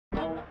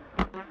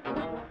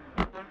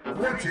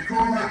What you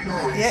call that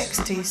noise? The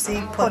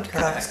XTC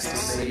Podcast.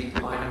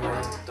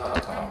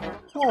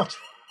 What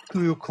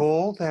do you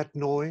call that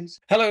noise?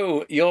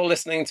 Hello, you're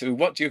listening to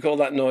What Do You Call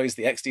That Noise,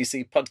 the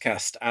XTC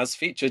Podcast, as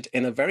featured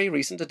in a very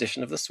recent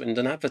edition of the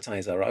Swindon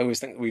Advertiser. I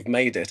always think that we've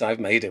made it. I've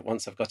made it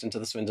once I've got into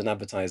the Swindon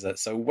Advertiser.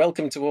 So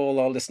welcome to all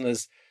our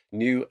listeners,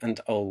 new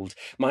and old.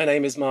 My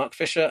name is Mark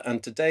Fisher,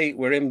 and today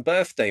we're in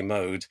birthday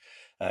mode.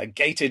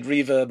 Gated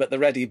reverb at the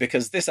ready,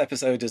 because this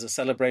episode is a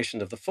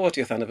celebration of the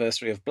 40th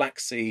anniversary of Black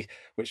Sea,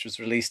 which was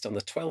released on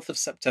the 12th of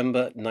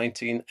September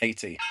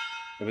 1980.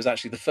 It was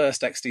actually the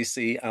first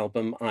XTC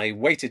album I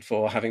waited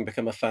for, having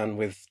become a fan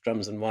with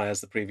Drums and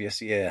Wires the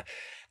previous year.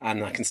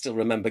 And I can still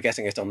remember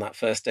getting it on that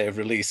first day of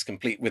release,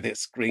 complete with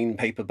its green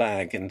paper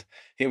bag. And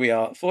here we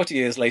are 40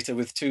 years later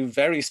with two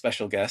very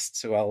special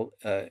guests who I'll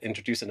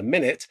introduce in a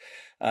minute.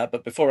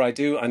 But before I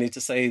do, I need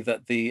to say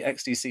that the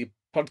XTC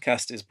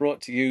podcast is brought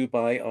to you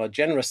by our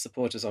generous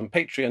supporters on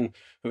Patreon,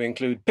 who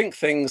include Pink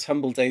Things,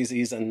 Humble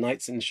Daisies and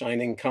Knights in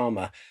Shining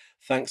Karma.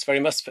 Thanks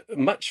very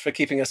much for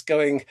keeping us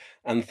going,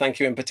 and thank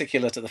you in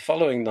particular to the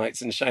following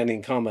Knights in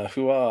Shining Karma,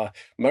 who are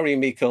Murray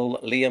Meikle,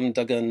 Liam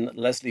Duggan,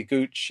 Leslie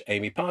Gooch,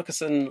 Amy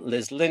Parkinson,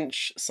 Liz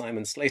Lynch,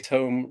 Simon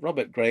Slateholme,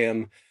 Robert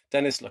Graham,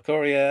 Dennis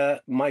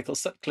LaCouriere, Michael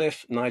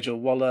Sutcliffe, Nigel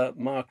Waller,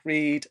 Mark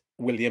Reed,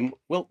 William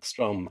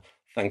Wilkstrom.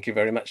 Thank you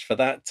very much for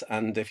that.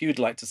 And if you'd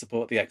like to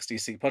support the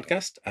XTC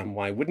podcast, and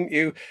why wouldn't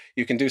you,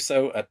 you can do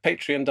so at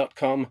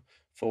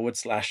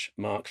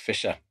patreon.com/Mark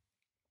Fisher.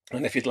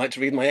 And if you'd like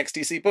to read my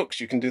XTC books,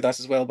 you can do that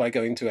as well by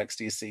going to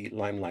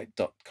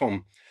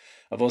xtclimelight.com.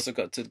 I've also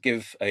got to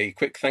give a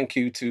quick thank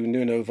you to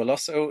Nuno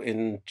Veloso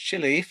in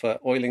Chile for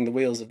oiling the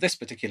wheels of this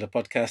particular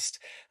podcast.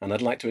 And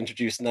I'd like to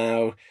introduce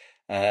now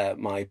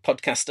my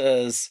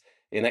podcasters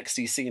in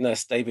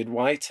XTC-ness, David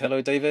White.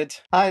 Hello, David.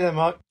 Hi there,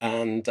 Mark.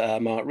 And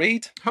Mark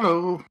Reed.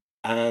 Hello.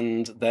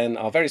 And then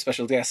our very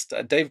special guest,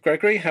 Dave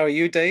Gregory. How are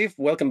you, Dave?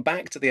 Welcome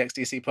back to the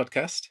XTC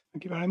podcast.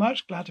 Thank you very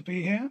much. Glad to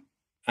be here.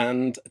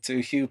 And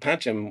to Hugh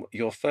Padgham,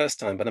 your first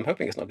time, but I'm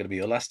hoping it's not going to be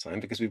your last time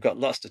because we've got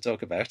lots to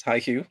talk about. Hi,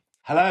 Hugh.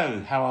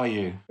 Hello, how are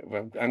you?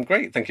 Well, I'm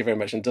great, thank you very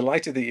much, and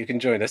delighted that you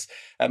can join us.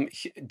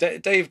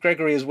 Dave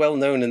Gregory is well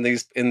known in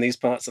these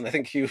parts, and I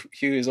think Hugh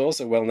is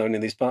also well known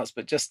in these parts.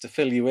 But just to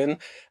fill you in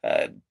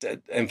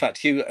fact,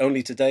 Hugh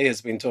only today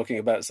has been talking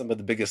about some of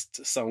the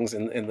biggest songs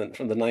from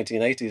the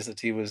 1980s that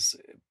he was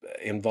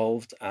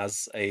involved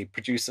as a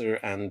producer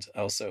and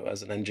also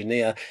as an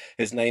engineer.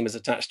 His name is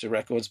attached to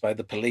records by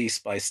The Police,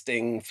 by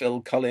Sting, Phil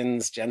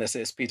Collins,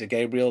 Genesis, Peter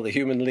Gabriel, The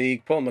Human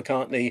League, Paul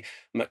McCartney,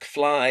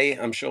 McFly.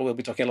 I'm sure we'll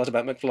be talking a lot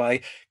about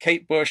McFly,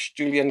 Kate Bush,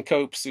 Julian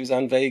Cope,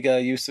 Suzanne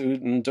Vega,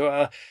 Youssou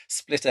N'Dour,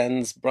 Split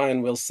Enz,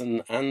 Brian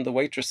Wilson, and The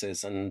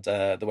Waitresses. And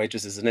The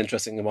Waitresses is an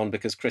interesting one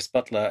because Chris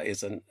Butler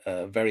is a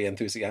very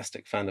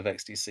enthusiastic fan of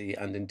XTC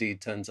and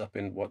indeed turns up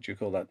in What Do You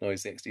Call That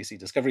Noise, the XTC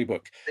Discovery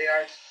book. They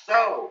are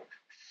so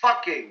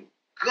fucking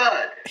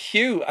good.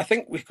 Hugh, I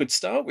think we could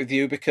start with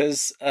you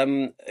because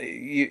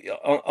you,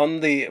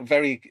 on the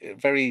very,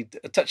 very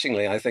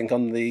touchingly, I think,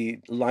 on the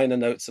liner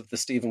notes of the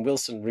Stephen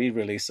Wilson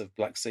re-release of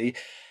Black Sea,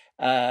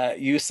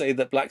 you say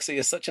that Black Sea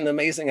is such an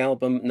amazing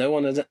album. No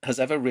one has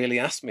ever really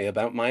asked me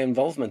about my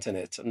involvement in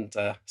it, and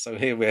so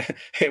here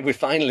we're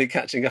finally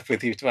catching up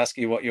with you to ask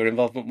you what your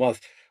involvement was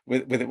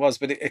with it was.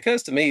 But it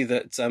occurs to me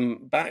that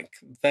back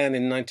then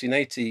in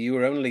 1980, you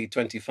were only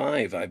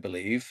 25, I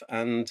believe,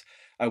 and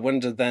I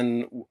wondered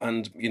then,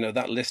 and you know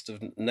that list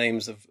of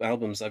names of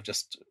albums I've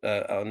just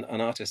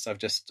on artists I've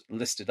just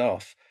listed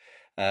off.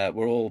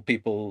 Were all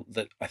people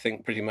that I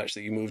think pretty much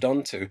that you moved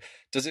on to.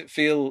 Does it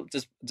feel,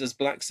 does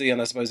Black Sea,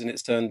 and I suppose in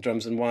its turn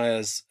Drums and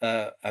Wires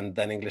and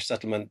then English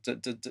Settlement,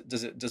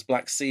 does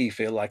Black Sea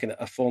feel like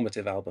a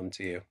formative album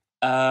to you?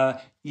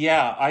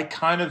 Yeah, I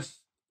kind of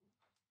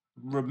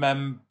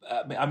remember,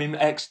 I mean,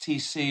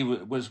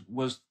 XTC was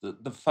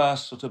the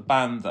first sort of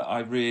band that I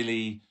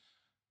really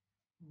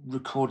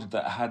recorded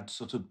that had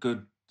sort of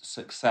good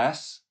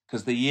success,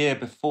 because the year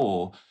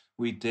before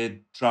we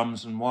did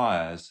Drums and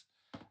Wires,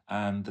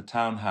 and the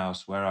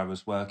townhouse where I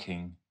was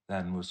working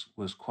then was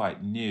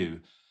quite new.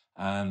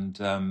 And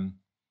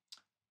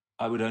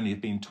I would only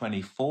have been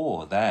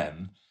 24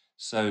 then.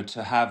 So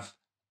to have,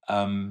 what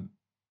I'm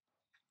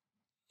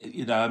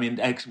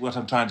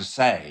trying to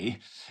say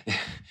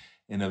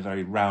in a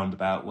very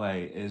roundabout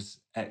way is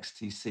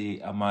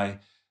XTC are my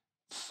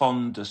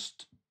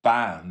fondest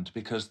band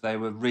because they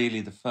were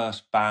really the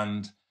first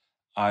band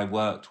I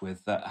worked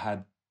with that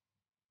had,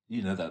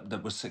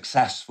 that was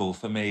successful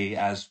for me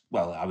as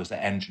well. I was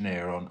the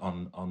engineer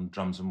on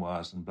Drums and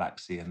Wires and Black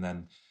Sea, and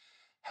then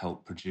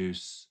helped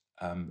produce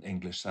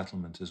English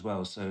Settlement as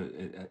well. So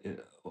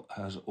it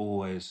has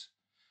always,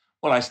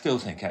 I still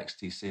think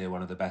XTC are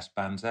one of the best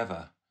bands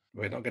ever.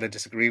 We're not going to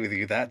disagree with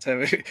you that.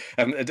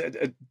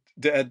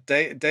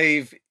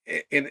 Dave,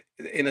 in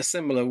a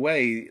similar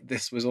way,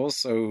 this was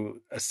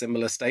also a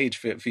similar stage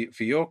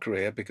for your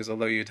career, because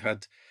although you'd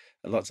had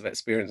lots of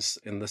experience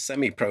in the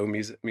semi-pro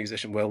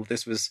musician world,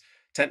 this was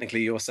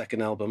technically your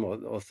second album,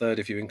 or third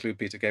if you include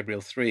Peter Gabriel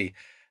 3.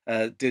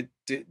 Does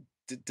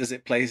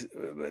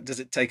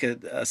it take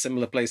a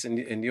similar place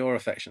in your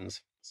affections?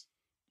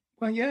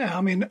 Well, yeah,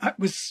 I mean, it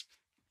was,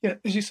 yeah,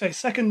 as you say,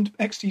 second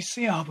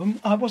XTC album.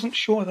 I wasn't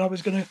sure that I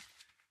was going to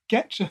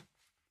get to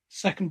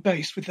second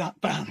base with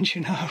that band,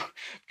 you know,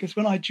 because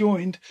when I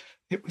joined,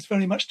 it was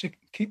very much to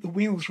keep the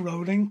wheels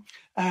rolling.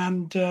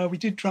 And we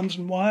did drums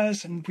and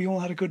wires, and we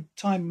all had a good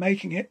time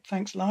making it,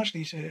 thanks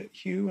largely to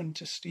Hugh and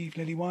to Steve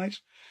Lillywhite,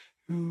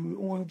 who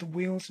oiled the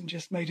wheels and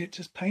just made it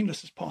as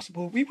painless as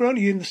possible. We were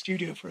only in the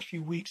studio for a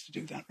few weeks to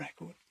do that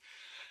record.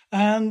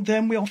 And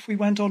then we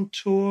went on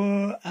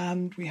tour,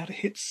 and we had a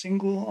hit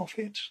single off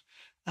it.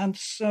 And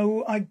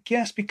so I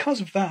guess because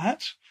of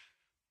that,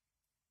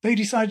 they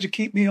decided to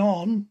keep me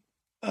on.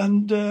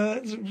 And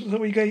so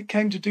we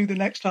came to do the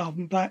next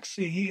album, Black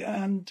Sea,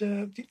 and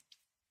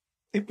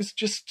it was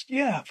just,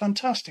 yeah,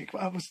 fantastic.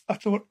 I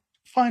thought,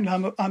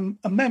 finally, I'm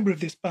a member of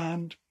this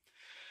band.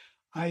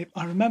 I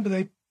remember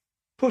they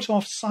put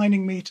off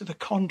signing me to the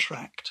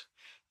contract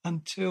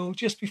until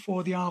just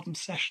before the album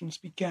sessions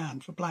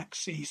began for Black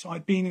Sea. So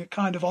I'd been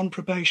kind of on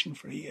probation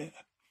for a year,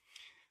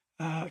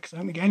 because I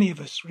don't think any of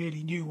us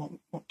really knew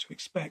what to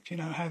expect, you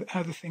know,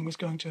 how the thing was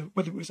going to,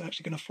 whether it was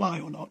actually going to fly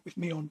or not with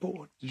me on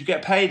board. Did you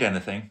get paid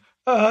anything?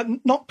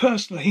 Not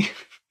personally.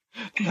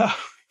 No,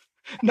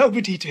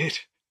 nobody did.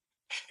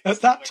 At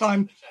that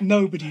time,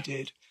 nobody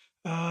did.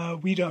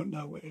 We don't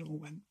know where it all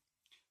went.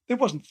 There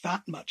wasn't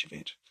that much of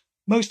it.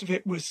 Most of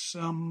it was,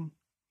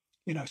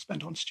 you know,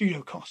 spent on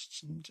studio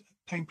costs and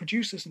paying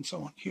producers and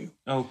so on, Hugh.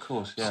 Oh, of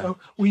course, yeah. So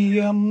we...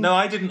 No,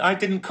 I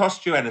didn't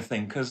cost you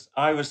anything, because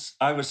I was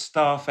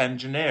staff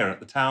engineer at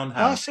the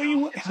townhouse.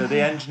 So the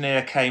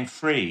engineer came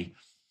free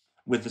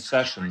with the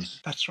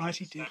sessions. That's right,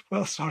 he did.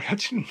 Well, sorry, I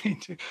didn't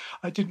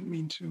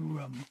mean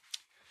to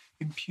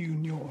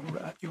impugn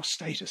your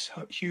status,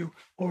 Hugh,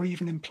 or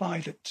even imply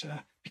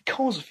that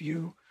because of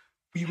you,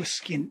 we were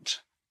skint.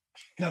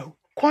 No,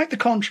 quite the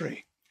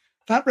contrary.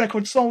 That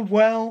record sold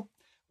well.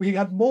 We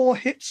had more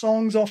hit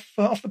songs off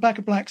the back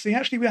of Black Sea.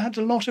 Actually, we had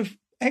a lot of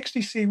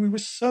XTC. We were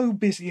so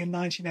busy in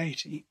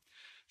 1980.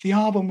 The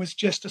album was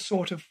just a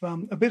sort of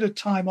a bit of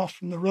time off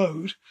from the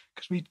road,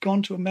 because we'd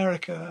gone to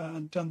America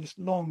and done this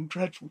long,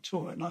 dreadful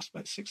tour. It lasted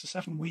about 6 or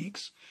 7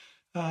 weeks.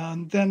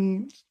 And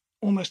then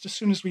almost as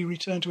soon as we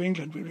returned to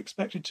England, we were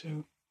expected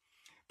to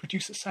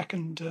produce a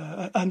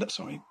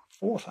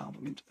fourth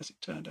album, as it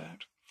turned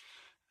out.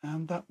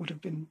 And that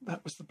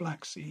was the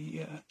Black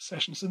Sea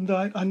sessions. And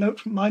I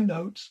note from my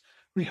notes,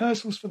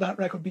 rehearsals for that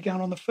record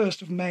began on the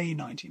 1st of May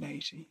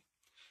 1980.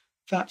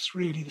 That's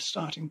really the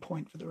starting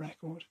point for the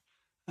record.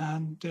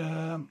 And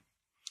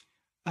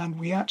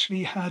we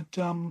actually had,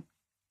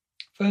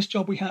 first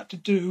job we had to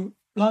do,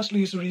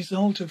 largely as a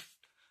result of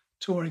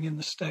touring in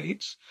the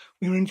States,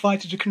 we were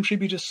invited to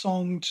contribute a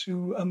song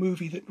to a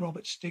movie that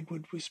Robert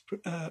Stigwood was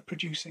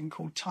producing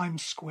called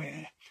Times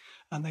Square.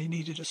 And they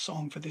needed a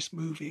song for this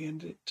movie.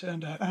 And it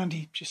turned out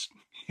Andy just,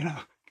 you know,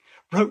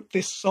 wrote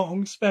this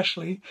song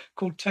specially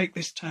called Take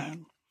This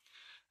Town.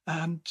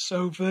 And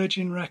so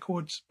Virgin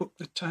Records booked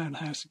the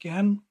Townhouse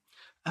again,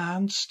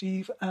 and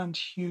Steve and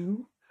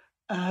Hugh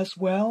as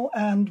well.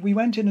 And we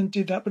went in and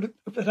did that.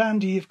 But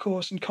Andy, of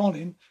course, and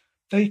Colin,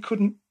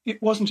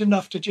 it wasn't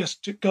enough to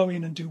just go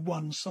in and do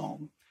one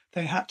song.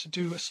 They had to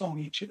do a song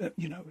each,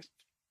 you know,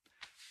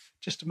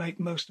 just to make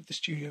most of the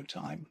studio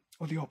time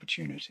or the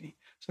opportunity.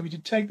 So we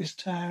did Take This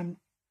Town,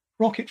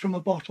 Rocket from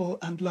a Bottle,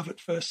 and Love at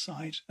First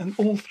Sight. And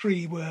all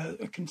three were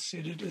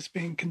considered as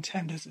being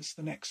contenders as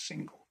the next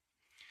single.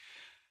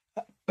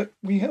 But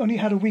we only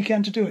had a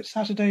weekend to do it.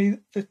 Saturday,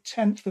 the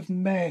 10th of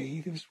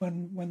May, it was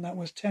when that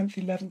was, 10th,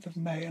 11th of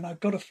May. And I've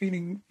got a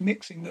feeling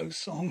mixing those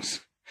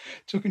songs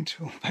took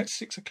until about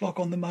 6 o'clock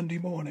on the Monday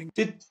morning.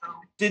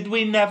 Did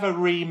we never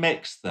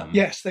remix them?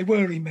 Yes, they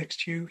were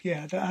remixed, Hugh,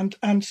 yeah.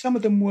 And some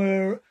of them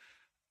were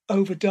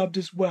overdubbed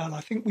as well.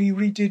 I think we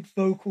redid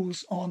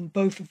vocals on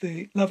both of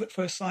the Love at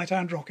First Sight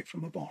and Rocket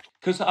from a Bottle.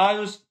 Because I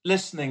was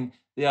listening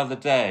the other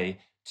day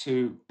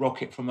to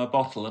Rocket from a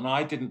Bottle, and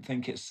I didn't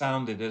think it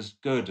sounded as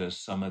good as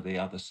some of the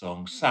other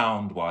songs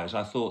sound-wise.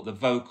 I thought the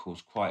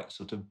vocals quite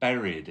sort of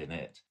buried in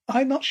it.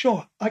 I'm not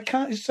sure. I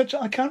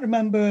can't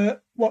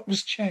remember what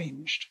was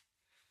changed.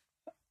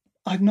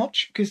 I'm not,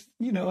 because,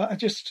 you know,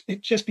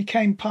 it just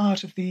became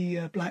part of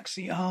the Black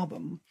Sea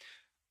album.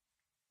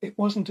 It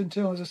wasn't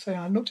until, as I say,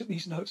 I looked at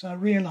these notes and I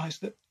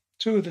realised that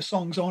 2 of the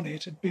songs on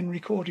it had been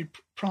recorded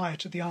prior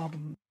to the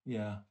album.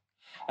 Yeah.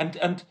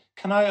 And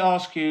can I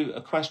ask you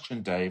a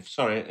question, Dave?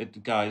 Sorry,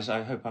 guys,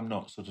 I hope I'm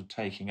not sort of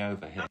taking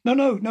over here.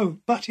 No,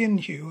 butt in,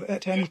 Hugh,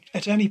 at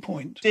any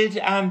point. Did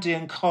Andy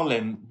and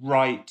Colin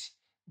write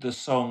the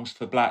songs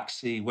for Black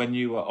Sea when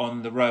you were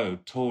on the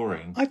road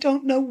touring? I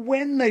don't know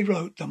when they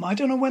wrote them. I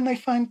don't know when they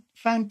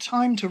found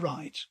time to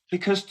write.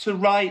 Because to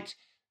write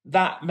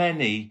that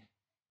many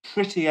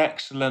pretty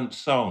excellent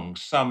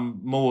songs,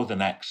 some more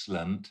than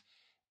excellent,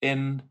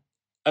 in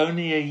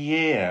only a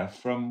year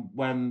from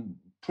when...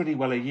 Pretty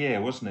well a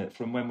year, wasn't it,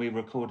 from when we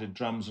recorded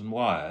Drums and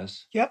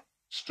Wires? Yep.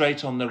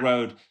 Straight on the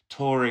road,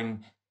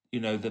 touring,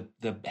 you know, the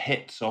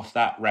hits off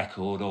that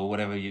record or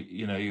whatever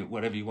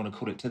whatever you want to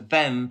call it. To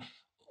then,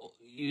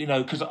 you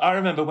know, because I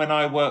remember when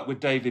I worked with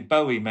David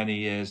Bowie many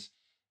years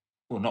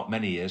well, not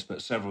many years,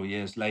 but several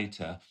years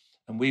later.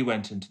 And we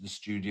went into the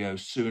studio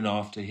soon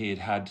after he had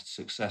had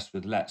success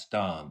with Let's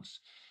Dance.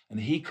 And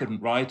he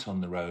couldn't write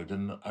on the road.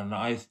 And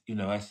I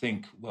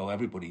think, well,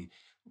 everybody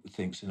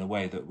thinks in a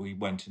way that we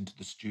went into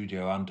the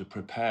studio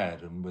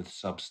underprepared and with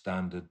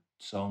substandard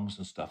songs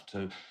and stuff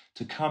to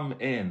come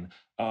in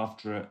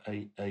after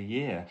a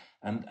year.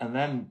 And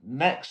then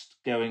next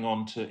going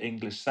on to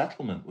English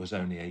Settlement was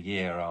only a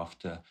year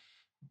after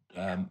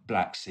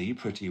Black Sea,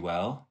 Pretty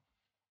Well.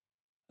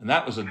 And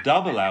that was a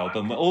double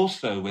album,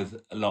 also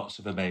with lots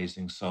of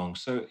amazing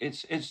songs. So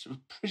it's a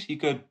pretty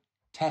good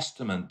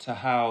testament to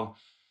how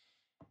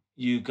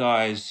you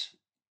guys,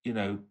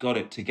 got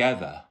it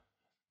together,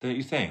 don't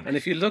you think? And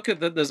if you look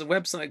at there's a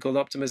website called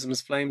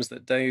Optimism's Flames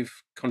that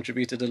Dave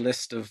contributed a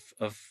list of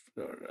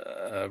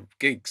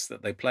gigs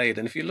that they played.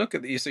 And if you look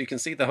at so you can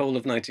see the whole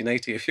of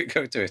 1980 if you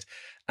go to it,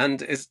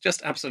 and it's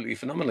just absolutely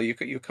phenomenal.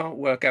 You can't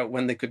work out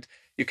when they could.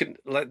 You can,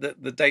 like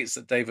the dates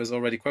that Dave has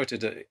already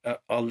quoted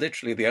are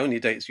literally the only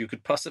dates you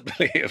could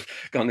possibly have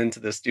gone into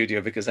the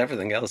studio, because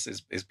everything else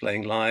is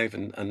playing live.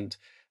 And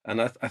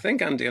I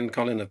think Andy and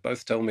Colin have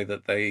both told me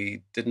that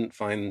they didn't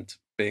find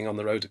being on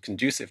the road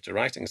conducive to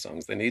writing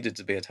songs. They needed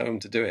to be at home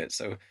to do it.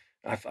 So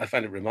I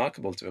find it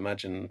remarkable to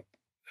imagine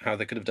how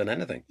they could have done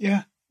anything.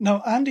 Yeah.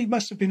 No, Andy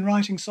must have been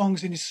writing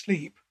songs in his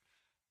sleep,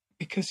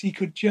 because he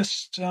could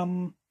just...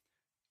 you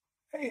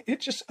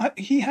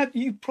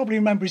probably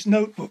remember his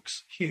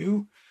notebooks,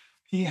 Hugh.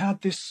 He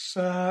had this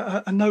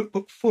a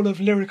notebook full of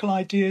lyrical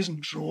ideas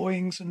and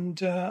drawings,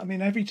 and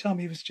every time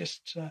he was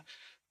just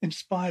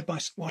inspired by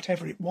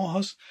whatever it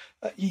was,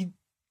 he'd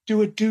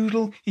do a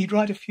doodle, he'd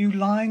write a few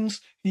lines,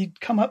 he'd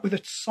come up with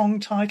a song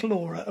title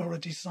or a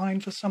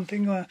design for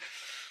something.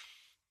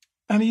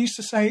 And he used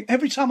to say,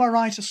 every time I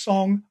write a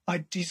song,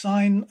 I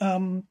design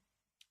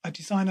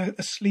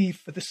a sleeve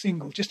for the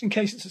single. Just in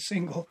case it's a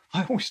single,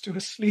 I always do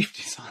a sleeve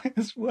design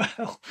as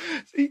well.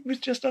 He was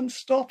just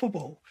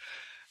unstoppable.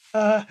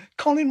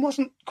 Colin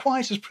wasn't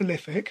quite as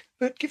prolific,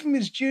 but give him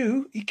his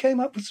due, he came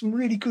up with some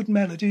really good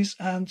melodies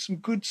and some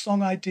good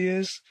song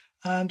ideas.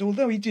 And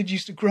although he did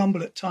used to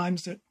grumble at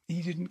times that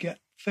he didn't get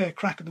fair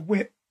crack of the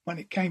whip when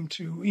it came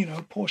to,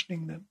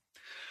 portioning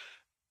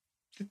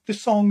the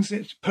songs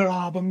per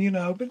album,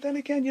 but then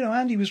again,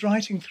 Andy was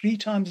writing 3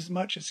 times as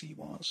much as he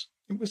was.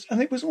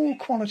 It was all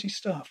quality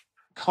stuff.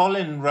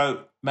 Colin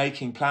wrote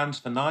Making Plans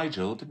for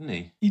Nigel, didn't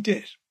he? He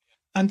did.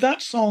 And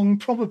that song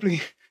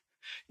probably,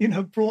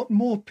 brought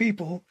more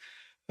people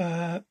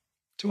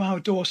to our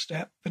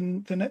doorstep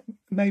than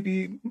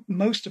maybe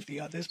most of the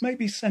others.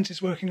 Maybe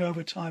Senses Working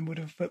Overtime would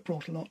have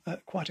brought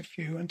quite a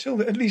few,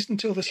 at least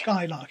until the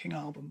Skylarking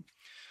album.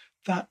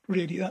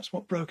 That's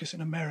what broke us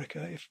in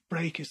America, if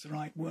break is the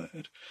right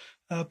word.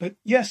 But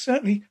yes,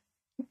 certainly,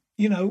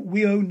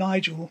 we owe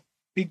Nigel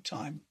big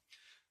time.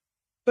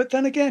 But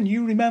then again,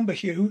 you remember,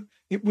 Hugh,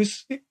 it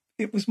was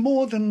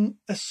more than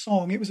a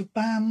song. It was a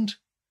band.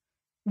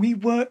 We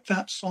worked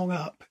that song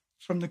up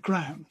from the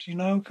ground.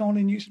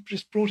 Colin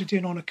just brought it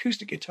in on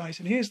acoustic guitar. He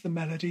said, here's the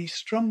melody,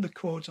 strummed the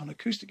chords on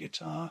acoustic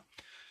guitar.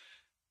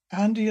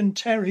 Andy and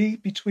Terry,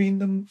 between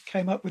them,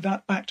 came up with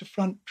that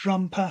back-to-front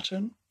drum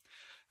pattern.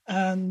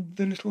 And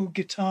the little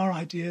guitar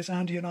ideas,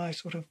 Andy and I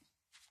sort of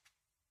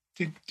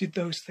did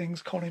those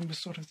things. Colin was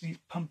sort of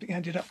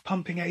ended up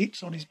pumping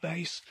 8s on his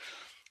bass.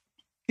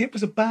 It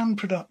was a band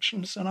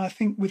production, and I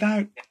think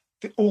without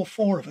all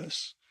 4 of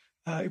us,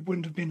 it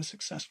wouldn't have been as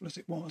successful as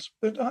it was.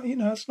 But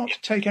it's not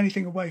to take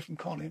anything away from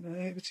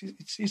Colin.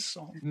 It's his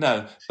song.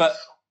 No,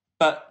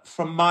 but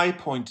from my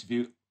point of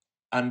view,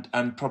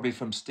 and probably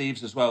from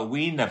Steve's as well,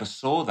 we never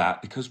saw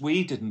that because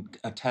we didn't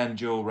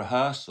attend your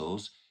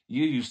rehearsals.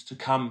 You used to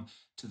come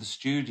to the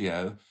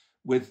studio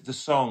with the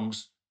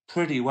songs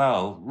pretty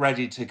well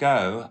ready to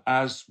go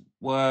as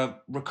were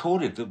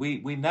recorded. That we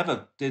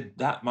never did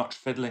that much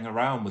fiddling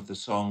around with the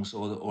songs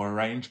or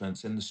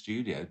arrangements in the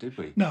studio, did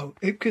we? No,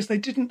 because they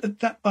didn't.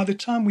 By the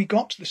time we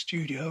got to the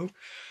studio,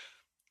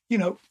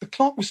 the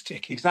clock was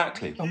ticking.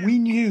 Exactly. And we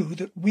knew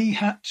that we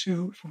had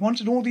to, if we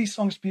wanted all these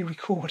songs to be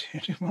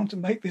recorded, if we wanted to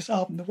make this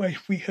album the way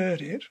we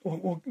heard it,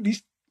 or at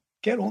least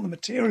get all the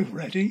material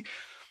ready,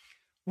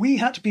 we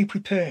had to be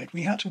prepared.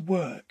 We had to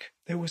work.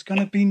 There was going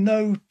to be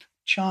no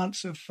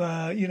chance of,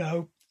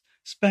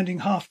 spending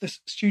half the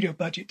studio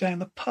budget down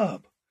the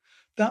pub.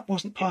 That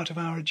wasn't part of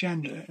our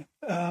agenda.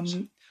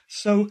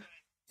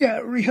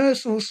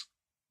 Rehearsals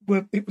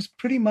it was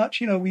pretty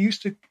much, we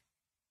used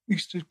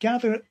to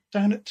gather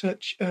down at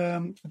Touch.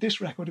 For this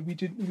record,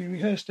 we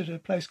rehearsed at a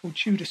place called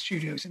Tudor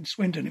Studios in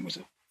Swindon. It was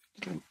a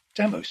little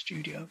demo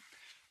studio.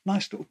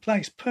 Nice little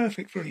place,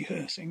 perfect for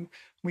rehearsing.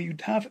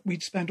 We'd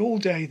spend all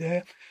day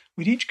there.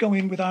 We'd each go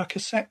in with our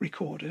cassette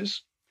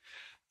recorders,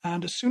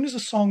 and as soon as a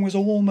song was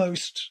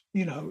almost,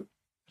 at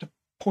a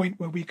point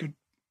where we could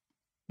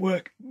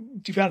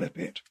develop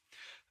it,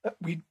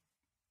 we'd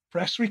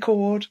press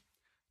record,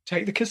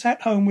 take the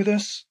cassette home with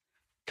us,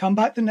 come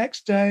back the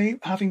next day,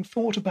 having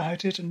thought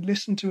about it and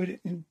listened to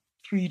it in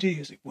 3D,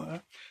 as it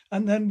were,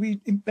 and then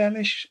we'd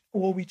embellish,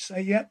 or we'd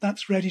say, yep,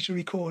 that's ready to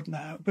record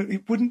now. But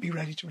it wouldn't be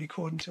ready to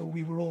record until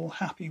we were all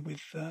happy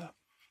with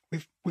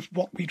with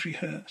what we'd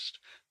rehearsed.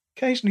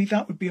 Occasionally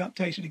that would be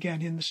updated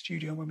again in the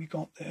studio when we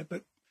got there,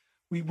 but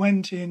we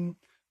went in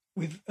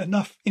with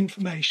enough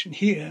information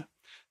here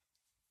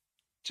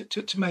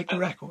to make a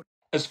record.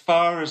 As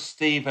far as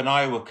Steve and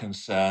I were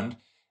concerned,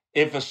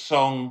 if a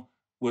song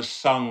was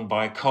sung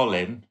by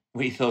Colin,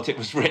 we thought it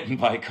was written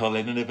by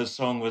Colin, and if a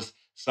song was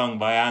sung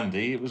by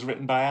Andy, it was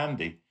written by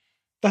Andy.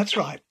 That's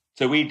right.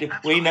 So we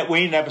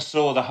never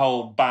saw the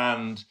whole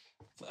band,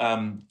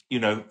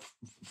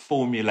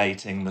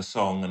 formulating the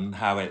song and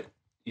how it,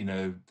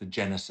 the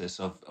genesis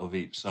of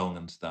each song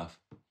and stuff.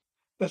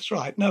 That's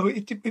right. No,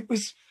 it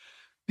was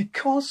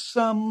because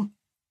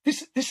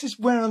this is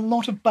where a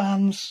lot of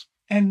bands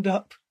end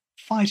up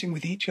fighting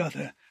with each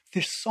other.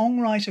 This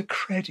songwriter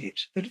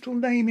credit, the little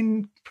name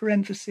in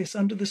parenthesis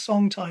under the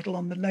song title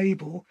on the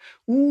label,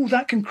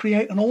 that can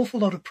create an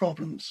awful lot of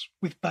problems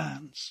with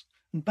bands.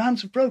 And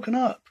bands have broken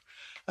up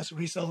as a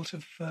result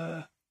of,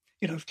 a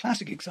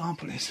classic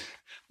example is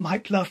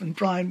Mike Love and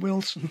Brian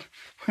Wilson,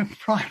 when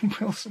Brian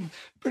Wilson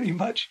pretty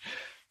much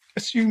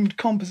assumed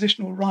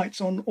compositional rights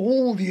on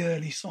all the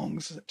early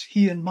songs that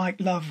he and Mike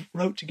Love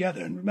wrote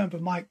together. And remember,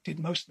 Mike did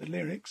most of the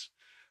lyrics.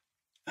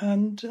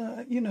 And,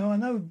 I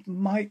know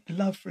Mike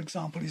Love, for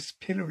example, is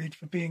pilloried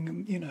for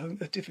being,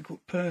 a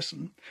difficult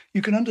person.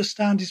 You can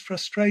understand his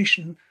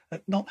frustration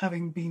at not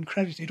having been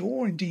credited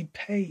or indeed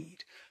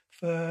paid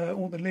for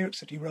all the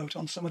lyrics that he wrote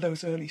on some of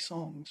those early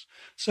songs.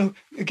 So,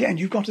 again,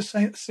 you've got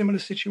a similar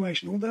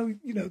situation, although,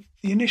 the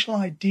initial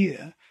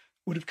idea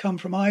would have come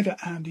from either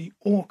Andy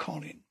or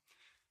Colin.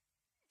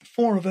 The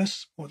four of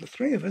us, or the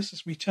three of us,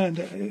 as we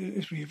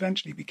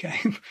eventually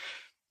became,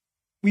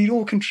 we'd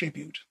all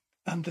contribute.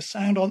 And the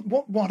sound on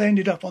what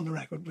ended up on the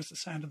record was the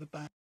sound of the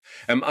band.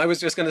 I was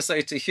just going to say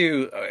to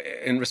Hugh,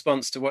 in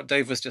response to what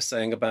Dave was just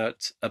saying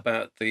about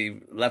the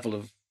level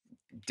of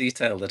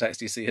detail that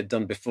XTC had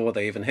done before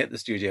they even hit the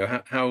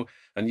studio, how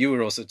and you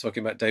were also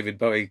talking about David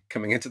Bowie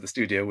coming into the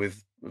studio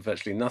with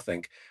virtually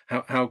nothing.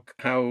 How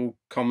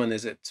common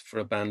is it for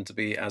a band to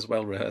be as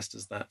well rehearsed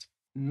as that?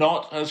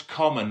 Not as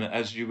common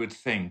as you would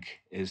think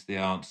is the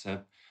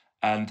answer.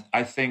 And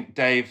I think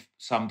Dave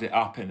summed it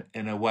up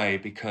in a way,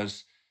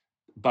 because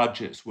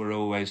budgets were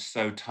always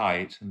so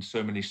tight and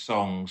so many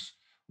songs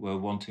were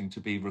wanting to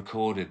be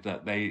recorded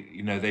that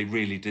they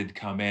really did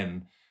come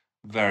in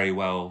very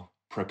well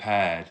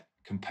prepared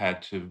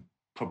compared to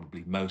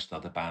probably most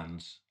other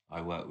bands I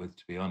work with,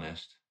 to be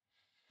honest.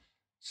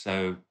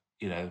 So,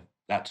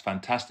 that's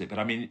fantastic. But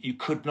I mean, you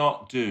could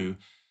not do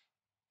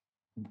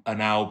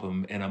an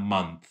album in a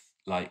month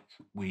like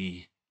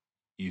we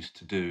used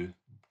to do,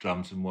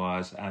 Drums and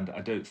Wires, and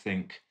I don't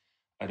think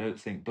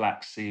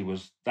Black Sea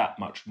was that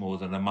much more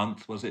than a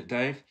month, was it,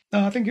 Dave?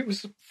 No, I think it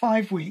was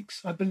 5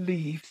 weeks, I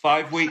believe.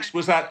 5 weeks,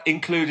 was that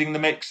including the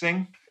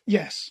mixing?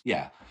 Yes.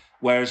 Yeah.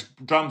 Whereas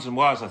Drums and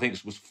Wires, I think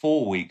it was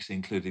 4 weeks,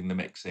 including the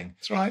mixing.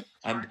 That's right.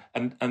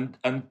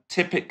 And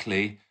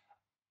typically,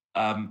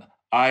 I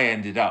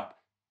ended up,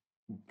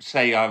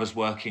 say I was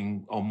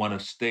working on one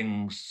of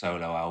Sting's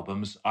solo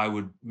albums, I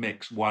would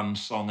mix one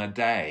song a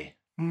day.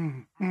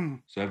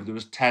 So if there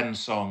was 10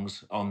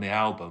 songs on the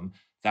album,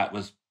 that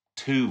was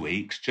 2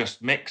 weeks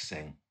just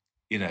mixing,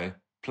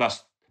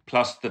 plus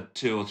the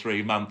 2 or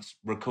 3 months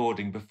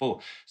recording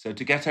before. So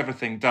to get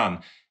everything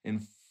done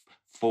in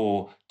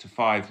 4 to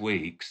 5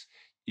 weeks,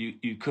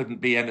 you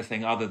couldn't be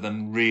anything other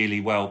than really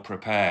well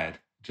prepared.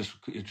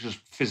 It just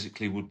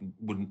physically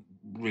wouldn't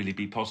really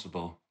be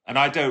possible. And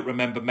I don't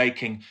remember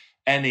making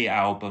any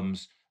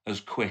albums as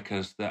quick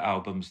as the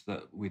albums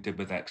that we did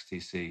with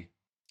XTC.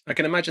 I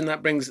can imagine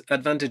that brings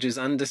advantages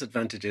and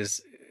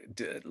disadvantages,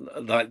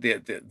 like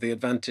the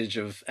advantage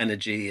of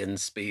energy and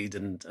speed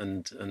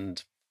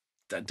and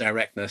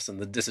directness, and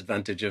the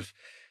disadvantage of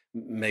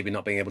maybe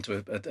not being able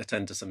to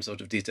attend to some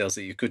sort of details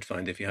that you could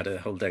find if you had a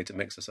whole day to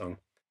mix a song.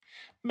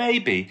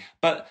 Maybe,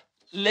 but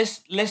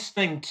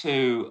listening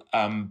to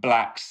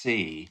Black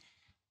Sea,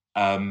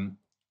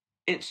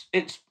 it's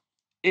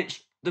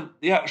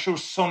the actual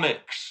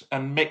sonics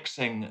and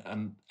mixing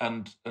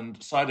and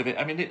side of it.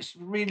 I mean, it's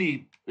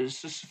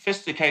a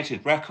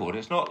sophisticated record.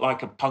 It's not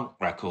like a punk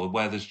record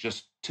where there's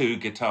just 2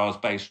 guitars,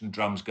 bass, and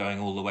drums going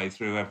all the way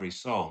through every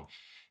song.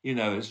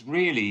 It's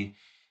really,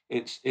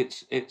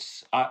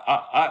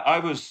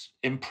 I was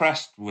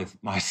impressed with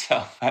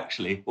myself,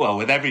 actually. Well,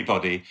 with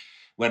everybody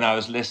when I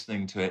was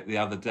listening to it the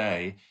other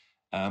day,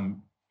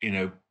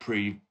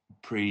 pre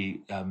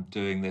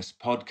doing this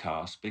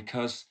podcast,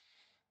 because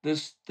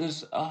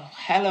there's a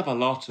hell of a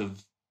lot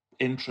of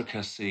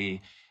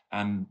intricacy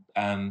and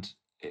in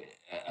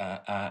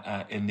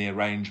the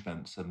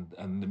arrangements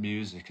and the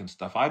music and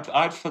stuff.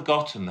 I'd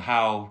forgotten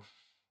how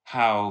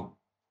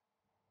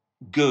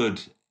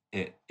good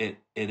it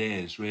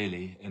is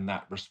really in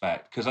that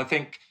respect, because I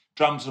think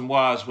Drums and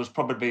Wires was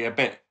probably a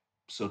bit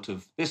sort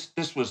of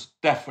this was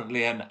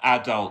definitely an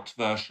adult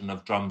version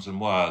of Drums and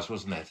Wires,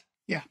 wasn't it?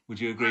 Yeah. Would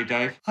you agree,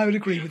 Dave? I would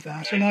agree with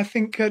that, and I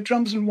think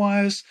Drums and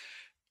Wires,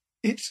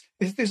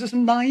 there's a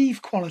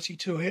naive quality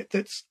to it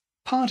that's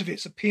part of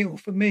its appeal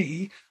for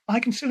me. I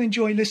can still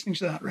enjoy listening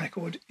to that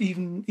record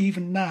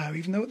even now,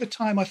 even though at the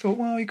time I thought,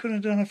 well, he could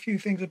have done a few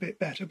things a bit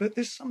better. But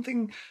there's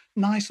something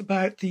nice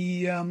about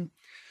the,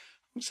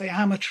 say,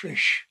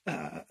 amateurish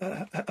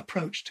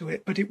approach to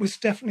it. But it was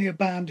definitely a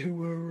band who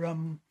were,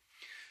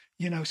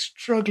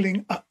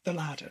 struggling up the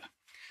ladder.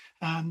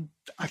 And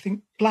I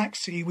think Black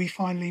Sea, we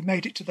finally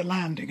made it to the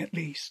landing at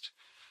least.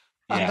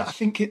 And Yes. I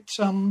think it,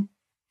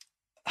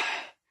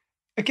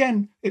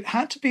 again, it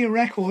had to be a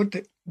record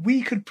that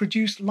we could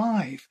produce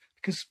live,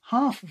 because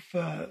half of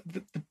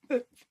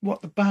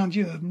what the band,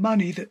 the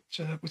money that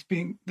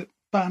that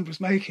band was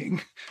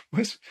making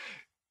was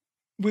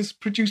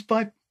produced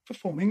by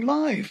performing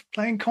live,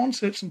 playing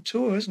concerts and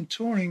tours and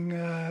touring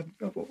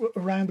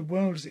around the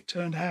world, as it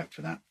turned out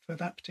for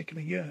that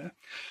particular year.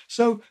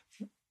 So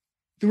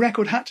the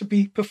record had to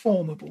be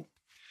performable,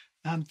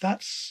 and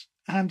that's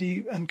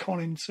Andy and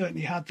Colin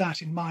certainly had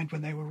that in mind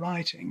when they were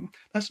writing.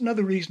 That's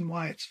another reason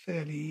why it's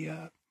fairly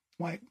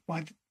the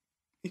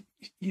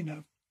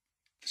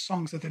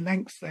songs are the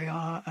length they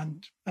are,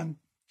 and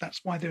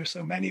that's why there are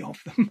so many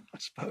of them, I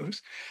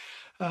suppose.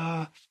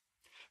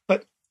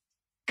 But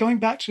going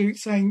back to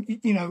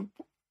saying,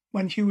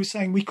 when Hugh was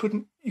saying you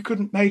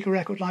couldn't make a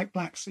record like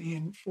Black Sea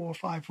in 4 or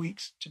 5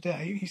 weeks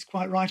today, he's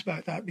quite right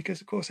about that, because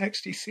of course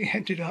XTC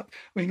ended up,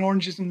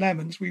 Oranges and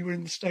Lemons, we were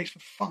in the States for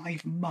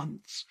 5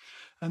 months,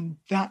 and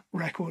that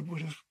record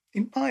would have,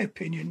 in my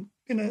opinion,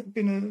 been a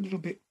little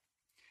bit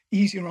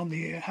easier on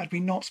the ear had we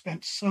not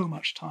spent so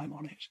much time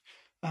on it.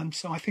 And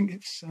so I think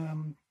it's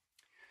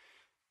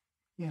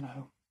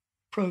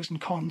pros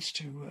and cons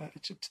to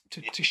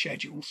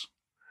schedules.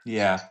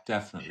 Yeah,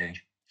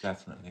 definitely.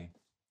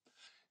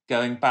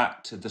 Going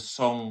back to the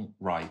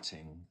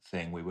songwriting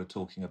thing, we were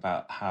talking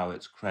about how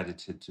it's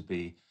credited to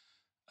be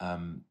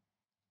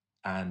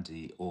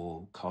Andy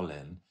or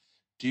Colin.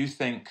 Do you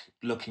think,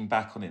 looking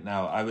back on it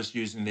now, I was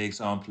using the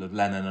example of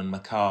Lennon and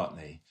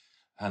McCartney,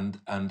 and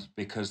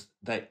because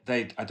they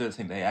I don't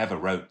think they ever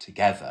wrote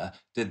together,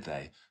 did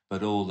they?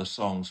 But all the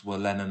songs were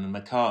Lennon and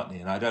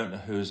McCartney, and I don't know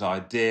whose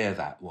idea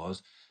that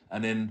was.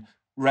 And in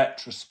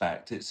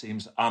retrospect, it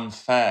seems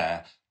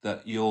unfair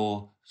that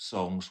your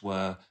songs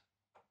were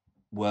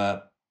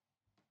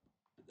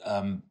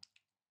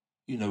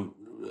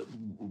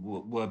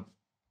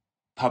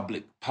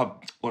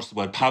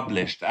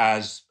published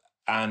as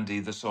Andy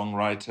the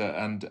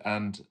songwriter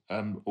and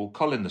or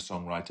Colin the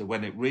songwriter,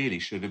 when it really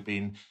should have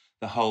been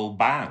the whole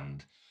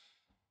band,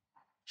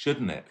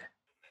 shouldn't it?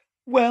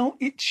 Well,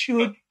 it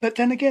should, but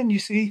then again, you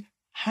see,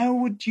 how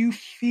would you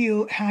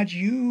feel had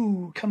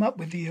you come up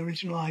with the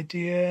original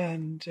idea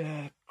and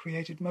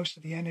created most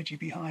of the energy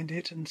behind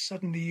it, and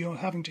suddenly you're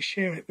having to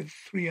share it with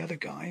 3 other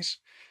guys?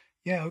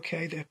 Yeah,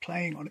 okay, they're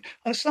playing on it.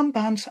 Some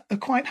bands are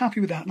quite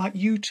happy with that, like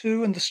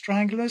U2 and the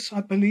Stranglers.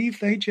 I believe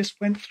they just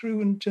went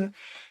through and,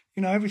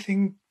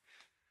 everything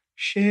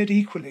shared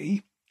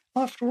equally.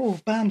 After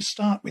all, bands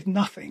start with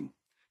nothing.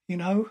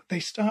 They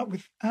start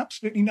with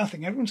absolutely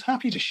nothing. Everyone's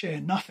happy to share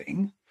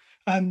nothing.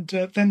 And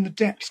then the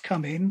debts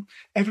come in.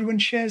 Everyone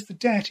shares the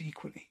debt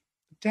equally.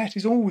 The debt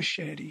is always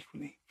shared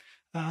equally.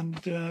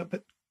 And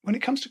but when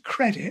it comes to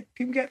credit,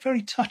 people get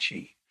very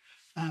touchy,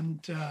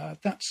 and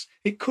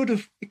it could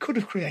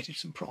have created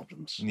some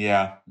problems.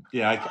 Yeah,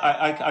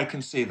 I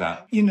can see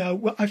that.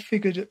 Well, I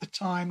figured at the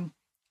time,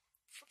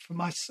 for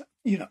myself,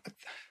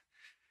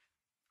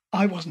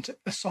 I wasn't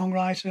a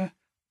songwriter.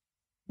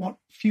 What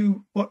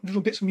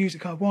little bits of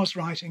music I was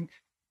writing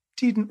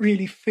didn't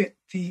really fit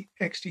the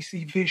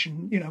XTC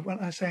vision. When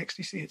I say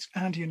XTC, it's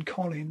Andy and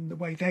Colin, the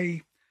way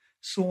they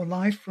saw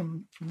life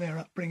from their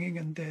upbringing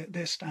and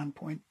their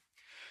standpoint.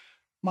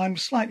 Mine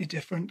was slightly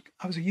different.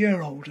 I was a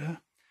year older,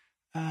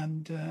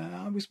 and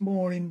I was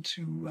more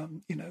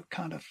into,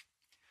 kind of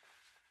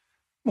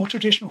more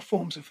traditional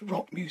forms of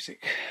rock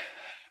music.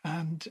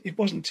 And it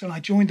wasn't until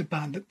I joined the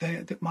band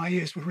that my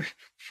ears were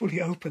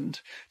fully opened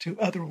to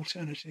other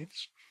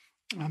alternatives.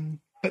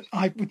 But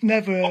I would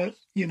never,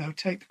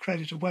 take the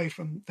credit away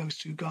from those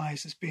 2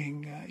 guys as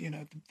being,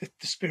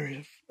 the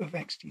spirit of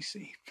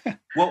XTC.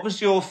 What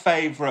was your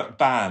favourite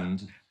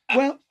band?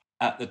 Well,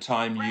 at the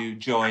time you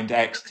joined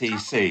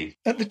XTC?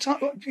 At the time,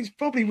 it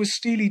probably was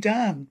Steely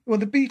Dan. Well,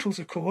 the Beatles,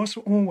 of course,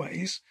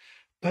 always.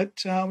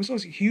 But I was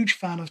always a huge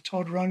fan of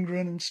Todd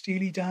Rundgren and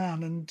Steely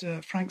Dan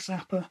and Frank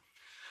Zappa,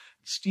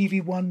 Stevie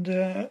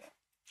Wonder,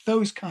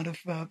 those kind of...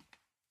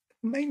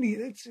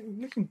 mainly,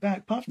 looking back,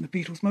 apart from the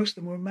Beatles, most of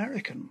them were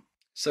American.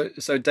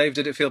 So Dave,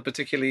 did it feel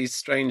particularly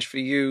strange for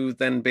you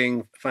then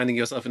finding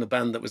yourself in a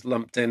band that was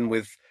lumped in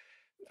with,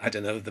 I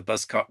don't know, the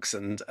Buzzcocks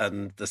and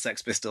the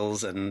Sex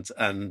Pistols and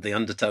the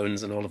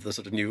Undertones and all of the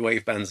sort of new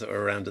wave bands that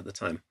were around at the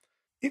time?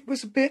 It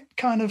was a bit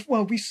kind of,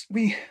 well, we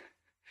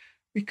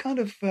kind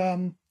of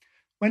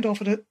went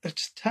off at a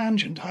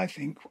tangent, I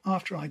think,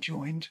 after I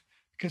joined,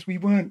 because we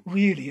weren't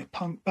really a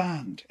punk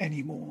band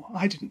anymore.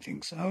 I didn't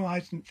think so.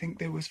 I didn't think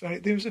there was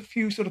a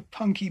few sort of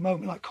punky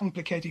moments, like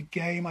Complicated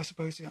Game, I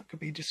suppose that could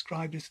be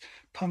described as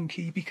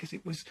punky, because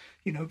it was,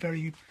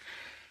 very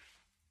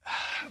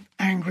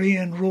angry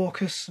and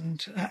raucous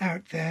and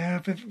out there.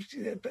 But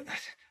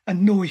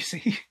and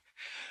noisy.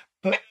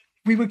 But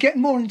we were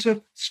getting more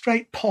into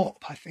straight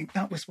pop, I think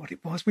that was what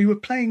it was. We were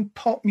playing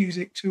pop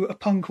music to a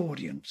punk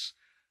audience,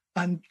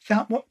 and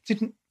that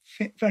didn't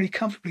fit very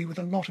comfortably with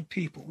a lot of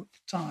people at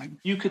the time.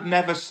 You could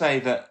never say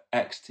that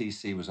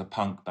XTC was a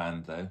punk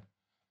band, though.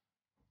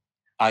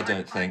 I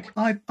don't think.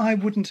 I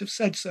wouldn't have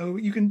said so.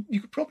 You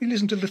could probably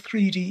listen to the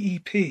 3D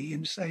EP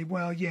and say,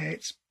 well, yeah,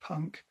 it's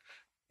punk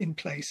in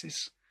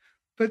places,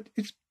 but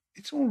it's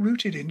all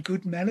rooted in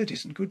good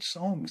melodies and good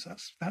songs.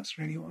 That's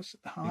really what's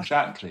at the heart.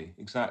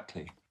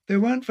 Exactly. There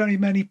weren't very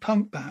many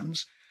punk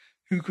bands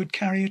who could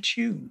carry a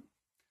tune.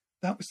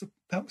 That was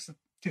the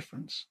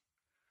difference.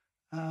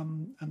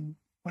 And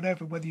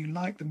whether you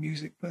liked the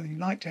music, whether you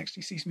liked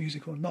XTC's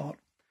music or not,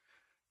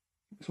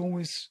 it was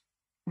always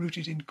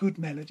rooted in good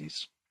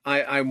melodies.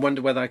 I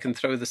wonder whether I can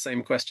throw the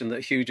same question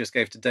that Hugh just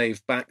gave to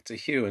Dave back to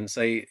Hugh and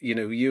say,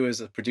 you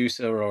as a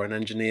producer or an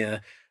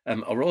engineer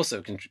are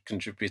also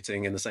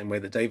contributing in the same way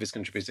that Dave is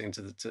contributing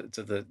to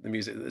the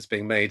music that's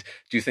being made.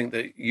 Do you think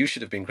that you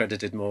should have been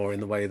credited more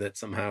in the way that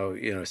somehow,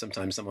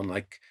 sometimes someone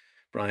like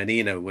Brian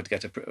Eno would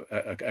get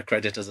a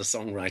credit as a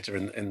songwriter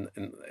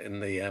in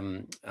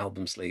the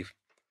album sleeve?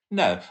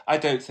 No, I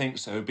don't think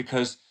so,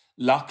 because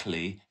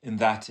luckily in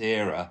that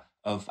era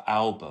of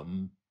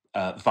vinyl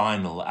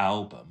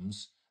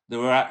albums, there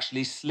were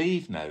actually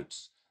sleeve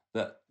notes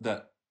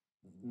that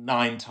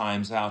 9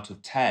 times out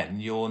of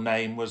 10 your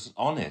name was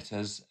on it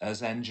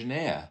as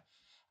engineer.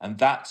 And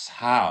that's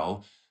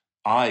how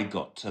I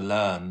got to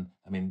learn.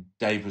 I mean,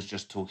 Dave was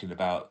just talking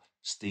about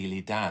Steely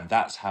Dan.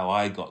 That's how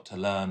I got to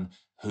learn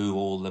who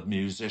all the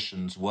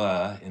musicians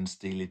were in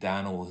Steely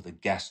Dan, or the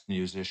guest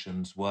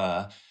musicians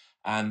were,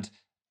 and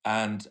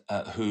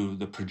who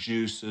the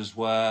producers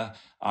were.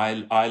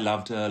 I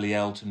loved early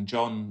Elton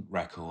John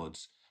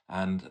records,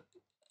 and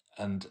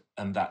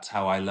that's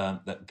how I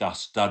learned that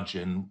Gus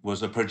Dudgeon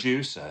was a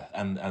producer,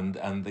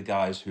 and the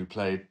guys who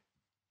played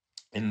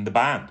in the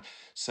band.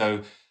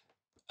 So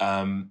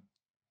I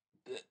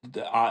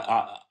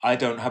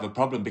don't have a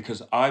problem,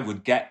 because I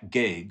would get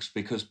gigs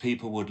because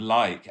people would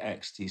like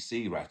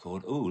XTC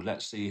record. Oh,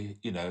 let's see,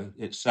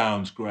 it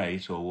sounds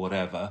great or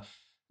whatever.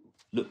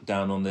 Look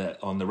down on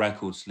the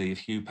record sleeve.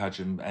 Hugh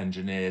Padgham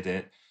engineered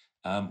it.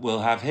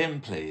 We'll have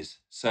him, please.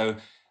 So.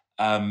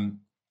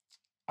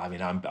 I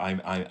mean,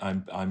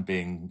 I'm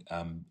being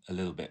a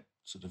little bit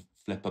sort of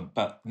flippant,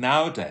 but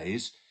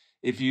nowadays,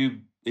 if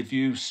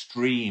you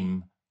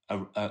stream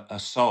a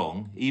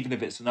song, even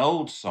if it's an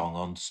old song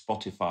on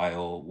Spotify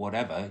or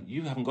whatever,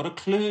 you haven't got a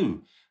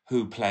clue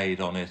who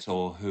played on it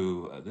or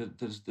who.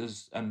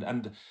 There's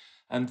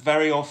and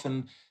very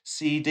often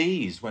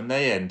CDs, when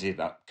they ended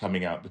up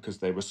coming out because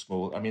they were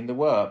small. I mean, there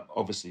were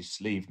obviously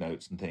sleeve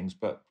notes and things,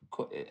 but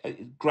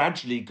it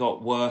gradually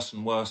got worse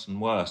and worse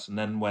and worse. And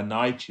then when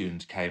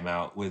iTunes came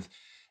out with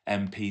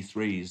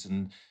MP3s,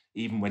 and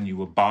even when you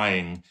were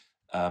buying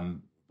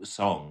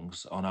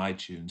songs on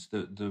iTunes,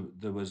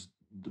 there was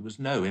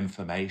no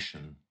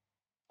information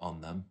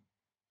on them.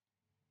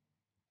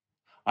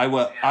 I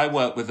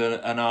work with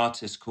an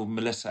artist called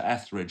Melissa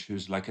Etheridge,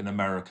 who's like an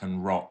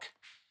American rock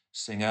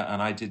singer,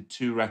 and I did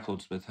 2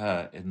 records with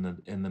her in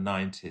the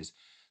 90s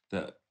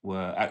that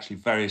were actually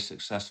very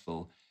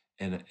successful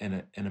in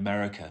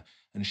America.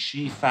 And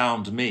she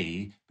found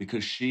me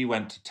because she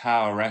went to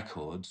Tower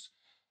Records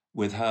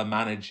with her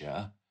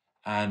manager,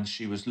 and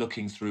she was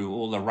looking through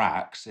all the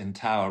racks in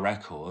Tower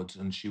Records,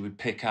 and she would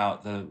pick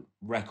out the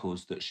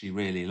records that she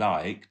really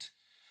liked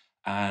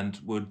and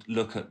would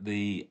look at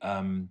the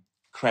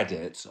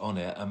credits on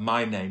it, and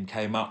my name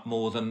came up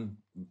more than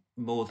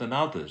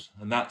others,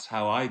 and that's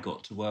how I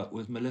got to work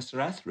with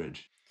Melissa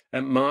Etheridge.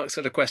 Mark's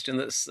got a question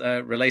that's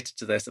related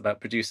to this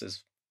about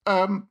producers.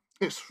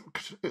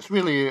 It's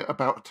really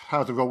about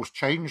how the roles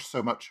changed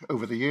so much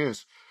over the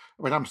years.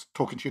 I mean, I'm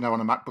talking to you now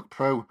on a MacBook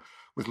Pro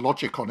with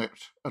Logic on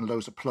it and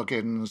loads of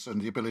plugins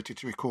and the ability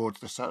to record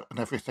this and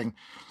everything,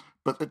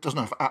 but it doesn't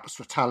have apps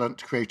for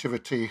talent,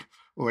 creativity,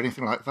 or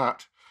anything like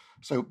that.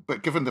 So,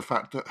 but given the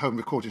fact that home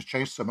recording's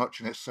changed so much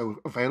and it's so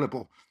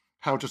available,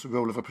 how does the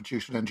role of a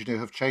producer and engineer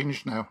have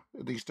changed now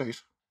these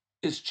days?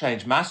 It's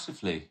changed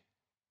massively.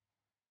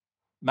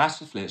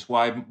 Massively. It's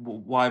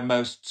why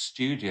most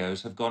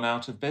studios have gone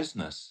out of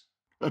business.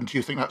 And do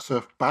you think that's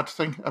a bad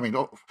thing? I mean,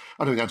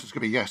 I know the answer's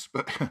going to be yes,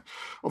 but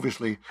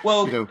obviously...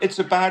 Well, it's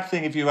a bad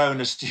thing if you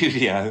own a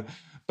studio,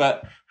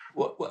 but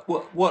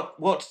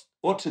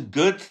what's a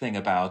good thing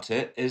about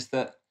it is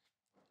that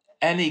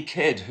any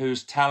kid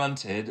who's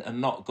talented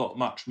and not got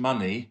much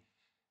money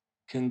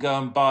can go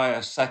and buy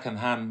a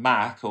second-hand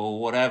Mac or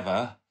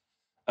whatever,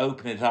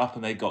 open it up,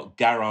 and they got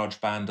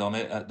GarageBand on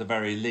it at the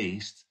very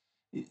least.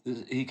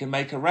 He can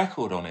make a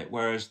record on it.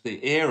 Whereas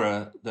the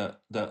era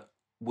that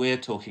we're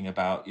talking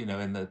about,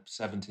 in the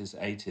 70s,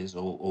 80s,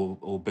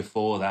 or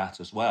before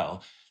that as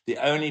well, the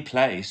only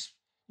place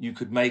you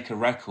could make a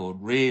record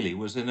really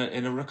was in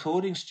a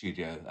recording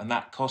studio, and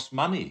that cost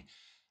money.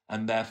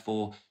 And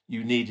therefore,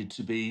 you needed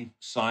to be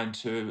signed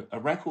to a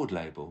record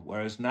label.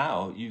 Whereas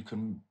now you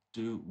can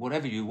do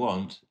whatever you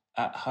want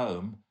at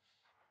home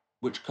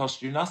which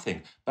cost you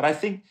nothing. But I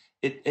think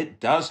it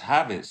does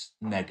have its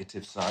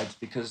negative sides,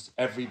 because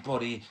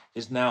everybody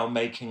is now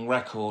making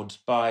records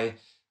by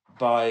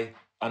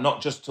I'm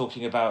not just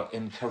talking about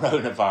in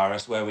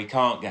coronavirus where we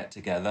can't get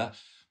together,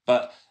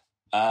 but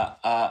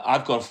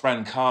I've got a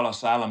friend,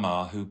 Carlos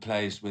Alomar, who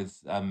plays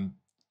with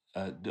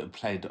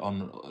played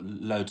on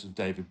loads of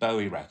David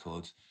Bowie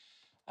records,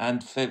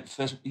 and for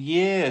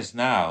years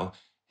now,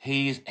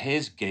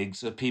 his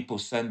gigs are people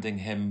sending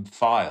him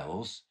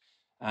files,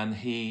 and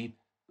he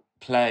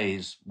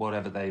plays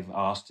whatever they've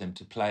asked him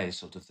to play,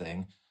 sort of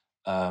thing,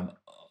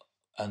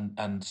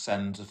 and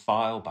sends a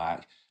file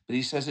back. But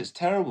he says it's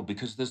terrible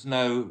because there's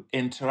no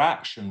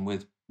interaction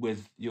with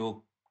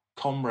your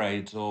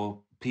comrades or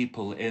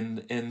people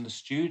in the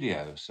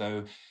studio.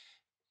 So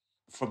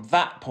from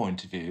that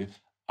point of view,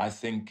 I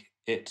think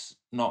it's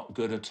not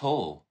good at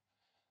all.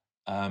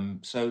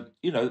 So,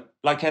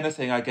 like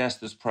anything, I guess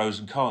there's pros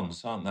and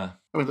cons, aren't there?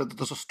 I mean,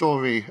 there's a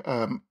story,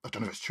 I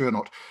don't know if it's true or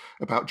not,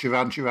 about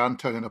Duran Duran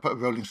turning up at a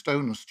Rolling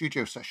Stones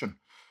studio session,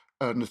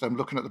 and there's them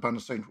looking at the band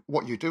and saying,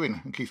 "What are you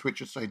doing?" And Keith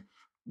Richards saying,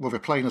 "Well, we're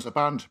playing as a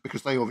band,"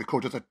 because they all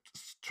recorded their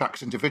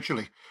tracks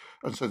individually,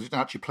 and so they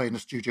didn't actually play in the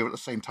studio at the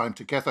same time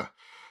together.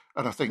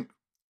 And I think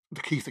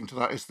the key thing to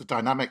that is the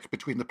dynamic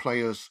between the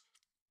players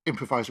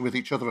improvising with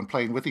each other and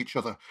playing with each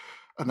other.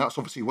 And that's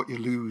obviously what you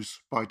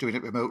lose by doing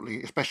it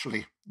remotely,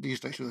 especially these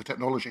days with the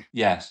technology.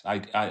 Yes,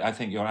 I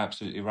think you're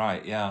absolutely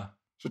right, yeah.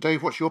 So,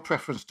 Dave, what's your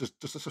preference? Does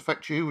this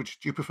affect you? Do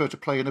you prefer to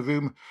play in a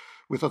room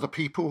with other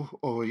people,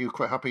 or are you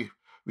quite happy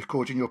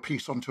recording your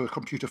piece onto a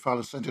computer file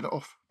and sending it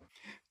off?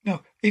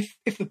 No, if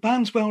the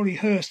band's well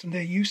rehearsed and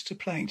they're used to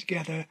playing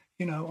together,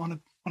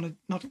 on a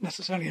not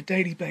necessarily a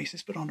daily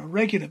basis, but on a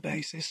regular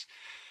basis,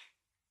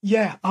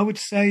 yeah, I would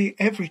say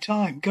every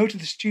time go to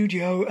the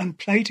studio and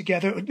play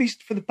together, at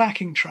least for the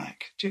backing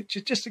track,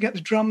 just to get the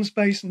drums,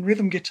 bass, and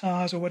rhythm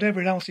guitars or whatever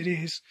else it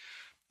is,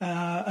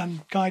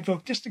 and guide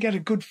vocal, just to get a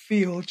good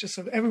feel, just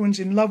so that everyone's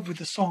in love with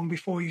the song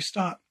before you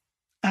start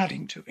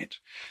adding to it.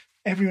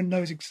 Everyone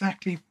knows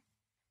exactly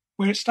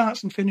where it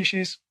starts and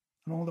finishes,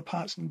 and all the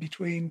parts in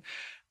between.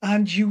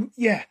 And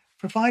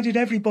provided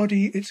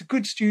everybody, it's a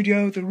good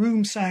studio, the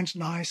room sounds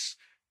nice,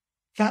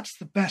 that's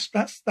the best,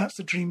 that's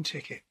the dream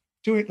ticket.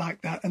 Do it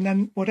like that. And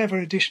then whatever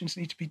additions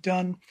need to be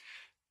done,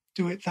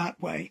 do it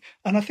that way.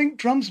 And I think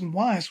Drums and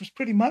Wires was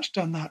pretty much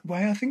done that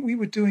way. I think we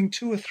were doing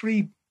 2 or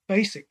 3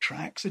 basic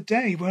tracks a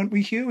day, weren't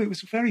we, Hugh? It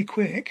was very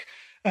quick.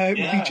 It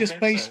would be just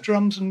bass,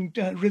 drums and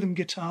rhythm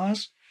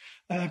guitars,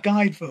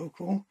 guide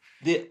vocal.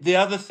 The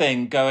other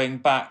thing, going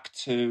back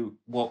to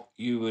what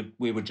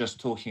we were just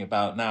talking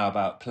about now,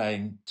 about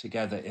playing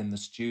together in the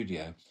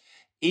studio,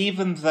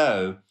 even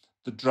though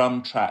the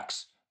drum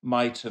tracks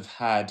might have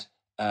had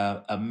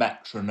a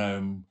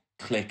metronome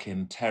click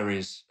in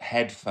Terry's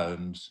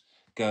headphones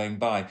going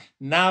by,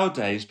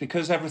 nowadays,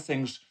 because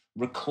everything's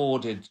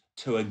recorded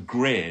to a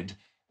grid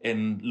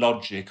in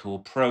Logic or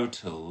Pro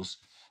Tools,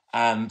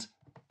 and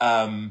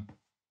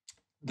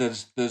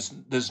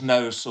there's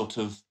no sort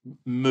of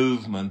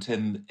movement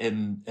in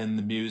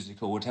the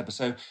music or whatever.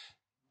 So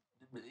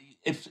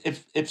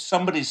if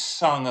somebody's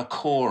sung a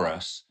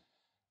chorus,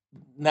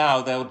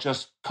 now they'll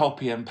just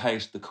copy and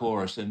paste the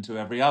chorus into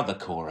every other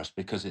chorus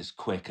because it's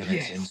quick and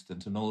it's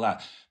instant and all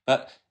that.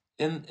 But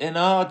in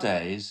our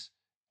days,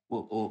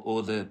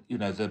 or the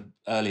the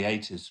early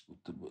 80s,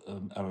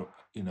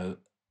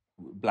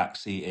 Black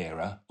Sea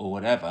era or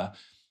whatever,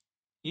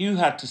 you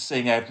had to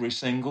sing every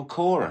single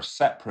chorus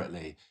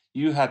separately.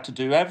 You had to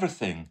do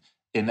everything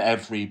in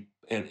every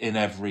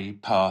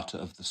part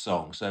of the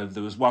song. So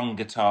there was one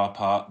guitar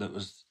part that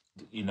was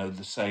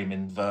the same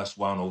in verse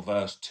 1 or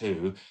verse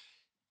 2.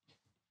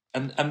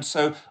 And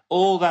so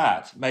all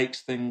that makes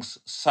things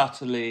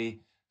subtly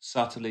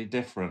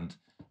different.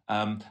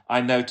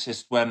 I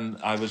noticed when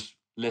I was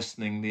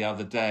listening the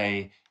other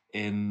day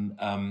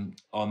on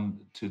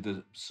to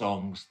the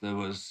songs, there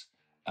was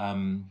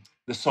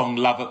the song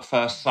 "Love at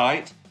First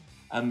Sight,"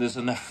 and there's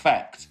an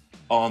effect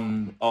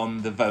on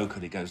the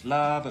vocal. It goes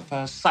 "Love at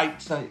First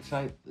Sight,"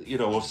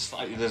 or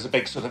there's a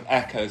big sort of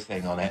echo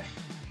thing on it,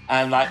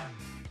 and like.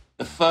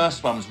 The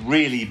first one's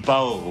really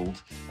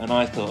bold, and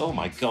I thought, oh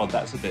my God,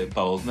 that's a bit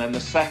bold. And then the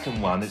second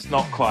one, it's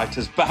not quite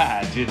as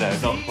bad,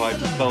 not quite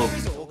as bold.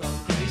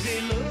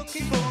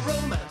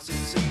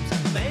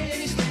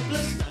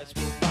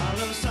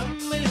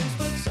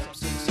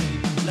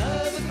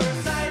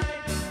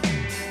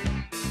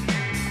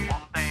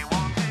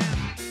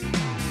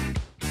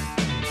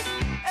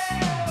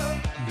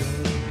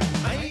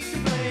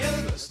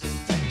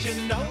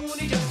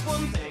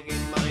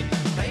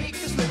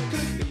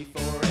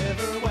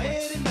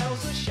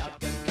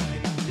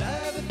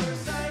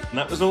 And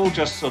that was all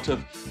just sort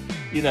of,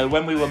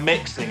 when we were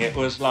mixing, it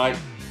was like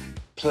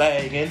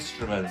playing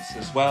instruments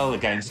as well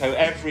again. So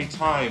every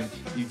time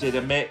you did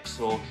a mix,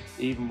 or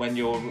even when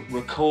you're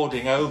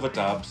recording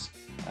overdubs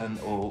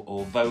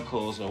or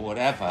vocals or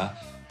whatever,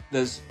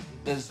 there's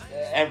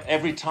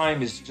every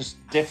time is just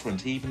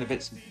different, even if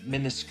it's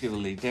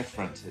minusculely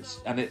different.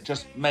 And it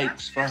just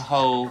makes for a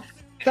whole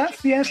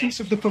that's the essence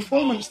of the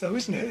performance, though,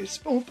 isn't it?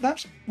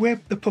 That's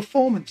where the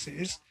performance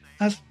is,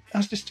 as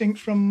distinct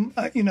from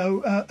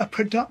a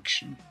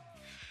production.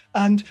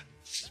 And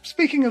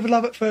speaking of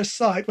love at first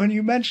sight, when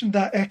you mentioned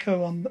that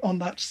echo on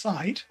that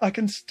site, I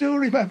can still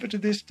remember to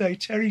this day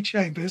Terry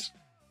Chambers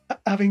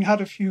having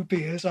had a few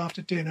beers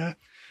after dinner,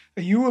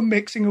 and you were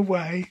mixing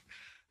away,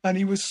 and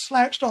he was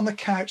slouched on the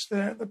couch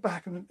there at the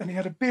back, and he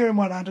had a beer in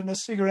one hand and a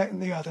cigarette in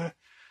the other.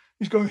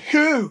 He's going,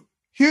 Hugh,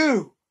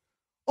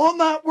 on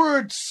that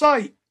word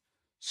sight.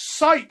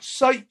 He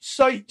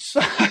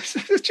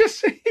was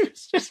just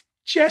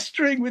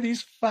gesturing with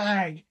his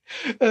fag,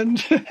 and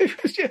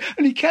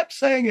he kept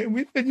saying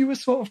it, and you were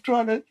sort of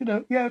trying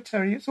to, yeah,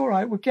 Terry, it's all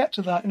right, we'll get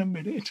to that in a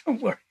minute,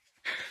 don't worry.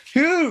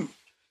 Hugh,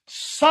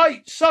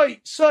 sight.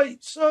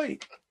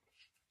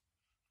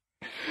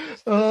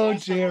 Oh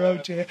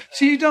dear.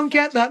 So you don't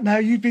get that now.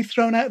 You'd be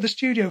thrown out of the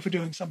studio for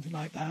doing something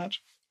like that.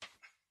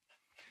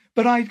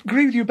 But I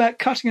agree with you about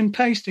cutting and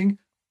pasting.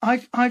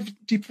 I've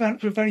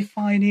developed a very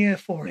fine ear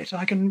for it.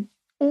 I can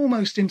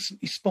almost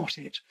instantly spot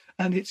it,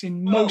 and it's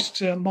in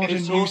most modern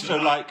It's music.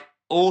 also like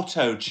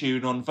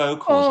auto-tune on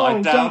vocals. Oh,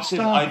 I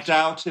don't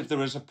doubt if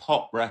there is a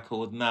pop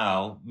record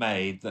now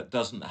made that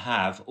doesn't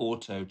have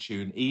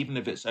auto-tune, even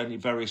if it's only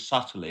very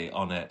subtly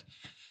on it.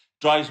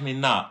 Drives me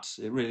nuts.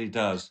 It really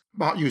does.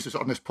 Mark uses it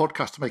on this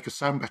podcast to make us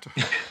sound better.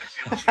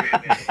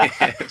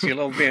 Yes, you'll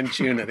all be in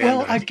tune at the end.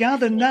 Well, I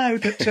gather now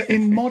that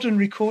in modern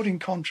recording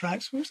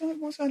contracts, what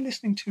was I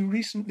listening to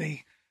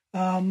recently?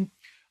 Oh,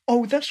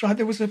 that's right.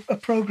 There was a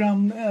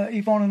program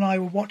Yvonne and I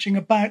were watching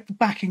about the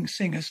backing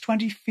singers,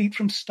 20 Feet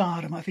from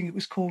Stardom, I think it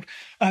was called.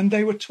 And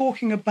they were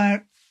talking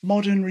about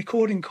modern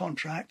recording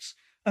contracts.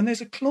 And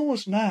there's a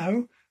clause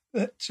now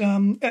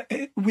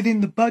that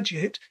within the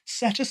budget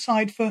set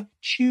aside for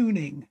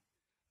tuning.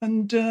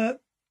 And the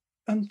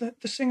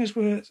singers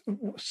were,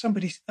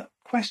 somebody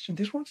questioned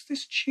this, what's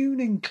this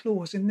tuning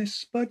clause in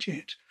this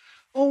budget?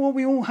 Oh, well,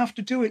 we all have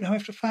to do it now, we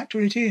have to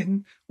factor it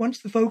in. Once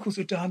the vocals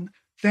are done,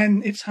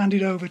 then it's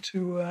handed over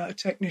to a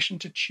technician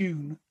to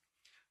tune.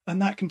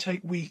 And that can take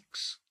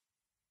weeks.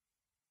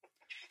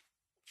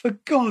 For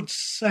God's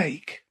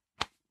sake.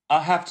 I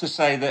have to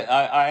say that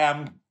I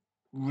am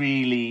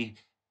really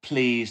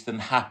pleased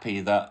and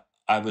happy that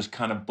I was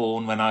kind of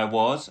born when I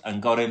was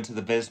and got into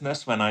the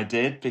business when I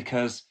did,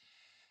 because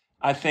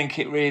I think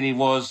it really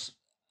was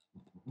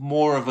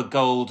more of a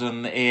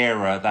golden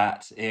era,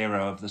 that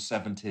era of the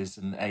 70s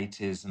and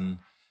 80s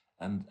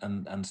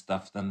and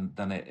stuff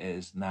than it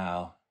is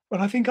now.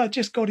 Well, I think I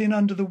just got in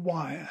under the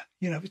wire.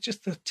 It's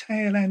just the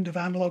tail end of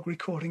analog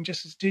recording,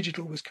 just as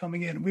digital was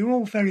coming in. We were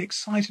all very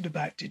excited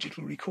about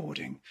digital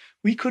recording.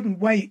 We couldn't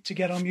wait to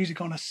get our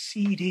music on a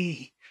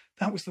CD.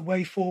 That was the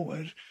way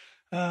forward.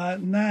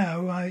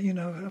 Now,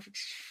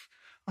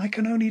 I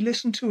can only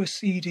listen to a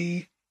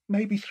CD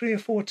maybe 3 or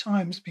 4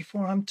 times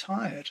before I'm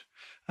tired.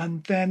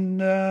 And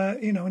then,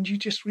 and you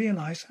just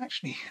realise,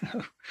 actually,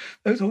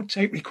 those old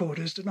tape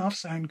recorders didn't half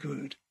sound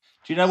good.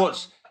 Do you know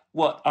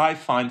what I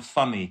find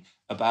funny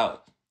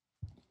about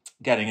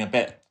getting a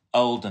bit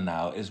older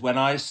now is when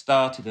I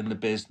started in the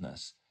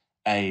business,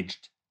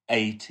 aged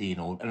 18,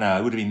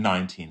 I would have been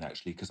 19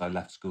 actually, because I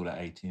left school at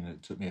 18 and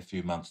it took me a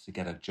few months to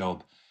get a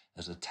job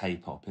as a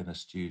tape op in a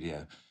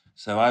studio.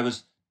 So I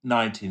was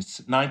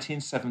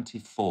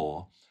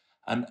 1974,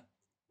 and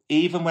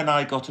even when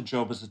I got a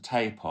job as a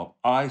tape op,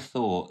 I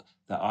thought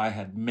that I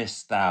had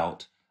missed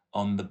out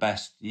on the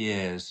best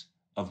years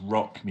of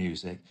rock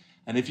music.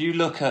 And if you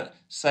look at,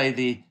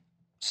 say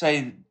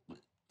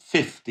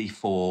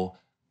 54,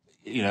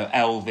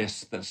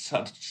 Elvis,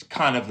 that's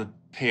kind of the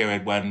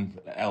period when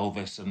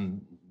Elvis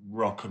and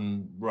rock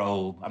and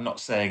roll, I'm not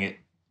saying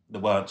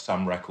there weren't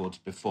some records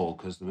before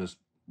because there was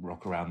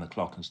rock around the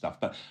clock and stuff,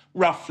 but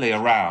roughly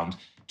around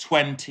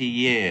 20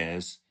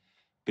 years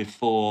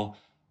before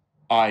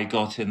I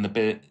got in the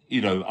bit,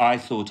 I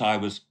thought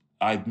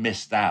I'd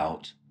missed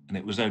out, and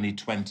it was only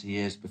 20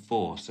 years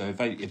before. So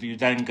if you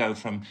then go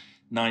from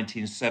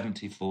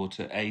 1974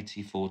 to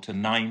 84 to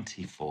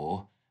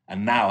 94,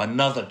 and now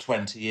another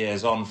 20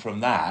 years on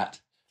from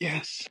that.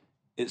 Yes.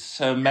 It's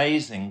so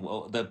amazing,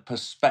 the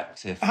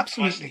perspective.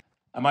 Absolutely.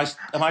 Am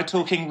I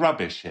talking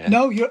rubbish here?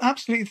 No, you're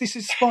absolutely, this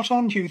is spot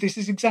on, Hugh. This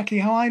is exactly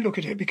how I look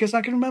at it, because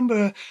I can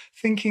remember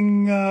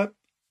thinking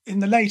in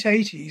the late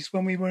 80s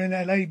when we were in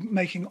LA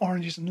making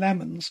Oranges and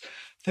Lemons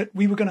that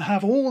we were going to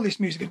have all this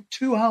music,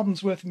 2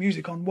 albums worth of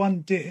music on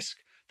one disc.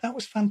 That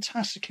was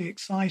fantastically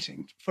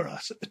exciting for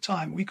us at the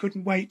time. We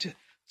couldn't wait to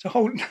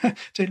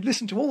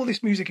listen to all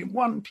this music in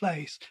one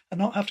place and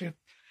not have to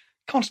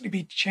constantly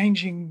be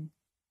changing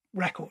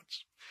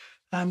records.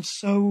 And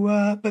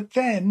so, but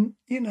then,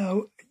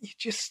 you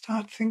just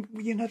start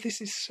thinking, this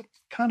is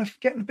kind of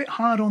getting a bit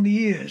hard on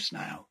the ears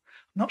now.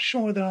 I'm not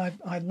sure that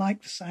I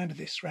like the sound of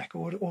this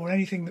record or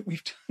anything that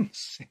we've done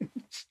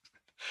since.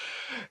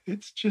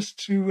 It's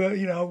just to,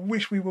 I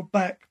wish we were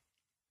back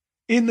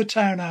in the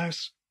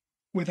townhouse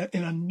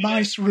in a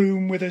nice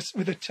room with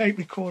a tape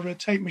recorder,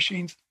 tape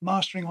machines,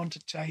 mastering onto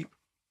tape.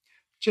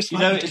 Just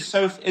like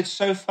it's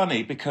so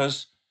funny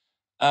because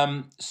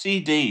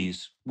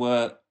CDs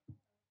were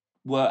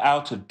were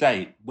out of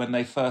date when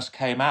they first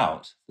came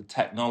out, the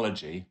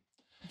technology.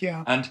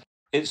 Yeah. And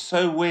it's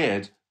so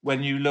weird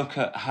when you look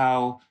at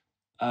how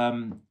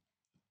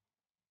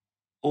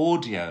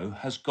audio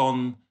has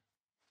got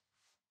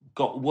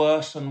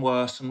worse and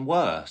worse and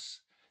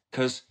worse,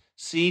 because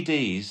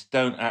CDs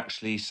don't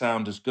actually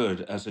sound as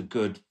good as a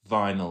good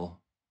vinyl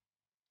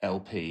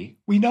LP.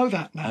 We know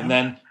that now.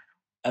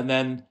 And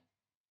then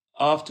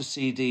after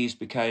CDs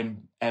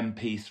became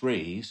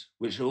MP3s,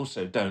 which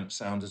also don't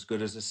sound as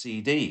good as a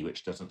CD,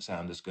 which doesn't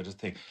sound as good as a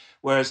thing.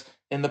 Whereas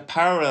in the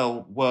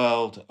parallel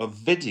world of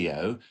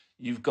video,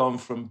 you've gone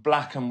from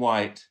black and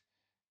white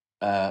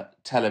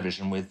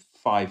television with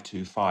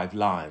 525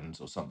 lines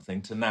or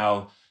something to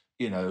now,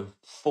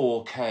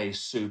 4K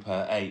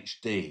Super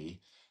HD.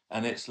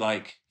 And it's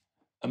like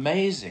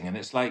amazing. And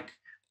it's like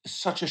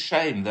such a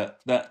shame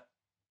that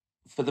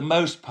for the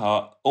most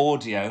part,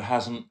 audio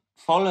hasn't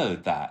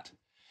followed that.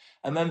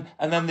 And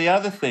then the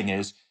other thing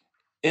is,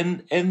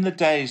 in the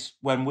days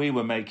when we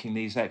were making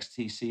these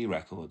XTC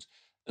records,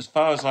 as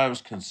far as I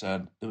was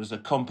concerned, there was a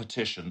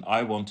competition.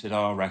 I wanted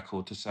our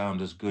record to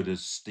sound as good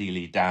as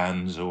Steely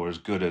Dan's or as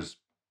good as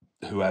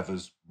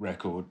whoever's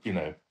record,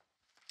 It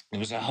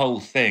was a whole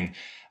thing.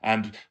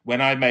 And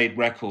when I made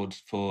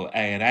records for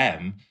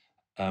A&M,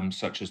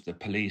 such as the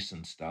Police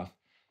and stuff,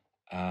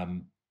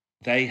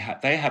 they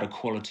had a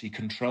quality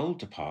control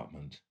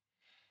department,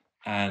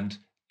 and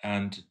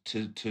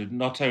to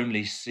not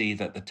only see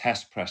that the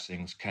test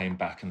pressings came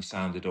back and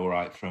sounded all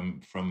right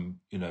from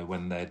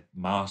when they'd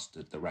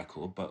mastered the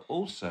record, but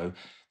also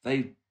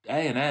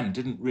A&M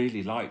didn't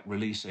really like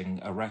releasing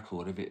a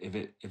record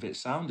if it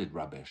sounded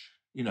rubbish,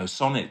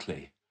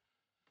 sonically,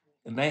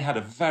 and they had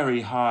a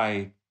very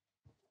high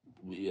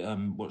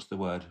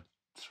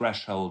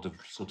threshold of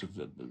sort of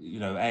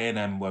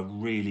A&M were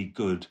really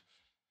good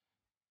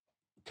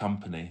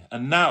company.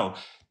 And now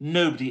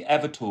nobody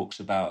ever talks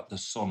about the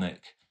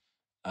sonic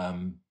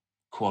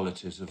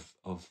qualities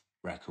of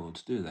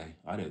records, do they?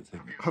 I don't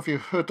think. Have you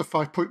heard the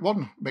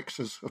 5.1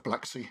 mixers of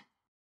Black Sea?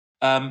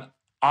 I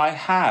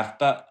have,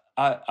 but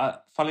I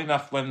funnily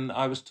enough, when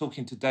I was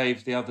talking to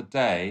Dave the other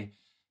day,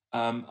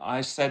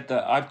 I said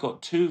that I've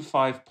got two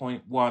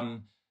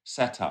 5.1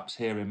 setups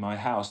here in my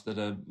house that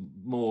are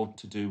more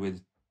to do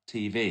with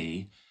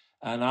TV,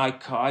 and I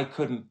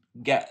couldn't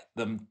get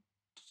them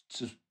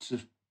to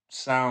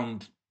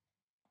sound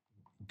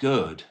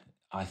good,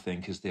 I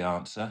think, is the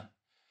answer.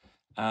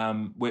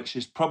 Which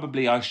is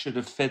probably I should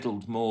have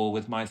fiddled more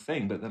with my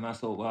thing, but then I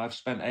thought, well, I've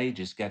spent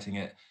ages getting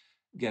it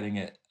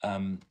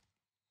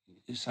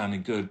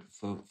sounding good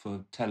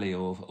for telly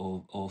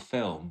or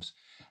films,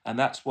 and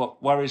that's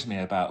what worries me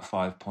about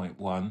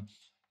 5.1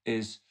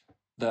 is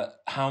that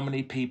how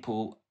many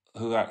people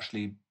who are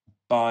actually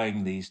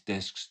buying these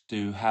discs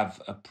do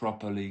have a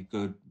properly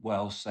good,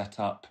 well set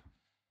up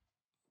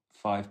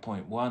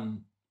 5.1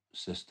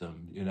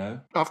 system,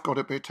 I've got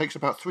it, but it takes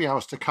about 3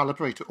 hours to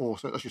calibrate it all.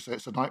 So, as you say,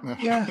 it's a nightmare.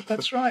 Yeah,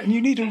 that's right. And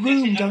you need a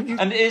room, don't you?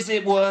 And is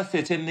it worth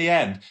it in the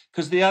end?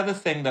 Because the other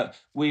thing that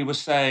I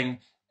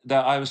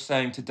was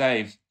saying to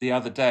Dave the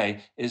other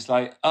day is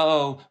like,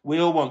 oh, we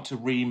all want to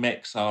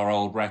remix our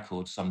old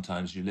records.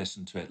 Sometimes you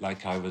listen to it,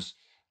 like I was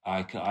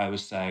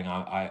saying,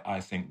 I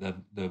think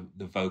the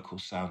vocal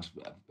sounds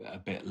a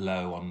bit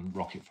low on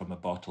Rocket from a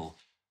Bottle.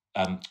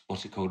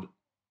 What's it called?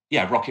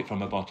 Yeah, Rocket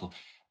from a Bottle.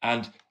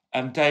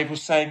 And Dave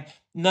was saying,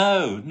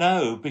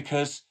 no,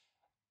 because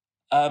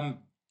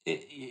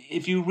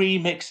if you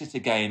remix it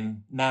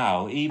again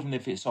now, even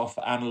if it's off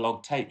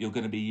analog tape, you're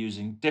going to be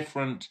using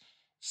different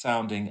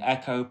sounding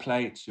echo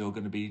plates. You're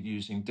going to be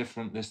using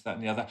different this, that,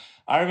 and the other.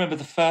 I remember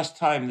the first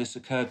time this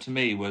occurred to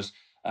me was,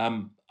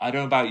 I don't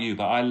know about you,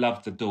 but I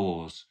loved the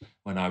Doors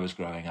when I was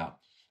growing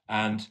up.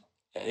 And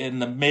in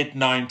the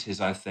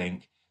mid-90s, I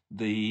think,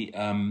 the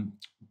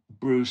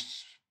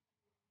Bruce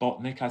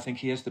Botnick, I think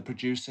he is the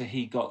producer,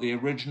 he got the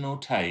original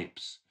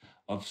tapes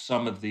of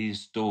some of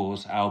these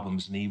Doors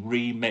albums and he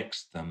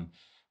remixed them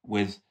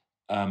with,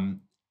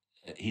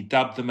 he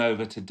dubbed them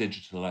over to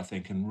digital, I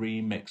think, and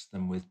remixed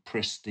them with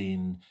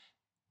pristine,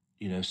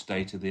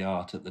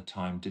 state-of-the-art at the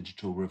time,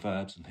 digital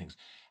reverbs and things.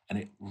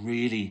 And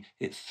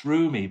it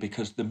threw me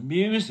because the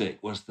music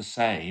was the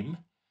same,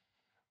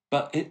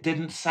 but it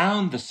didn't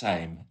sound the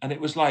same. And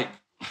it was like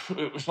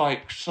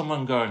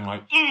someone going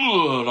like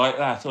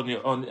that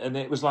and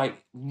it was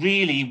like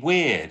really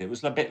weird. It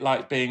was a bit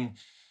like being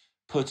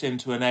put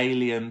into an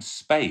alien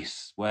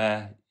space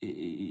where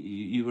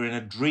you were in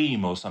a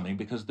dream or something,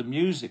 because the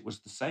music was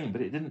the same,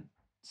 but it didn't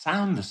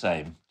sound the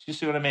same. Do you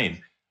see what I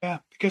mean? Yeah,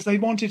 because they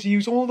wanted to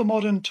use all the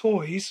modern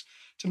toys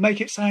to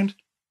make it sound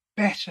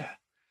better,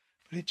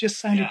 but it just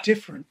sounded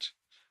different.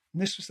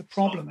 And this was the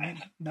problem.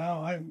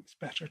 No, I don't think it's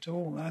better at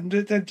all. And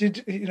they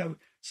did,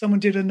 someone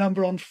did a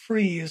number on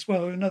Free as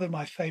well, another of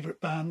my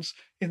favourite bands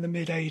in the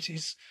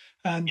mid-'80s,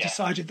 and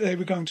decided they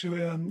were going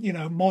to,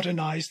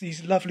 modernise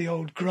these lovely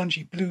old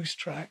grungy blues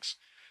tracks.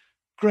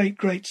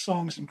 Great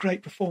songs and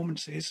great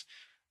performances.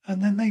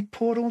 And then they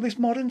poured all this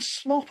modern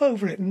slop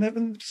over it,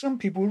 and some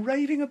people were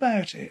raving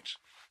about it.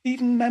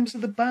 even members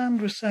of the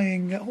band were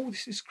saying, "Oh,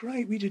 this is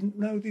great. We didn't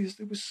know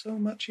there was so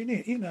much in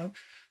it."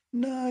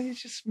 No, you're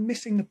just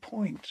missing the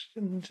point.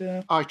 And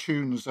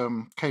iTunes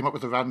came up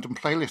with a random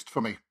playlist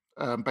for me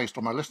based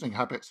on my listening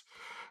habits,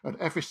 and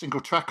every single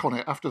track on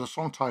it, after the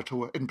song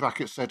title in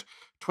brackets, said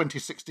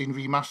 2016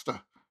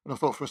 remaster. And I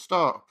thought, for a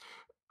start,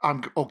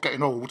 I'm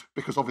getting old,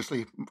 because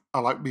obviously I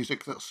like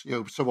music that's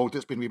so old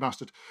it's been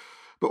remastered.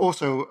 But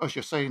also, as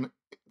you're saying,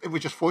 we're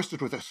just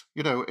foisted with this.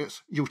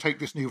 It's, you'll take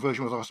this new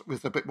version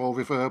with a bit more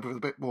reverb, with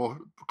a bit more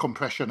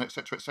compression,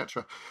 etc.,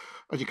 etc.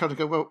 And you kind of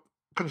go, well,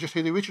 can I just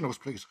hear the originals,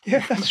 please?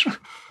 Yeah, that's right.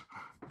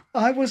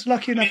 I was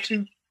lucky enough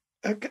to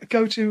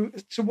go to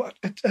what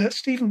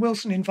Stephen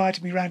Wilson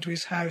invited me round to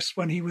his house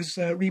when he was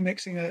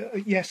remixing a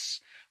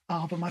Yes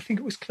album. I think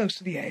it was Close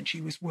to the Edge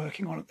he was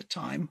working on at the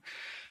time.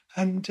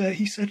 And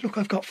he said, look,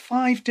 I've got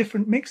 5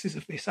 different mixes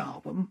of this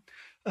album.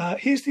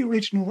 Here's the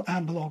original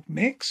analog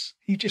mix.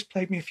 He just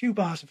played me a few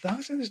bars of that.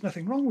 I said, there's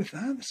nothing wrong with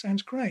that. That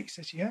sounds great. He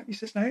says, yeah. He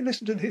says, now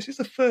listen to this. It's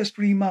the first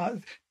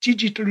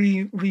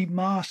digitally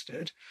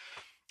remastered.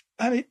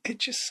 And it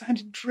just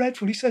sounded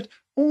dreadful. He said,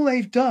 all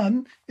they've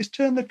done is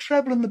turn the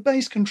treble and the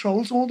bass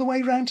controls all the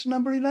way round to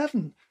number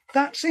 11.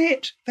 That's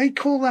it. They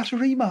call that a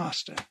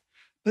remaster.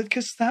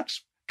 Because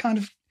that's kind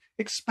of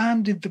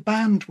expanded the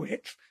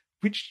bandwidth,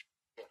 which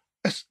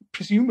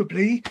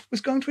presumably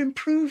was going to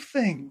improve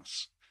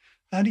things.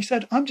 And he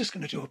said, I'm just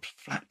going to do a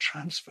flat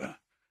transfer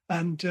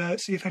and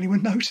see if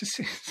anyone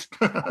notices.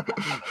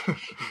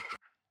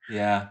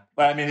 Yeah.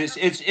 Well, I mean,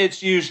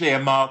 it's usually a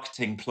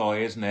marketing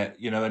ploy, isn't it?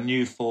 A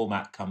new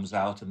format comes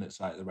out and it's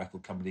like the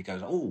record company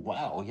goes, oh,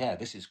 wow, yeah,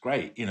 this is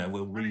great.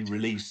 We'll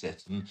re-release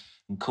it and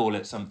call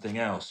it something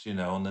else,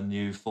 on the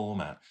new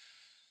format.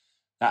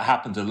 That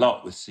happened a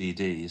lot with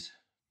CDs.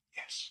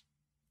 Yes,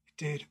 it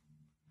did.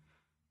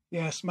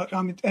 Yes,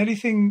 I mean,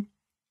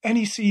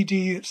 any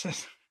CD that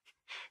says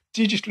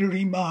digitally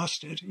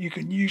remastered, you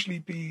can usually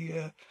be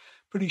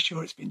pretty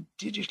sure it's been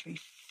digitally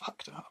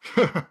fucked up.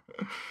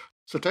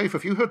 So, Dave,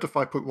 have you heard the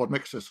 5.1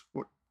 mixes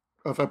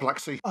of Black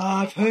Sea?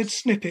 I've heard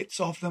snippets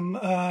of them.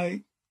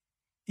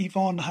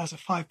 Yvonne has a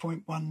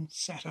 5.1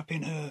 set up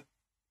in her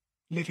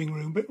living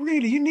room, but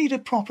really, you need a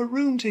proper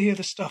room to hear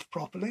the stuff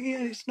properly.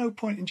 It's no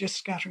point in just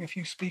scattering a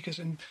few speakers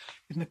in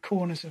the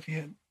corners of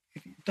your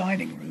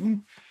dining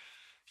room.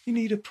 You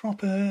need a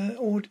proper,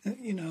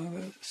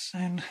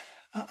 sound.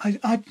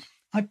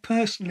 I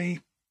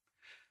personally,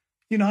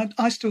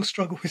 I still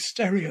struggle with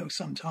stereo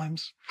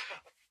sometimes.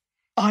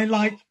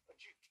 I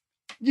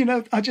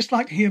just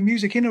like to hear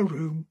music in a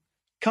room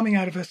coming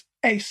out of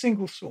a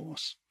single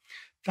source.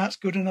 That's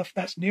good enough.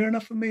 That's near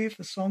enough for me if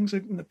the songs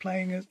and the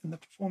playing and the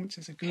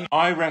performances are good.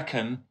 I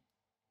reckon,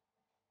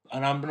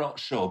 and I'm not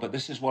sure, but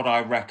this is what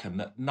I reckon,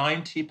 that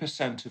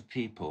 90% of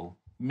people,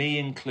 me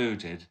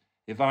included,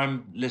 if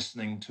I'm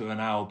listening to an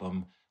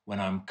album when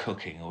I'm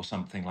cooking or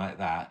something like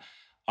that,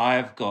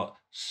 I've got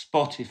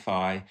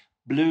Spotify,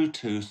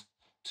 Bluetooth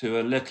to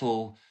a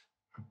little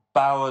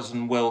Bowers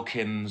and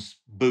Wilkins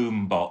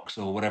boombox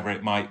or whatever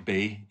it might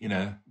be,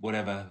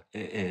 whatever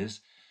it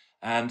is.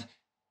 And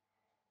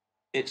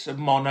it's a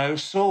mono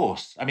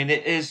source. I mean,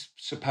 it is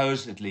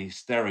supposedly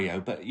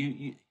stereo, but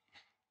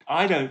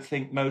I don't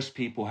think most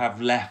people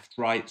have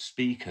left-right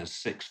speakers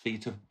 6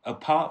 feet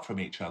apart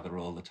from each other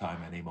all the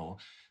time anymore.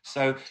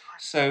 So,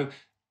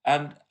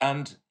 and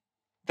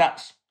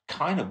that's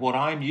kind of what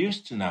I'm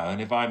used to now.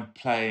 And if I'm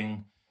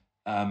playing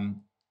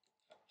an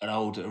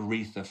old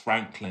Aretha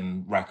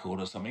Franklin record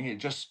or something,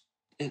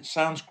 it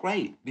sounds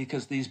great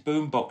because these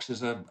boom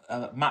boxes are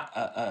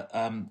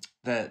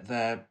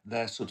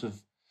they're sort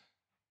of,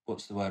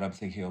 what's the word I'm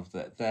thinking of?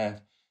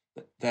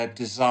 They're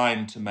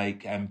designed to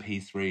make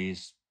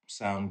MP3s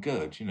sound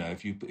good.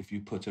 If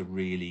you put a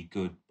really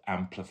good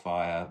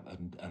amplifier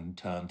and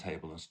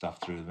turntable and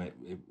stuff through them,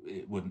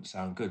 it wouldn't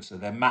sound good. So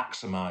they're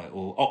maximized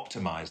or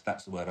optimized.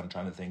 That's the word I'm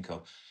trying to think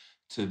of,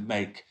 to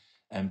make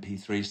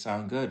MP3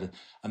 sound good.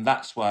 And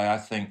that's why I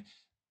think,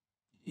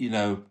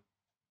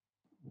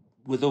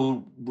 with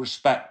all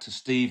respect to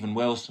Stephen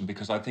Wilson,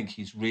 because I think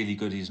he's really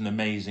good, he's an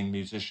amazing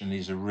musician,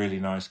 he's a really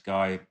nice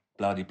guy,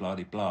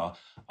 blah.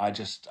 I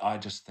just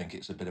think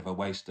it's a bit of a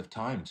waste of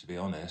time, to be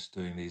honest,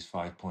 doing these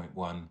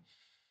 5.1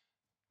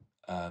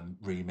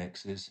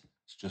 remixes.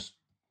 It's just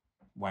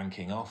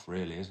wanking off,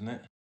 really, isn't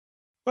it?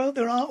 Well,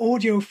 there are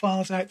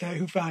audiophiles out there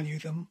who value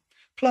them.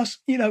 Plus,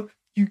 you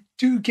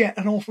do get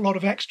an awful lot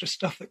of extra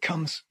stuff that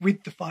comes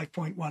with the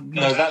 5.1.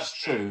 No, that's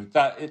true.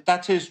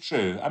 That is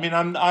true. I mean,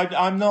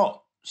 I'm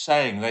not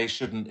saying they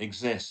shouldn't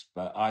exist,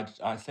 but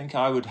I think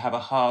I would have a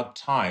hard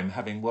time,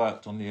 having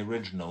worked on the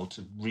original,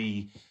 to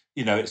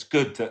it's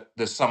good that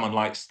there's someone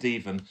like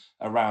Stephen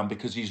around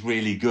because he's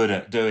really good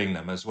at doing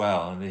them as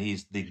well, and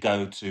he's the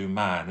go-to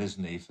man,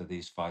 isn't he, for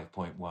these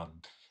 5.1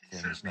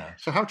 things now.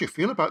 So how do you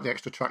feel about the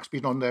extra tracks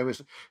being on there?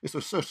 Is there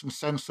a certain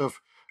sense of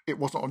it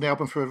wasn't on the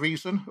album for a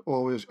reason,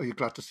 or are you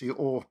glad to see it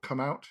all come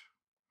out?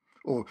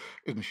 Or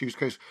in Hugh's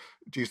case,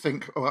 do you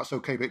think, oh, that's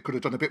okay, but it could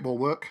have done a bit more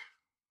work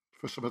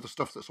for some of the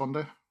stuff that's on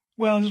there?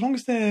 Well, as long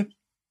as they're,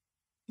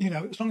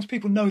 as long as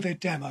people know they're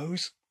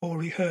demos, or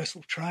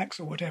rehearsal tracks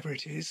or whatever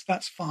it is,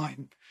 that's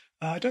fine.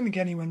 I don't think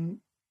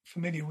anyone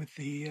familiar with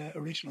the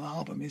original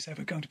album is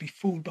ever going to be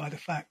fooled by the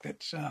fact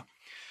that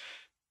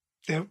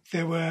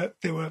there were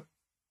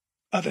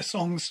other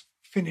songs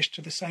finished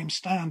to the same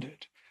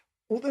standard.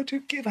 Although to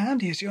give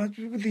Andy his,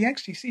 with the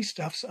XTC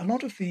stuff, a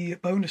lot of the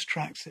bonus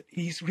tracks that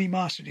he's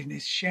remastered in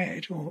his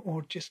shed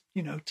or just,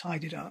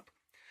 tidied up,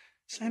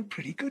 sound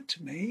pretty good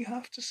to me, I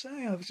have to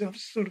say. I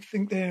sort of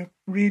think they're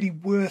really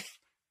worth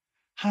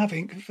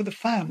having, for the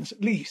fans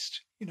at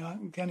least. I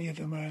don't think any of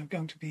them are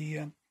going to be,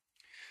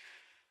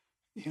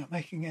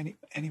 making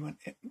anyone...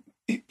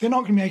 They're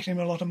not going to be making him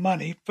a lot of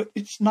money, but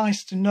it's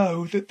nice to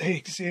know that they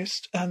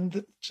exist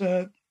and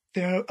that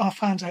there are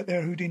fans out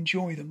there who'd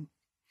enjoy them.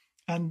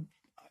 And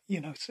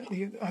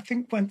certainly, I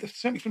think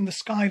certainly from the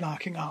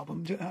Skylarking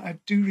album, I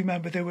do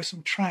remember there were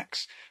some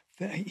tracks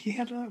that he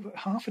had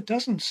half a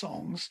dozen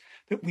songs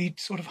that we'd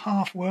sort of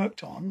half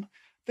worked on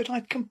that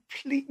I'd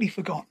completely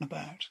forgotten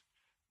about.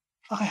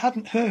 I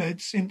hadn't heard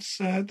since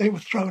they were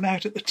thrown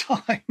out at the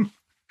time.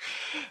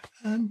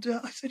 And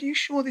I said, "Are you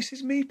sure this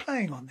is me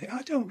playing on it?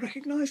 I don't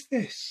recognise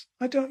this.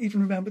 I don't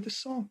even remember the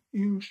song.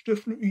 It's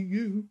definitely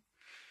you."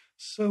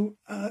 So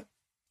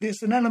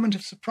there's an element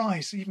of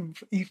surprise, even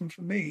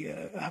for me,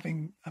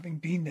 having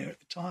been there at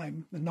the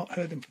time and not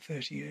heard them for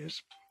 30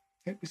 years.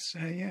 It was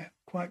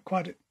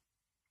quite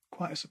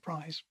a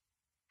surprise,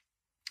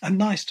 and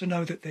nice to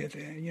know that they're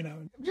there.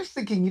 I'm just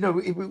thinking,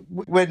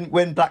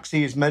 when Black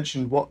Sea is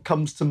mentioned, what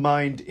comes to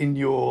mind in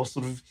your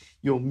sort of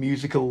your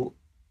musical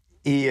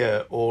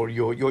ear or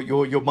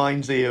your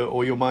mind's ear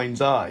or your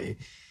mind's eye?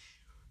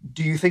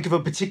 Do you think of a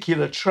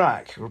particular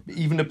track or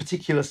even a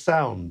particular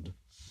sound?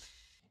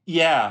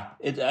 Yeah,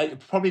 it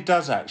probably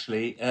does,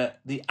 actually.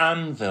 The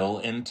anvil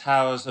in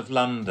Towers of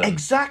London.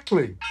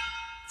 Exactly.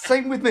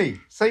 Same with me.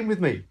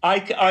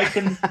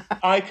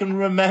 I can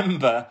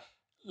remember,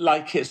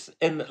 like it's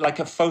in like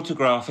a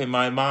photograph in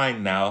my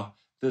mind now,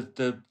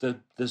 the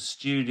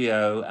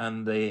studio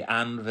and the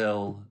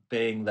anvil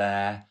being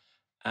there,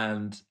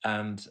 and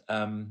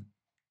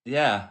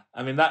yeah,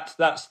 I mean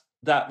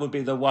that would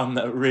be the one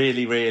that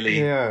really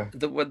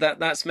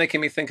That's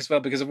making me think as well,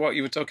 because of what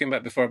you were talking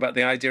about before, about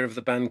the idea of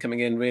the band coming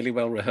in really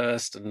well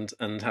rehearsed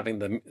and having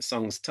the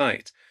songs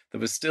tight.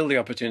 There was still the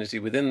opportunity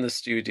within the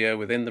studio,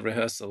 within the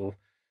rehearsal,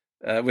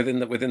 within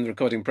the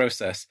recording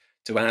process,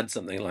 to add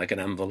something like an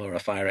anvil or a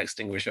fire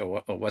extinguisher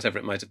or whatever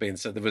it might have been.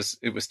 So it was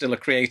still a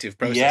creative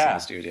process in the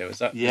studio. Is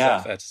that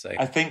fair to say?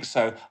 I think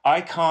so.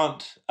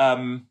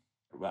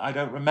 I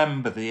don't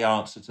remember the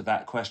answer to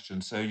that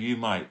question, so you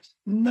might.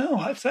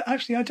 No,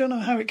 actually, I don't know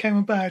how it came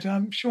about.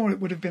 I'm sure it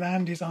would have been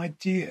Andy's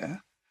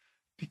idea,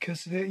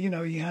 because,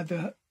 he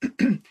had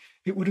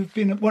it would have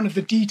been one of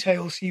the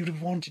details he would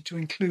have wanted to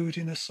include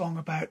in a song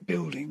about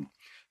building.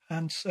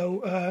 And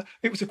so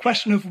it was a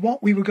question of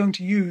what we were going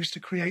to use to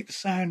create the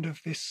sound of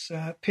this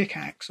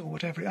pickaxe or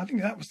whatever. I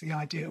think that was the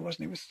idea,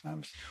 wasn't it?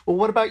 Well,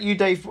 what about you,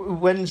 Dave?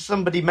 When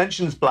somebody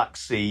mentions Black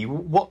Sea,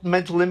 what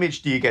mental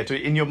image do you get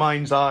in your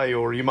mind's eye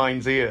or your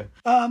mind's ear?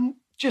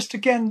 Just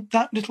again,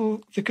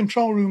 the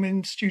control room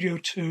in Studio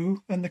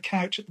 2 and the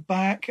couch at the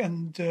back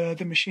and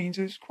the machines.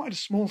 It was quite a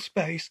small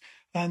space,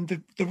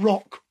 and the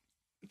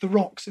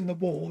rocks in the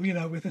wall,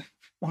 with the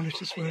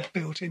monitors were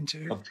built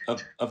into.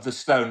 Of the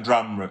stone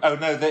drum room. Oh,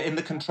 no, in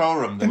the control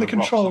room. In the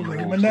control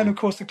room. And then, of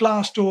course, the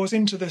glass doors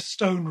into the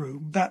stone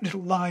room, that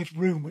little live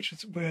room, which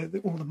was where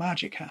all the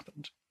magic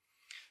happened.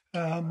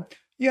 Can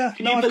you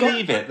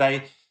believe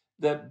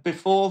it?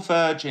 Before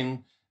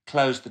Virgin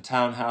closed the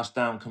townhouse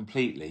down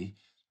completely,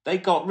 they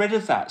got rid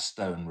of that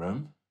stone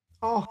room.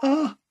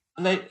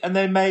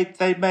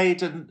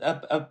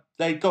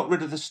 They got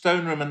rid of the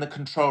stone room and the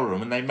control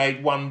room, and they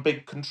made one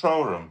big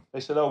control room. They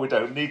said, we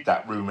don't need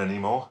that room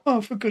anymore.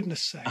 Oh, for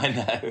goodness sake. I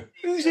know.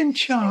 Who's in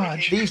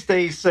charge? These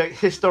days,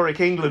 Historic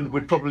England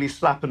would probably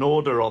slap an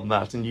order on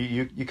that, and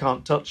you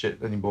can't touch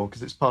it anymore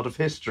because it's part of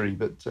history.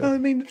 But I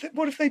mean,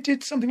 what if they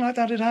did something like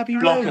that at Abbey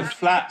Road? Block of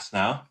flats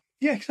now.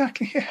 Yeah,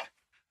 exactly, yeah.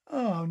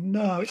 Oh,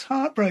 no, it's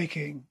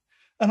heartbreaking.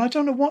 And I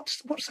don't know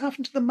what's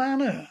happened to the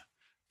manor,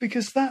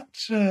 because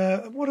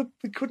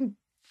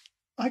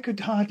I could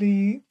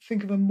hardly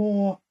think of a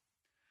more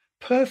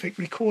perfect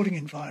recording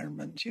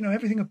environment.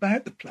 Everything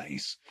about the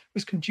place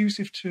was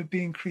conducive to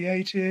being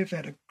creative. They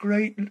had a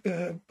great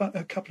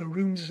a couple of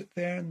rooms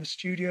there in the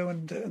studio,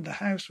 and the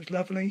house was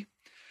lovely.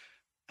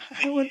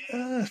 How on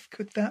earth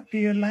could that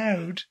be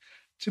allowed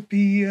to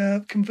be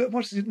converted?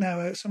 What is it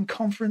now? Some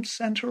conference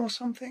centre or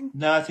something?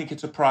 No, I think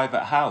it's a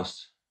private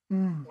house.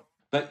 Mm.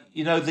 But,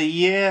 the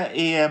year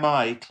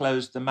EMI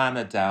closed the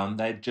manor down,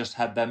 they'd just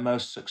had their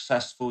most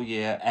successful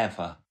year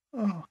ever.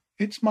 Oh,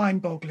 it's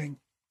mind-boggling.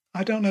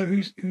 I don't know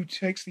who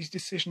takes these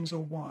decisions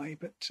or why,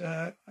 but,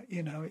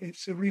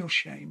 it's a real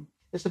shame.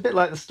 It's a bit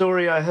like the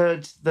story I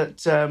heard that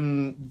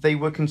EMI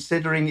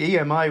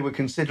were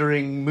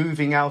considering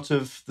moving out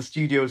of the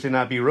studios in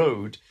Abbey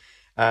Road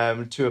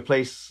to a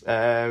place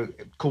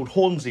called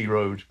Hornsey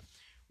Road,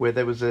 where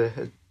there was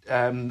there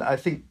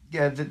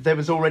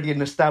was already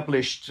an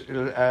established,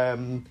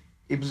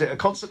 was it a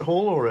concert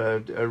hall or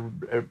a...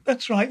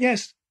 That's right,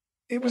 yes.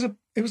 It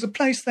was a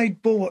place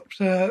they'd bought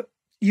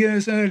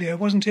years earlier,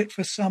 wasn't it,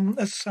 for some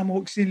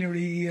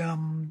auxiliary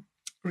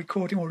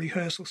recording or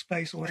rehearsal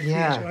space or whatever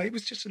it is, right? It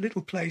was just a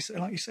little place,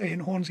 like you say,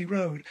 in Hornsey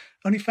Road.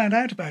 Only found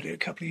out about it a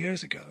couple of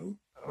years ago.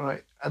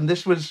 Right, and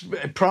this was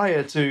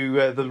prior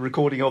to the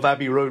recording of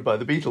Abbey Road by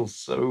the Beatles,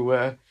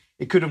 so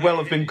it could have well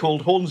have been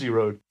called Hornsey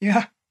Road.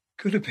 Yeah,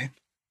 could have been.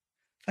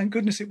 Thank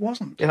goodness it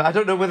wasn't. Yeah, I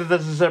don't know whether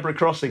there's a zebra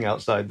crossing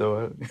outside,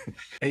 though.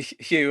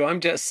 Hugh, I'm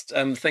just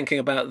thinking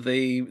about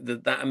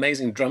that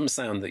amazing drum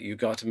sound that you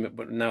got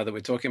now that we're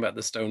talking about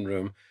the Stone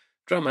Room.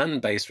 Drum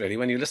and bass, really.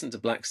 When you listen to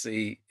Black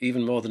Sea,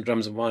 even more than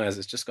Drums and Wires,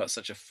 it's just got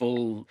such a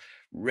full,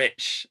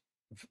 rich...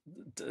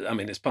 I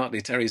mean, it's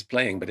partly Terry's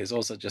playing, but it's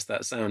also just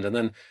that sound. And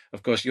then,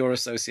 of course, you're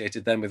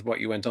associated then with what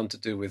you went on to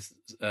do with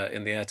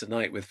In the Air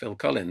Tonight with Phil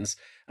Collins,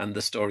 and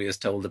the story is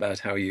told about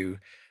how you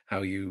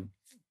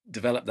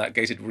developed that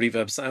gated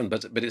reverb sound.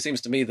 But it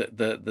seems to me that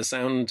the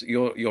sound,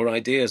 your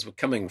ideas were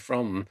coming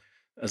from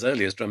as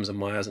early as Drums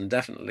and Wires, and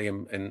definitely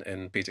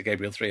in Peter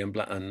Gabriel 3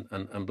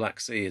 and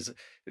Black Sea.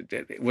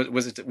 Did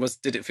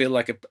it feel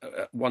like a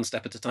one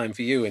step at a time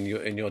for you in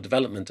your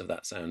development of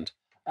that sound?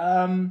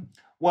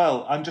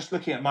 Well, I'm just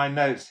looking at my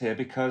notes here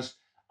because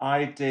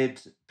I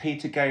did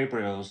Peter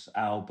Gabriel's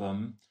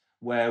album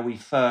where we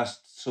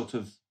first sort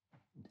of,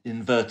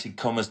 inverted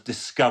commas,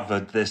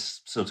 discovered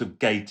this sort of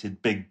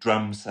gated big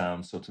drum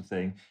sound sort of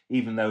thing,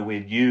 even though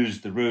we'd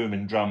used the room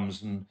in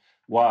Drums and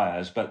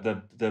Wires. But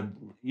the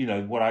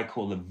what I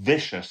call the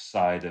vicious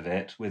side of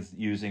it, with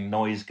using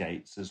noise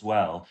gates as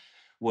well,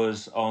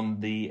 was on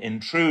The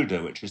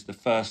Intruder, which is the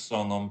first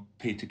song on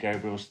Peter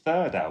Gabriel's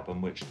third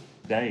album, which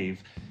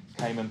Dave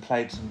came and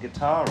played some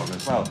guitar on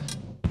as well.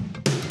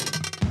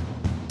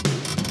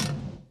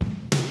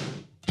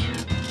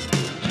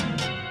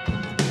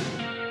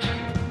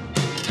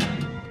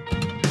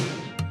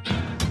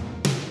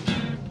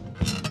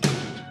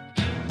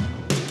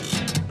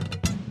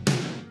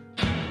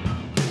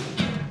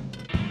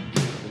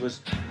 It was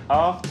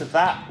after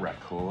that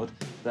record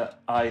that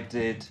I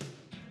did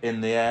In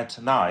the Air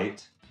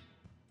Tonight,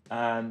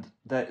 and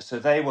so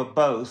they were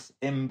both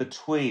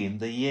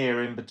the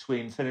year in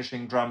between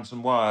finishing Drums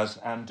and Wires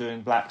and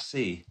doing Black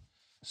Sea.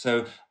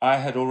 So I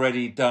had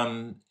already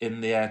done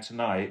In the Air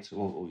Tonight,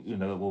 or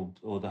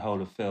the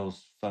whole of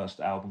Phil's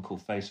first album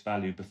called Face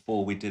Value,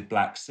 before we did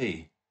Black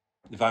Sea.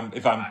 If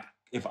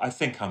I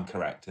think I'm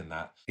correct in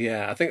that.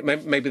 Yeah, I think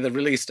maybe the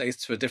release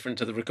dates were different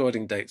to the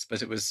recording dates,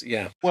 but it was,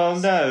 yeah. Well,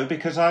 no,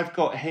 because I've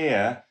got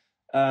here.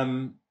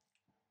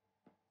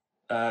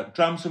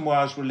 Drums and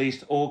Wires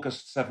released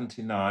August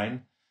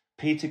 79.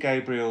 Peter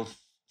Gabriel's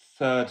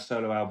third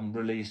solo album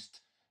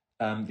released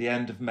the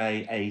end of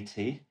May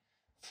 80.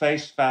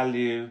 Face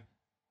Value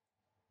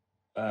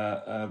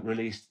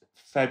released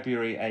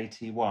February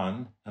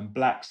 81. And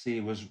Black Sea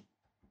was...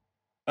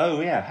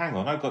 Oh, yeah, hang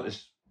on. I got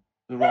this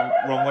the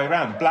wrong way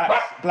around. Black...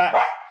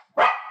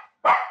 Oh,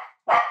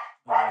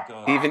 my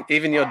God.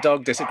 Even your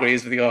dog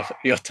disagrees with your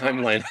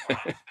timeline.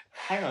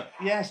 Hang on.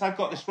 Yes, I've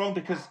got this wrong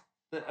because...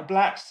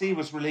 Black Sea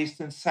was released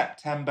in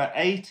September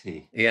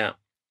 80. Yeah.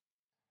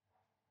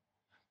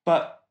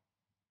 But,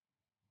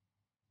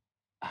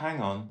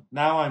 hang on,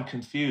 now I'm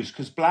confused,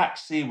 because Black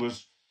Sea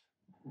was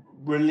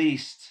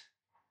released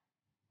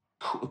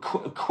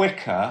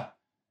quicker,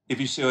 if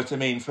you see what I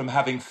mean, from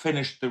having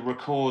finished the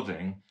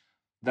recording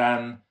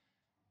than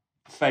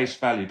Face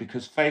Value,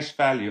 because Face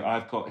Value,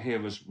 I've got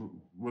here, was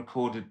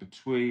recorded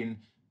between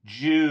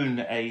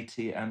June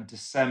 80 and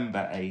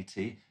December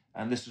 80.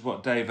 And this is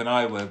what Dave and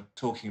I were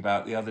talking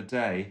about the other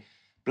day.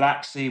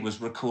 Black Sea was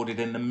recorded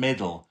in the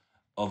middle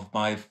of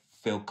my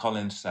Phil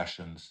Collins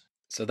sessions.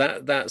 So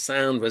that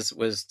sound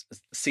was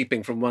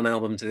seeping from one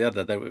album to the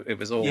other. It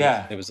was all.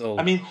 Yeah. It was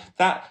all. I mean,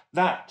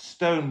 that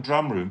Stone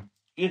drum room,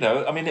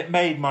 it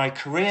made my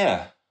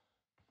career.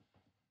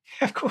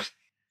 Yeah, of course.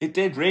 It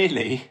did,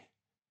 really.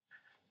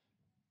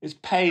 It's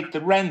paid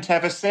the rent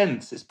ever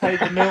since. It's paid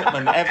the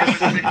milkman ever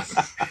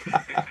since.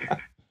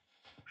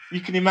 You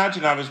can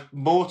imagine I was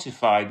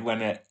mortified when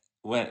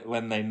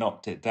they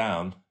knocked it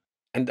down.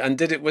 And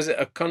was it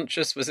a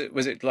conscious? Was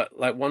it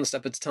like one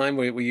step at a time?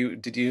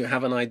 Did you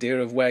have an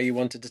idea of where you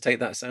wanted to take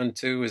that sound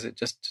to? Was it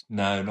just?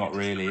 No, not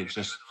really. It's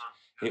just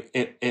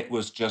it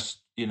was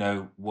just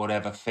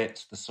whatever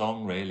fits the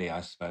song, really.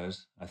 I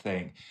suppose. I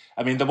think.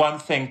 I mean, the one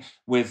thing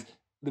with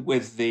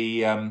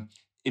the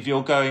if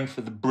you're going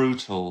for the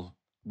brutal,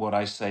 what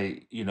I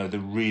say,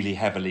 the really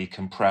heavily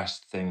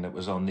compressed thing that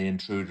was on The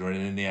Intruder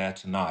and In the Air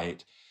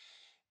Tonight.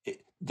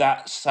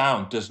 That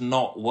sound does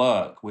not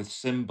work with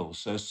cymbals.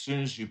 So as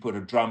soon as you put a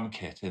drum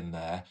kit in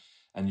there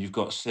and you've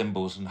got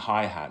cymbals and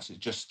hi-hats, it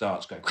just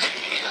starts going...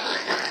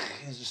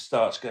 It just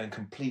starts going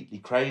completely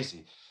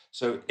crazy.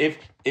 So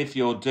if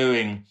you're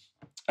doing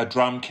a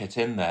drum kit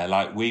in there,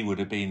 like we would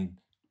have been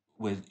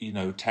with,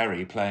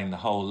 Terry playing the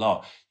whole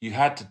lot, you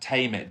had to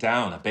tame it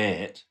down a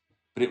bit,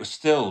 but it was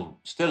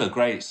still a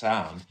great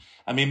sound.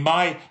 I mean,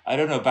 I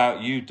don't know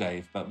about you,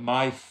 Dave, but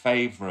my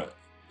favourite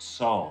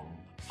song,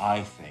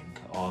 I think,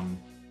 on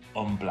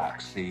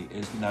Black Sea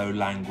is No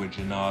Language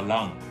in Our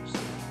Lungs.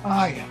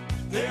 Ah, yeah.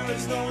 There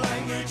is no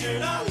language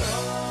in our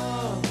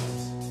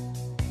lungs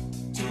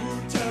to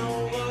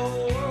tell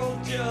the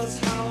world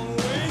just how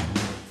we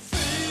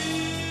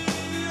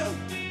feel.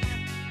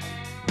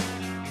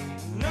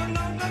 No,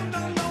 no, no,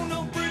 no, no,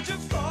 no bridge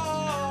of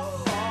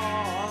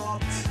thought,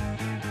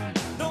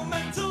 no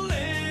mental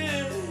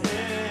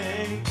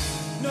link,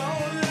 no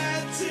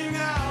letting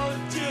out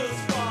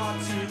just what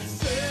to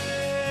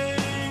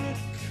think.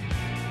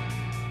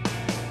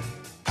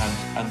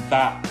 And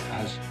that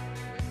has,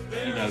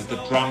 you know, the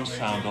drum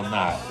sound on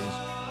that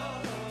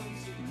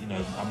is, you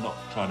know, I'm not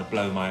trying to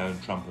blow my own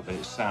trumpet, but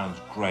it sounds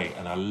great,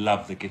 and I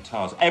love the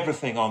guitars.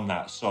 Everything on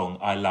that song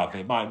I love.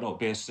 It might not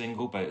be a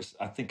single, but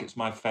I think it's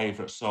my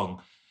favourite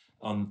song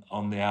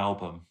on the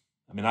album.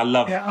 I mean,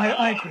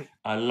 I agree.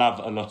 I love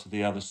a lot of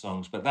the other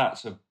songs, but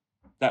that's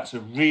a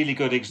really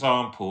good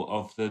example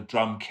of the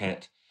drum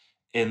kit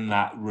in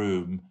that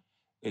room.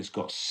 It's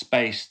got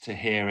space to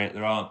hear it.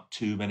 There aren't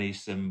too many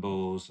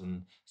cymbals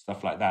and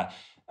stuff like that.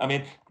 I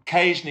mean,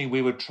 occasionally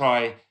we would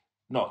try,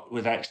 not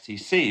with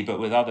XTC, but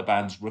with other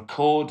bands,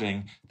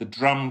 recording the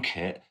drum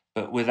kit,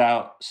 but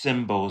without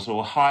cymbals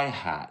or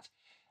hi-hat.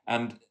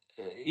 And,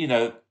 you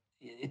know,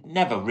 it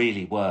never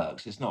really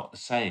works. It's not the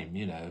same,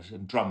 you know,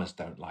 and drummers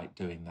don't like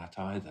doing that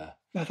either.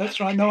 No, that's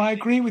right. No, I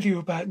agree with you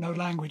about No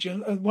Language.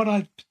 And what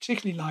I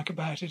particularly like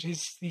about it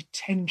is the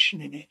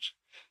tension in it.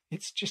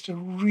 It's just a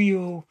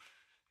real...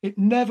 It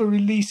never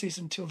releases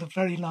until the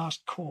very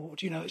last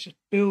chord. You know, it's just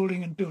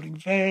building and building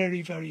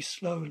very, very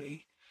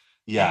slowly.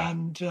 Yeah.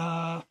 And,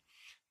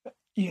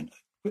 you know,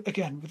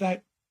 again,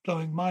 without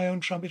blowing my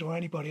own trumpet or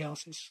anybody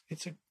else's,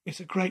 it's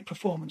a great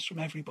performance from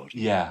everybody.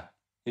 Yeah,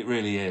 it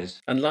really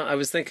is. And I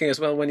was thinking as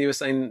well, when you were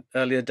saying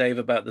earlier, Dave,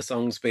 about the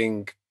songs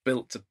being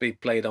built to be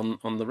played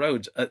on the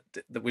road,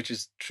 which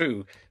is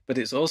true, but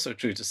it's also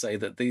true to say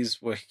that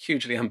these were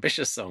hugely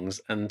ambitious songs.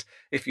 And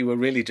if you were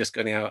really just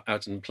going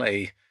out and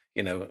play,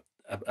 you know,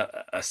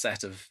 a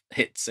set of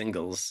hit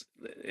singles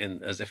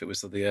as if it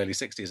was the early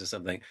 60s or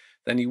something,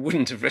 then you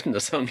wouldn't have written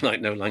a song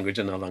like No Language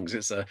in Our Lungs.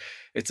 It's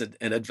an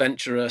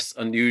adventurous,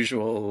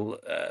 unusual,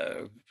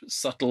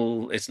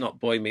 subtle. It's not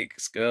boy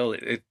meets girl.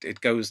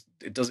 It goes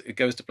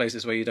to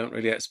places where you don't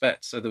really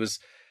expect. So there's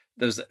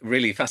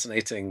really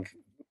fascinating,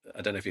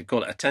 I don't know if you'd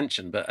call it a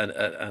tension, but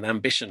an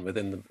ambition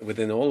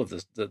within all of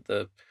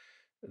the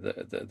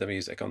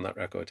music on that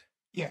record.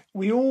 Yeah,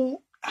 we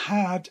all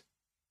had.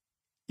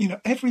 You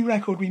know, every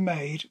record we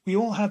made, we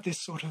all had this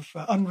sort of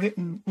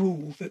unwritten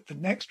rule that the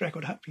next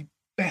record had to be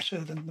better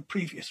than the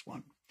previous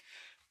one.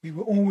 We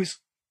were always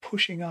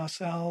pushing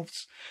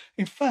ourselves.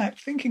 In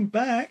fact, thinking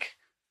back,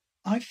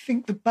 I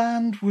think the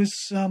band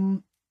was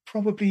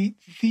probably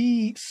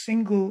the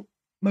single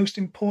most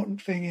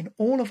important thing in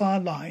all of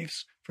our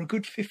lives for a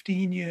good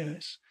 15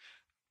 years.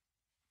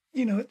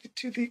 You know,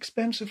 to the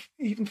expense of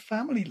even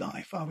family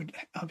life, I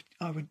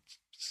would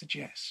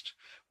suggest.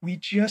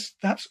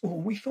 That's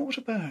all we thought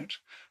about.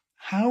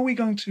 How are we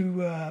going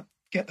to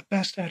get the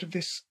best out of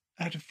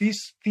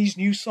these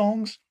new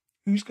songs?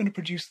 Who's going to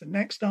produce the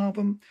next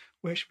album?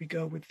 Where should we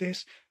go with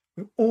this?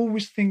 We're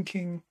always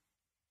thinking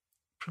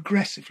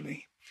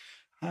progressively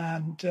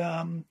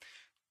and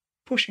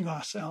pushing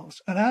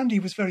ourselves. And Andy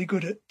was very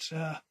good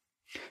at,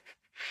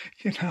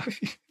 you know,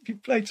 if you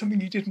played something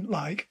you didn't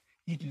like,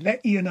 he'd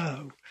let you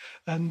know,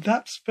 and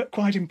that's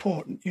quite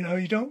important. You know,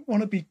 you don't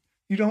want to be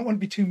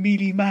too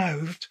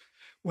mealy-mouthed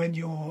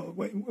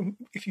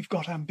if you've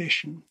got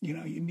ambition. You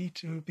know, you need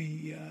to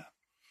be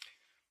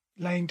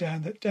laying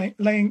down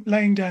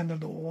the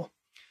law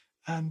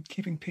and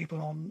keeping people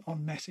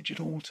on message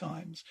at all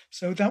times.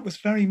 So that was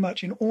very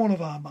much in all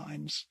of our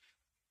minds.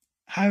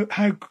 How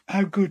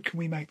good can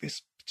we make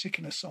this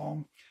particular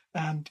song,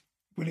 and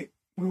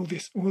will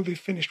the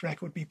finished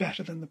record be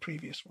better than the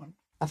previous one?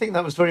 I think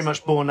that was very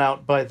much borne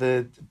out by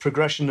the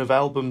progression of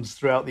albums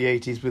throughout the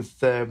 80s with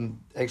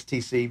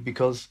XTC,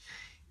 because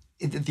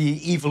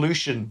the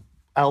evolution,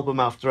 album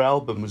after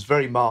album, was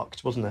very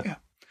marked, wasn't it? Yeah,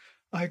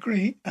 I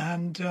agree.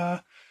 And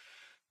I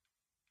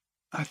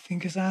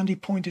think, as Andy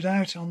pointed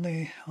out on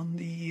the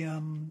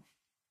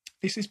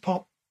This Is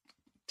Pop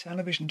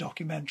television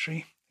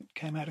documentary that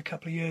came out a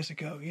couple of years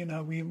ago, you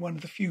know, we're one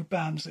of the few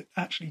bands that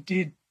actually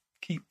did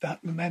keep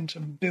that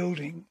momentum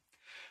building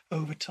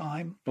over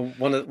time.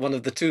 One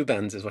of the two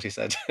bands is what he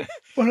said.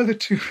 One of the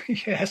two,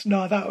 yes.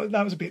 No,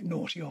 that was a bit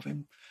naughty of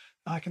him.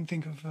 I can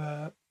think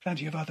of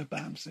plenty of other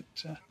bands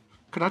that...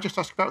 Can I just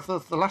ask about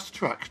the last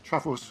track,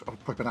 Travels, I'll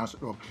probably pronounce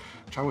it wrong,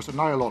 Travels of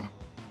Nylon?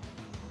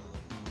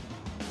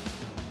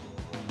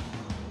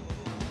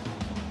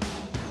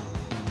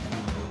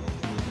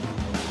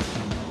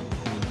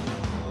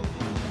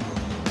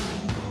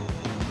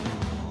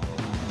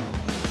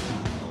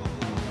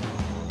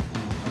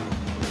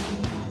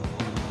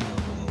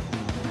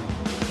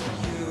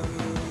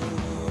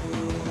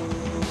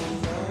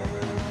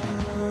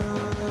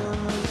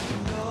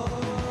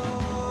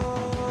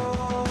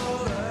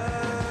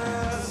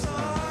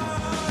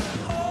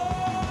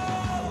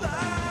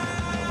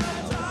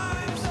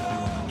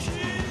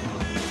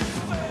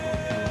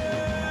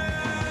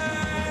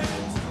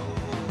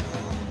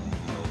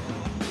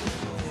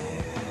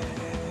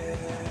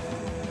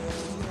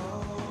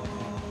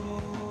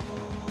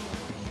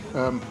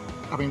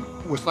 I mean,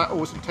 was that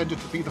always intended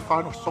to be the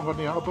final song on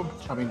the album?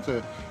 I mean,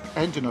 the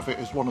ending of it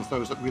is one of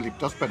those that really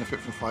does benefit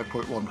from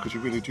 5.1 because you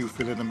really do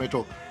feel in the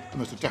middle, and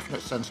there's a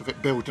definite sense of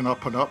it building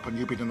up, and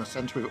you being in the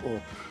centre of it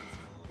all.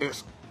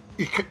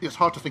 It's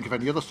hard to think of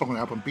any other song on the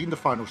album being the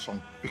final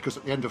song, because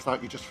at the end of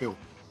that you just feel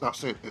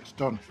that's it, it's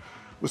done.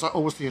 Was that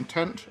always the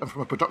intent? And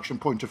from a production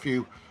point of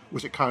view,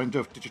 was it kind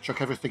of, did you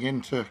chuck everything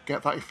in to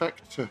get that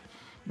effect, to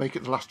make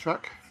it the last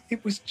track?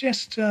 It was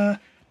just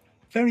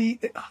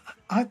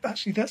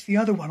actually, that's the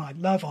other one I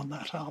love on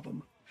that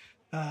album.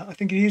 I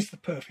think it is the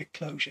perfect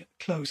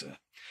closer.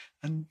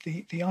 And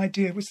the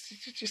idea was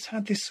it just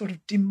had this sort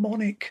of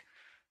demonic,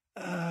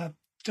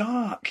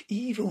 dark,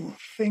 evil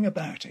thing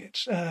about it.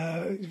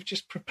 It was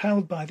just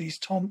propelled by this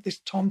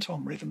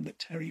tom-tom rhythm that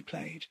Terry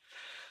played.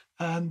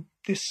 And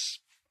this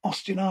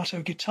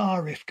ostinato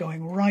guitar riff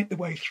going right the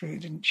way through,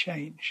 it didn't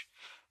change.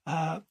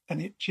 And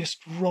it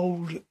just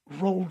rolled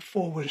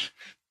forward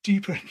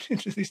deeper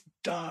into this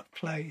dark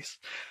place.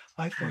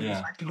 I thought it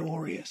was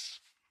glorious.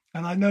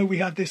 And I know we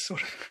had this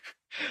sort of,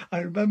 I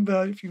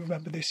remember, if you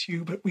remember this,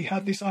 Hugh, but we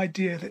had this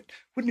idea that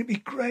wouldn't it be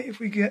great if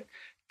we get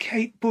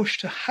Kate Bush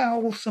to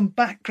howl some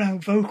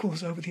background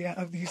vocals over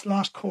these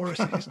last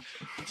choruses?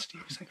 And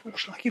Steve was saying, "Oh,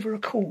 shall I give her a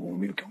call?"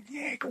 And we were going,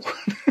 "Yeah, go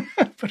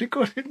on." But of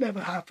course, it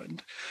never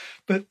happened.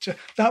 But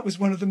that was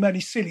one of the many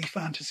silly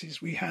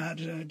fantasies we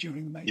had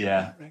during the making of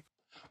that record.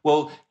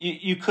 Well,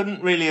 you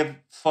couldn't really have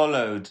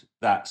followed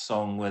that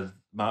song with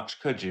much,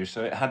 could you?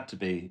 So it had to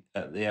be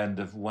at the end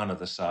of one of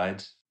the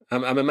sides.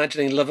 I'm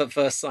imagining Love at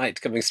First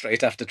Sight coming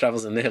straight after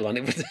Travels in the Hill on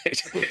it.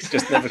 It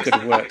just never could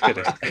have worked, could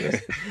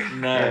it?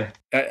 No.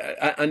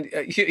 And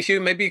Hugh,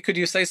 maybe could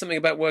you say something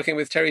about working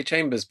with Terry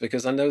Chambers?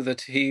 Because I know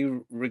that he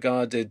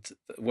regarded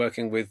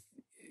working with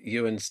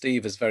you and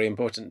Steve as very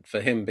important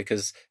for him,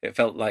 because it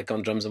felt like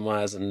on Drums and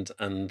Wires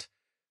and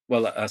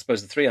well, I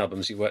suppose the three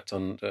albums you worked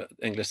on,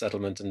 English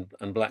Settlement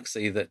and Black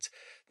Sea, that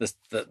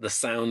the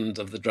sound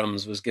of the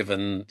drums was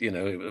given,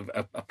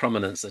 a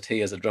prominence that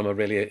he as a drummer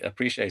really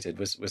appreciated.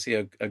 Was he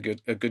a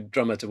good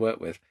drummer to work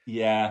with?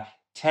 Yeah,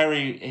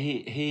 Terry,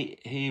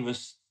 he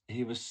was.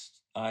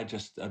 I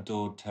just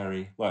adored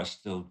Terry. Well, I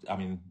still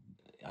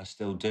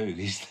do.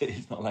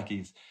 He's not like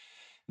he's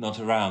not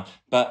around,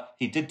 but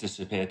he did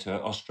disappear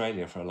to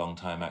Australia for a long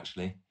time,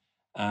 actually.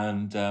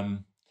 And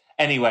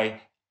anyway.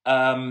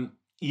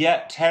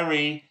 Yeah,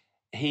 Terry,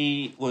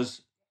 he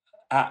was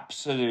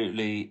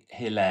absolutely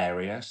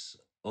hilarious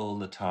all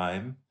the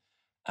time.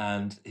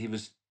 And he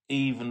was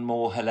even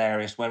more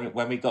hilarious when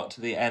we got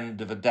to the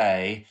end of a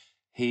day.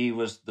 He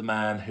was the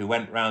man who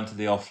went round to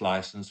the off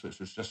licence, which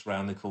was just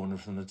round the corner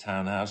from the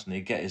townhouse, and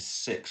he'd get his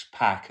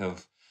 6-pack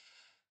of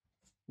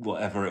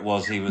whatever it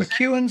was he was...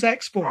 McEwen's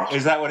Export.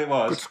 Is that what it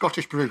was? Good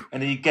Scottish brew.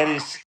 And he'd get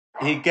his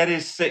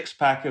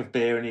 6-pack of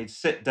beer, and he'd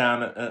sit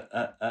down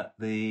at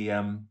the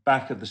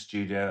back of the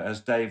studio,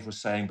 as Dave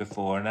was saying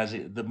before.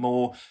 And the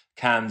more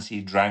cans he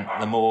drank,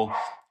 the more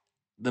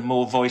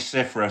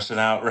vociferous and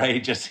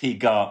outrageous he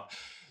got.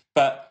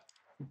 But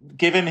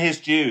give him his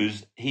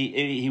dues.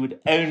 He would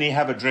only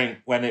have a drink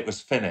when it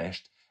was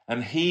finished,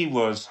 and he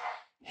was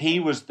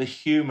the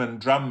human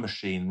drum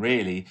machine,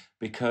 really,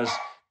 because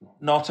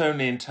not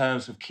only in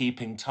terms of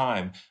keeping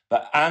time,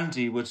 but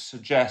Andy would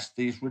suggest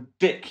these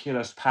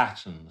ridiculous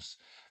patterns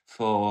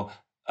for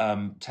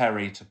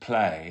Terry to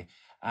play,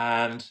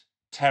 and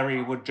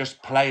Terry would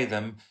just play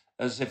them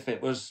as if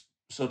it was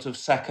sort of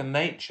second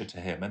nature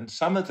to him. And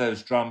some of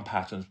those drum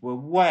patterns were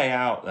way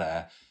out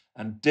there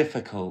and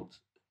difficult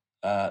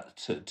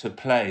to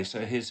play.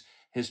 So his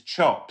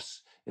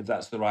chops, if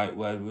that's the right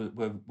word,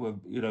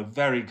 were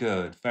very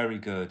good,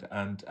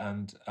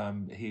 and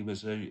he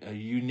was a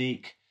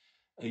unique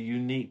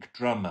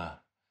drummer.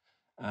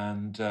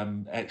 And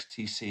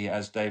XTC,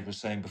 as Dave was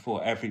saying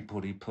before,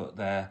 everybody put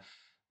their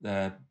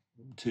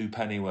 2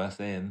 pennyworth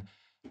in,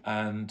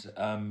 and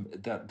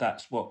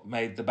that's what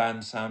made the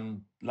band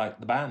sound like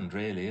the band,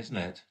 really, isn't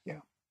it? Yeah.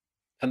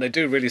 And they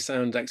do really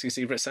sound,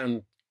 XTC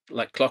sound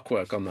like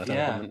clockwork on that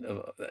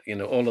album.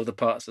 And, all of the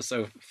parts are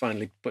so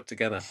finely put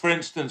together. For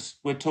instance,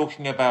 we're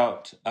talking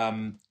about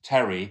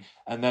Terry,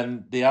 and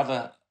then the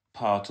other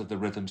part of the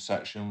rhythm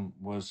section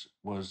was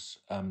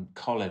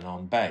Colin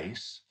on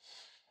bass,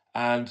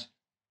 and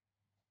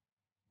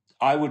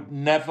I would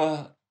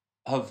never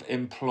have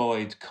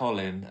employed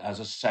Colin as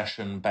a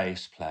session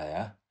bass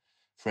player.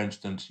 For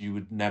instance, you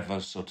would never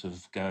sort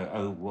of go,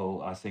 "Oh,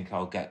 well, I think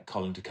I'll get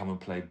Colin to come and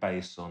play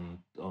bass on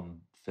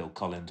Phil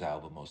Collins'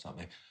 album or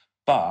something."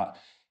 But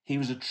he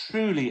was a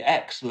truly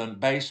excellent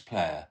bass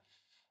player,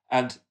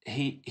 and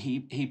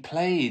he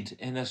played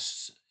in a...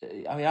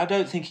 I mean, I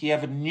don't think he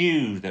ever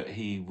knew that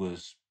he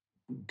was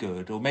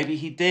good, or maybe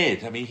he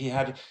did. I mean, he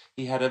had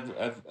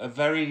a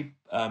very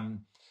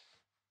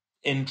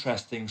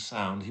interesting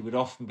sound. He would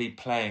often be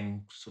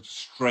playing sort of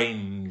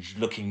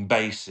strange-looking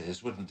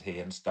basses, wouldn't he,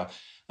 and stuff.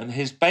 And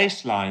his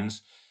bass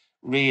lines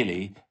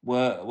really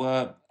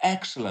were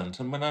excellent.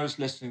 And when I was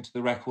listening to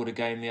the record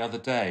again the other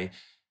day,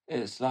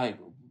 it's like,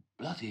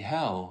 bloody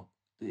hell,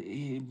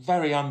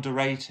 very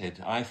underrated,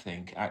 I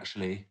think,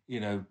 actually,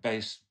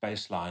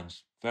 bass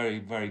lines very,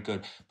 very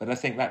good. But I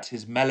think that's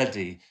his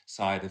melody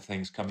side of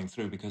things coming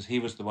through, because he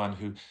was the one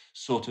who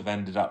sort of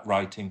ended up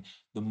writing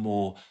the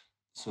more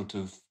sort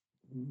of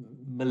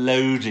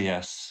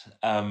melodious,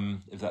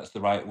 if that's the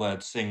right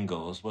word,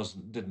 singles,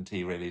 didn't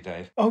he really,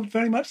 Dave? Oh,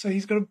 very much so.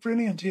 He's got a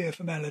brilliant ear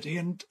for melody.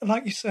 And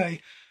like you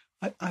say,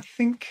 I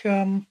think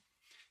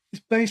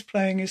his bass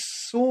playing is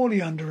sorely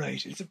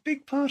underrated. It's a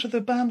big part of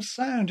the band's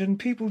sound, and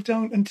people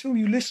don't, until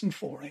you listen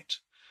for it,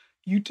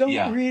 you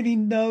don't really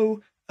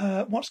know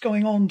what's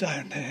going on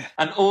down there.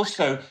 And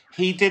also,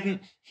 he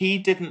didn't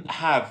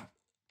have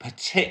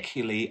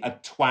particularly a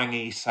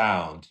twangy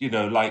sound, you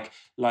know, like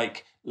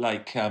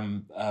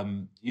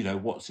you know,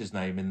 what's his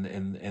name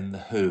in the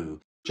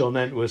Who? John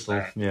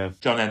Entwistle, yeah.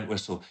 John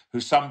Entwistle,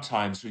 who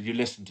sometimes when you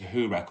listen to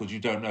Who records, you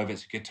don't know if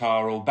it's a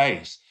guitar or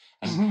bass.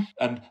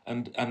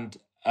 And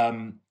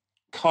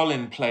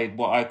Colin played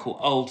what I call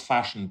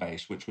old-fashioned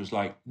bass, which was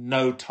like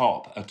no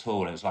top at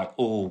all. It was like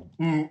all,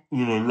 you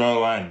know,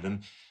 low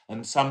end.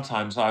 And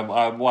sometimes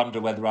I wonder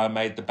whether I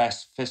made the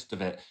best fist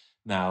of it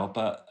now.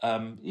 But,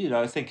 you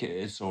know, I think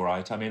it's all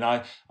right. I mean,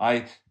 I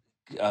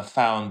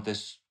found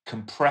this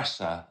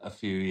compressor a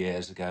few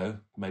years ago,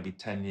 maybe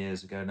 10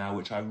 years ago now,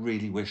 which I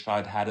really wished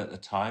I'd had at the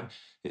time.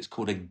 It's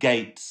called a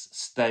Gates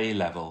Stay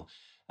Level,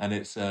 and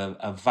it's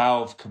a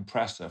valve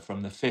compressor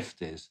from the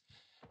 50s.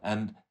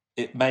 And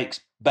it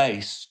makes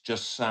bass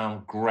just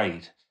sound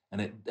great,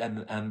 and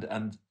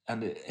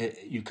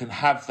you can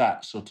have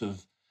that sort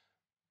of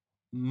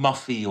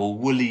muffy or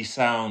woolly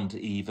sound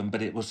even,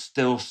 but it will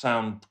still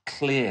sound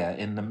clear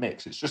in the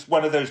mix. It's just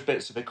one of those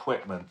bits of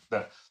equipment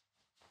that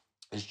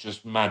is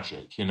just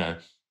magic, you know.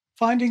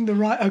 Finding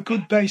a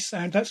good bass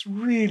sound, that's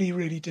really,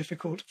 really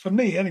difficult for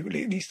me.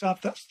 Anyway, at least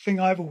that's the thing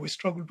I've always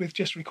struggled with,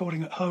 just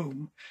recording at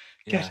home,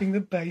 getting the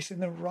bass in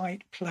the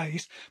right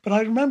place. But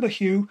I remember,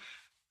 Hugh,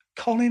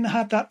 Colin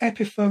had that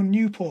Epiphone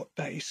Newport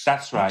bass.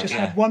 That's right. It just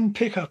had one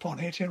pickup on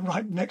it, and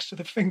right next to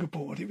the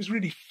fingerboard. It was a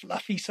really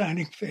fluffy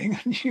sounding thing,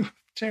 and you were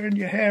tearing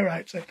your hair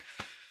out saying,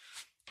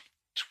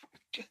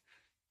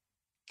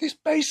 "This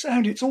bass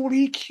sound, it's all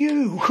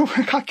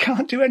EQ. I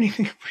can't do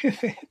anything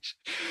with it."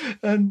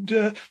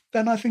 And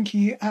then I think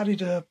he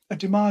added a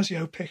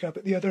DiMarzio pickup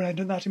at the other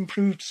end, and that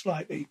improved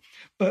slightly.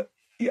 But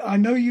I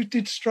know you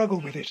did struggle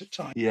with it at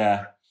times.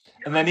 Yeah.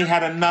 And then he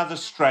had another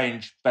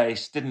strange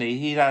bass, didn't he?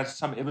 He had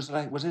some, it was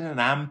like, was it an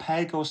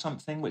Ampeg or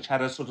something, which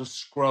had a sort of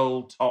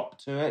scroll top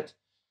to it?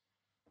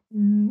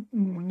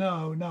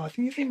 No. I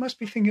think you must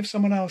be thinking of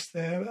someone else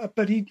there.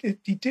 But he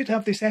did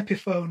have this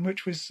Epiphone,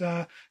 which was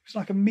it was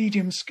like a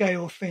medium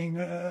scale thing.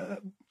 You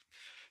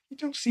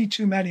don't see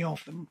too many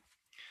of them.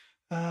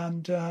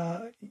 And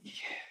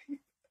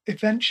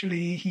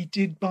eventually he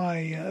did buy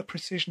a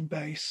precision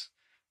bass.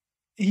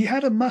 He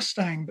had a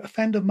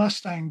Fender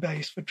Mustang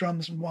bass for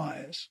drums and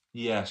wires.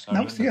 Yes, I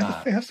remember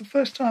that. That's the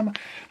first time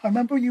I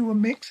remember you were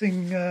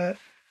mixing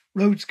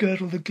Rhodes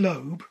Girdle the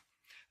Globe,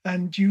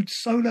 and you'd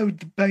soloed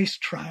the bass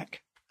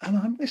track, and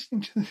I'm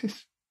listening to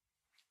this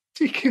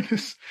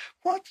ridiculous.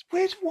 What's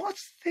this?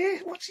 What's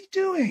he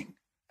doing?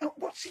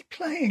 What's he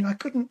playing?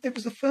 It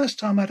was the first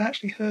time I'd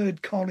actually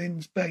heard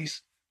Colin's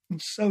bass in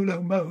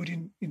solo mode,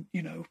 in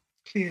you know,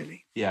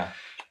 clearly. Yeah.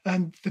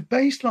 And the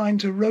bass line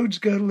to Rhodes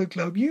Girdle the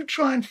Globe, you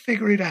try and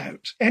figure it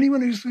out.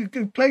 Anyone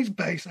who plays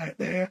bass out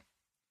there,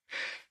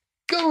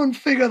 go and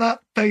figure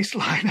that bass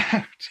line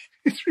out.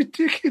 It's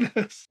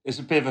ridiculous. It's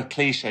a bit of a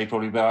cliche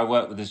probably, but I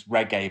worked with this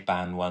reggae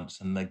band once,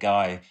 and the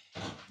guy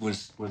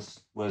was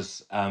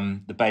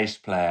the bass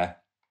player.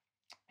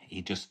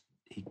 He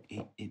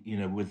you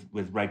know,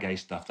 with reggae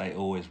stuff, they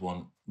always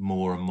want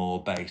more and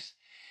more bass.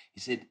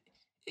 He said,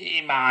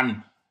 "Hey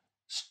man,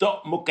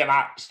 stop mucking.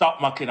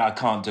 I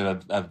can't do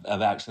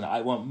an accent. I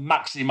want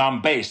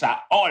maximum bass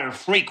at all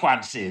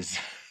frequencies."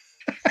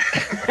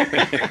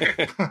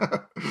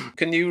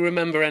 Can you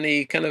remember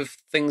any kind of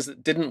things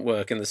that didn't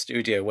work in the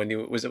studio when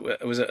you was it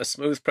a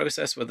smooth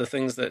process? Were there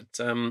things that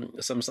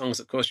some songs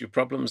that caused you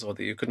problems or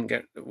that you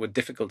were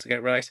difficult to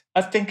get right?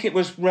 I think it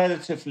was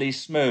relatively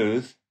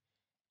smooth.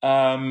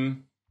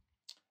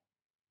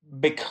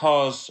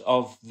 Because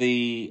of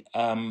the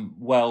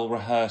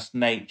well-rehearsed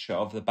nature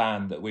of the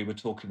band that we were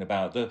talking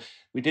about.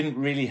 We didn't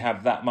really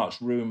have that much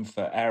room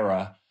for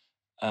error,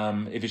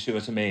 if you see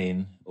what I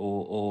mean,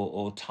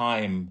 or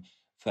time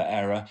for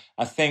error.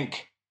 I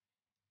think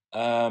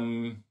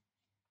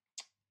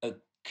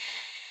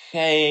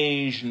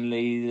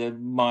occasionally there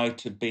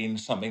might have been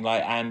something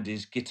like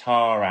Andy's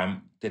guitar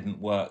amp didn't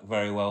work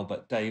very well,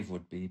 but Dave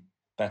would be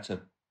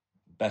better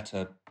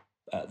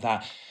at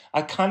that.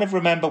 I kind of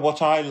remember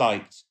what I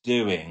liked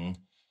doing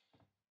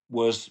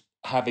was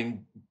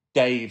having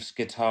Dave's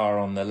guitar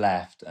on the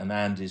left and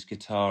Andy's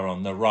guitar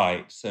on the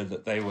right, so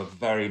that they were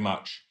very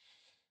much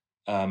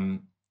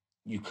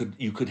you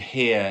could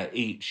hear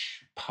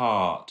each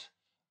part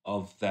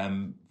of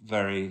them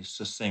very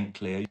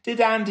succinctly.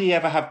 Did Andy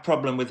ever have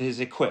problem with his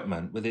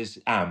equipment, with his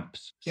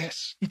amps?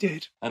 Yes, he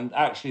did. And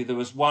actually there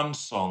was one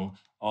song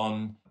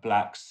on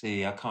Black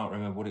Sea, I can't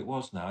remember what it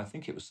was now. I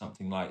think it was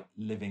something like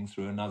Living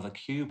Through Another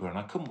Cuba, and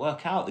I couldn't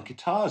work out. The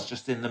guitar's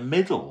just in the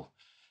middle.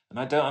 and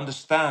I don't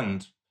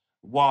understand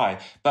why.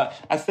 But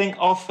I think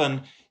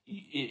often,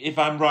 if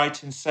I'm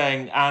right in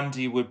saying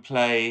Andy would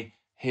play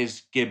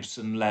his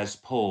Gibson Les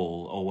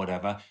Paul or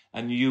whatever,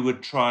 and you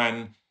would try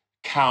and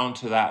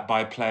counter that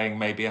by playing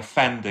maybe a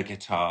Fender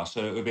guitar,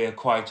 so it would be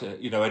quite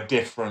a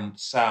different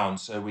sound.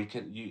 So we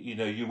could,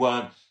 you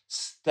weren't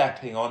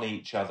stepping on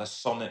each other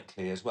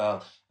sonically as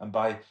well, and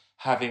by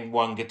having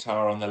one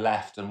guitar on the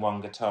left and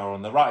one guitar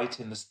on the right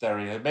in the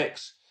stereo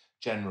mix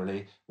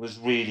generally was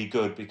really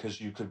good,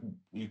 because you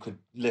could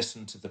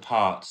listen to the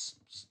parts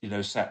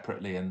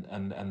separately and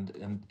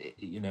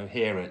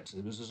hear it.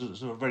 It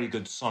was a very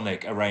good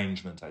sonic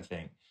arrangement, I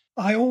think.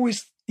 I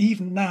always,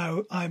 even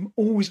now, I'm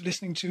always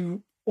listening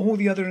to all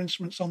the other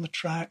instruments on the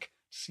track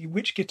to see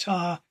which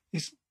guitar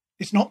is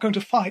not going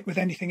to fight with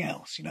anything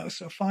else,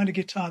 so find a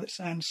guitar that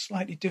sounds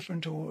slightly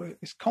different or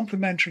is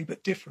complementary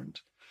but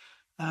different,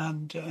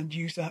 and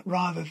use that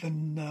rather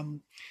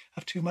than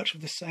have too much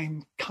of the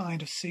same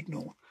kind of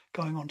signal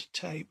going onto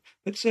tape.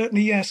 But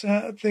certainly, yes,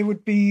 there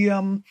would be,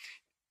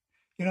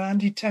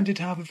 Andy tended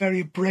to have a very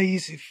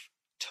abrasive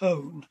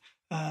tone.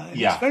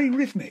 It's very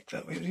rhythmic,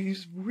 though.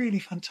 He's a really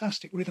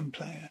fantastic rhythm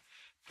player,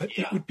 but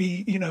it would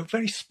be,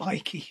 very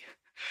spiky.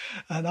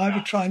 And I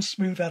would try and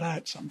smooth that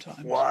out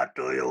sometimes. What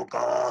do you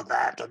call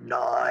that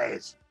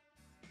noise?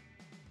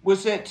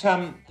 Was it,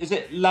 is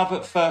it Love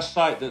at First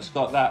Sight that's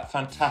got that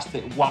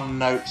fantastic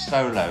one-note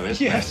solo,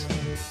 isn't it? Yes.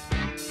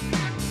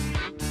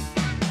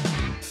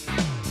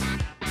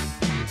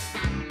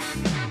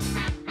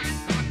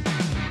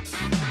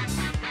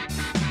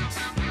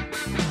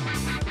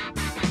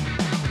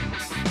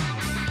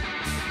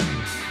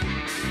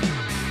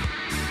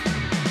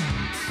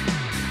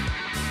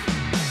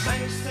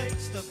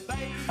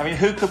 I mean,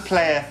 who could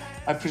play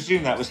I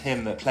presume that was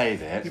him that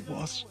played it. It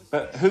was.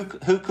 But who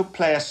could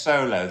play a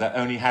solo that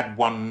only had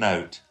one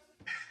note?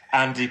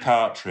 Andy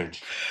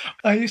Partridge.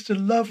 I used to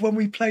love when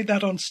we played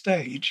that on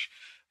stage.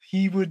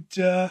 He would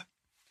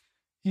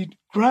he'd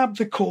grab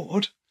the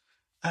chord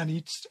and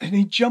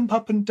he'd jump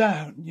up and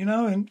down,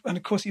 and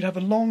of course he'd have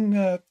a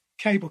long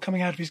cable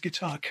coming out of his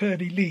guitar,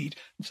 curly lead,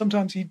 and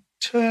sometimes he'd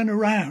turn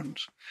around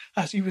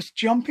as he was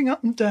jumping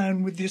up and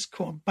down with this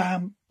chord,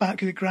 bam,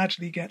 back, it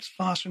gradually gets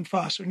faster and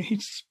faster, and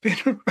he'd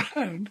spin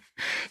around.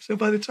 So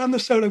by the time the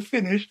solo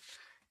finished,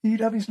 he'd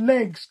have his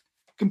legs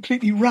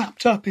completely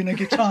wrapped up in a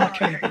guitar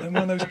cable and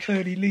one of those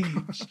curly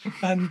leads,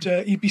 and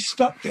he'd be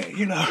stuck there,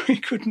 he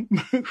couldn't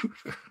move.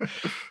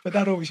 But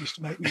that always used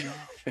to make me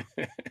laugh.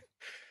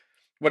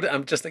 What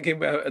I'm just thinking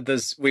about,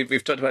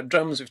 we've talked about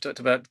drums, we've talked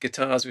about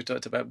guitars, we've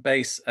talked about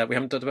bass, we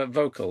haven't talked about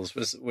vocals.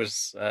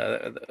 Was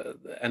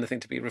anything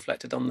to be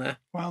reflected on there?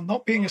 Well,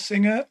 not being a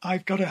singer,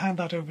 I've got to hand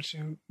that over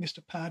to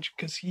Mr. Padge,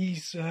 because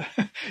he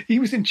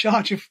was in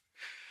charge of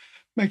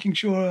making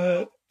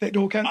sure that it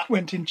all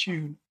went in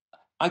tune.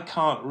 I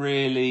can't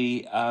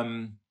really,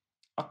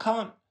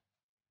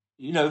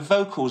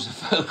 vocals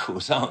are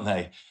vocals, aren't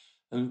they?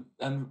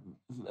 And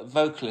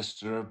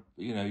vocalists are,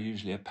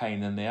 usually a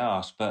pain in the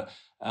arse. But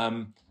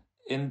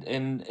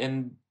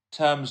in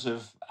terms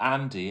of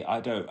Andy,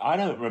 I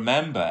don't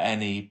remember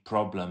any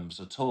problems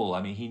at all.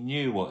 I mean, he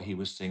knew what he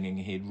was singing.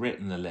 He'd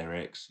written the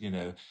lyrics.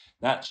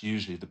 That's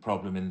usually the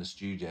problem in the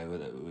studio.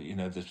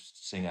 The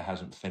singer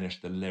hasn't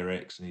finished the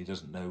lyrics and he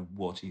doesn't know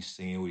what he's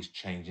singing, or he's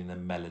changing the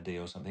melody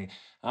or something.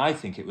 I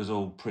think it was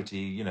all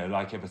pretty,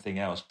 like everything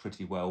else,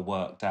 pretty well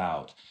worked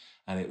out.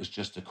 And it was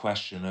just a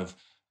question of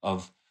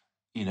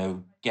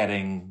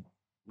getting.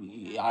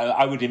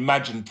 I would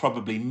imagine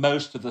probably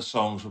most of the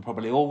songs were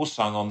probably all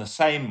sung on the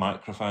same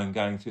microphone,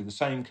 going through the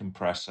same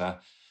compressor,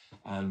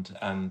 and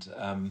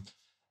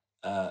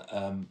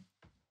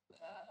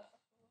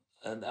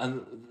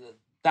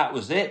that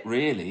was it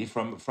really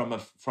from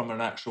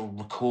an actual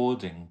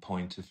recording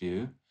point of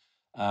view.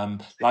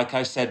 Like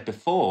I said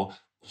before,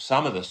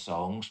 some of the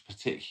songs,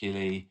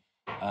 particularly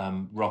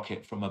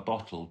Rocket from a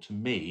Bottle, to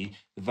me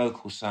the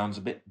vocal sounds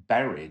a bit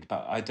buried,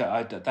 but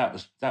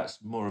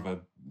that's more of a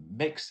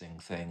mixing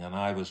thing, and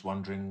I was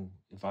wondering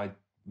if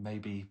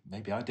maybe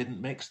I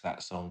didn't mix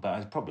that song, but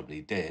I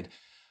probably did.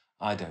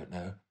 I don't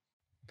know.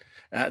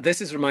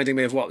 This is reminding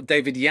me of what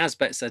David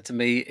Yazbek said to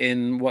me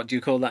in What Do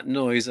You Call That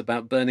Noise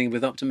about burning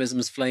with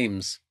optimism's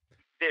flames.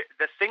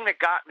 The thing that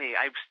got me,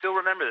 I still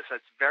remember this,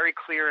 it's very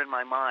clear in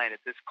my mind.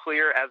 It's as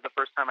clear as the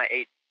first time I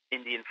ate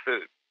Indian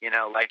food,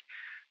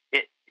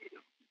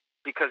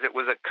 because it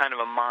was a kind of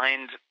a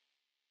mind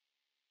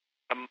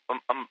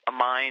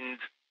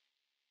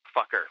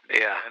fucker,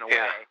 in a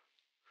way,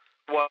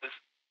 was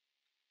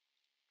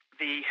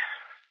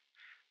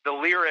the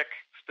lyric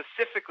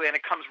specifically, and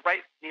it comes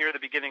right near the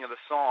beginning of the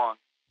song,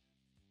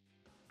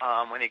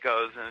 when he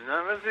goes,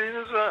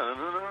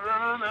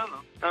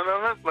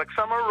 like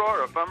some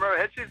aurora from her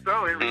head she's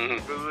throwing,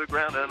 reaching through the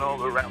ground and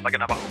all around like a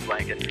Navajo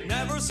blanket.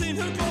 Never seen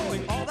her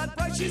glowing, all that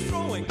bright she's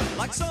throwing,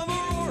 like some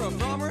aurora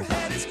from her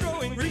head is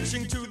growing,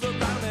 reaching to the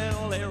ground and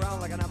all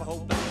around like a Navajo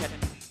blanket.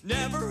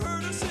 Never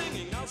heard her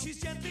singing, now she's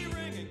gently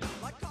ringing,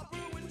 like copper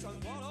wind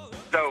tongue.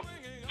 So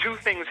two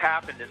things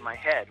happened in my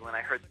head when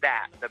I heard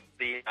that,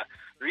 the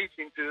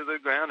reaching to the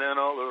ground and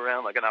all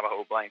around like a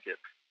Navajo blanket.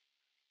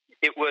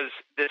 it was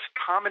this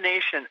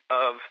combination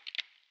of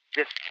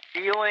this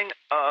feeling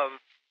of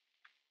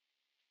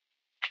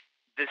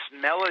this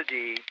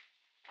melody,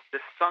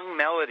 this sung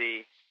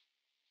melody,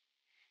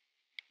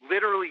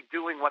 literally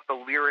doing what the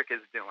lyric is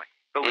doing.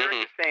 The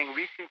lyric is saying,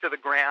 reaching to the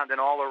ground and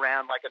all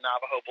around like a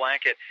Navajo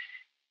blanket.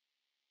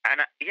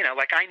 And, you know,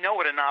 like, I know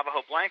what a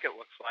Navajo blanket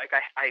looks like.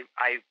 I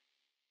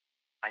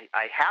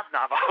have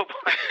Navajo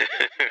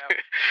blankets, you know?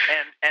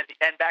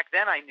 and back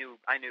then I knew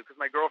because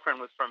my girlfriend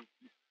was from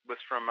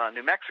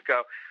New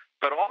Mexico,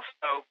 but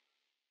also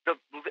the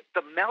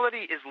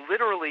melody is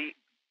literally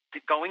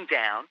going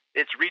down.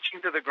 It's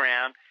reaching to the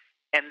ground,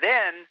 and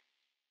then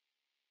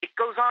it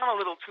goes on a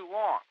little too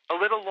long, a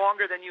little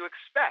longer than you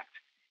expect.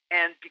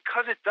 And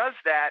because it does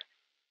that,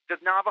 the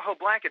Navajo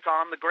blanket's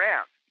on the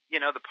ground. You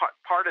know, the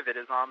part of it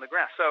is on the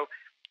ground. So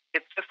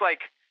it's just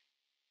like,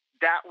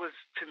 that was,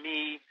 to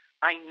me,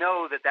 I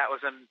know that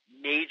was a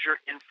major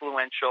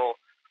influential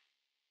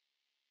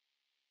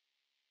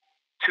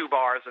 2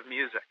 bars of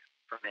music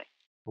for me.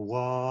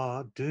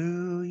 What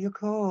do you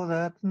call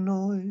that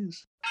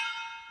noise?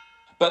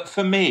 But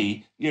for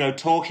me, you know,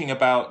 talking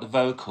about the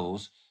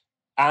vocals,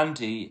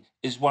 Andy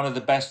is one of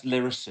the best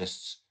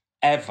lyricists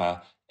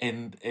ever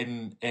in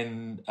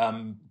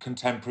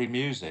contemporary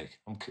music.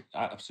 I'm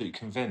absolutely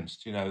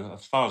convinced. You know,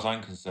 as far as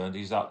I'm concerned,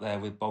 he's up there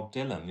with Bob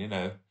Dylan. You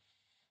know,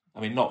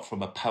 I mean, not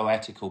from a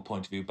poetical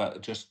point of view,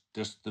 but just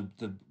the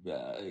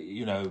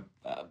you know,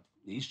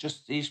 he's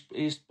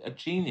a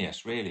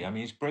genius, really. I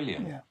mean, he's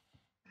brilliant. Yeah.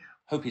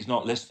 Hope he's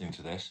not listening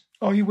to this.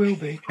 Oh, you will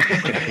be.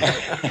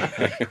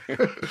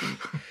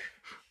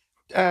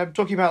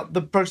 Talking about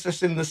the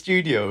process in the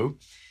studio,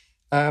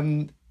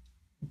 saying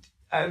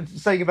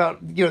about,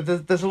 you know,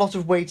 there's a lot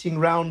of waiting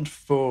round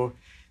for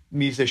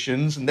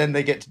musicians, and then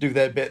they get to do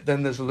their bit,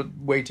 then there's a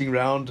waiting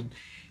round,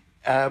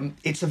 and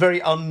it's a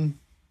very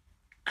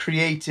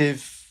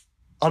uncreative,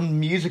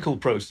 unmusical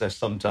process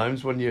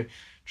sometimes when you're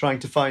trying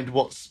to find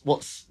what's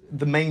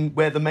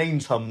where the main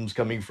hum's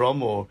coming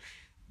from, or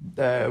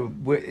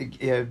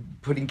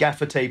putting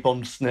gaffer tape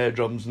on snare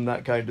drums and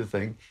that kind of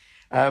thing.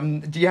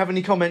 Do you have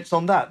any comments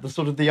on that, the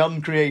sort of the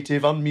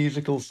uncreative,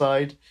 unmusical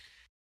side?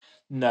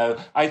 No,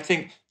 I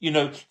think, you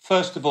know,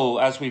 first of all,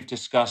 as we've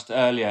discussed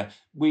earlier,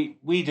 we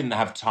didn't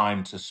have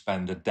time to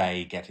spend a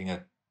day getting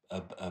a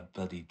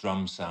bloody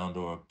drum sound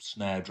or a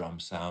snare drum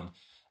sound.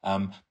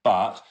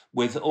 But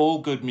with all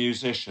good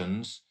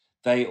musicians,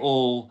 they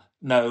all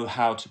know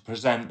how to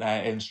present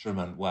their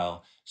instrument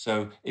well.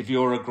 So if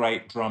you're a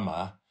great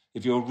drummer,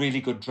 if you're a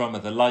really good drummer,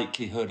 the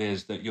likelihood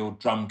is that your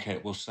drum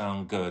kit will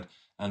sound good.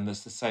 And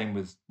that's the same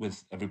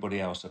with everybody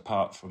else,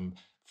 apart from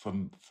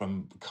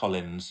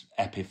Colin's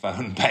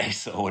Epiphone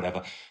bass or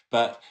whatever.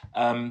 But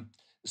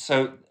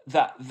so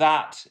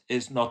that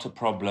is not a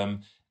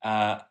problem.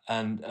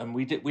 And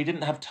we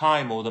didn't have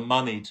time or the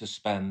money to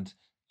spend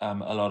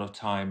a lot of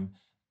time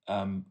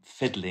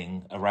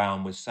fiddling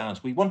around with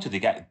sounds. We wanted to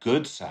get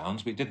good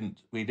sounds. We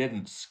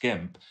didn't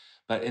skimp.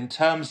 But in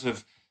terms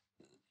of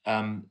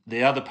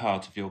the other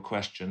part of your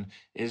question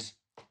is,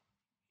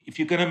 if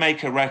you're going to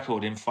make a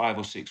record in 5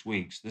 or 6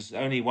 weeks, there's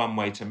only one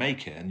way to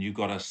make it, and you've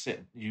got to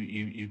sit.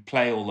 You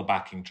play all the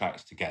backing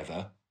tracks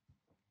together.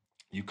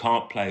 You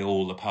can't play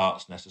all the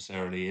parts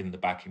necessarily in the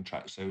backing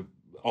track, so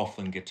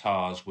often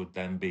guitars would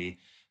then be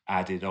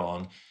added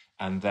on,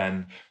 and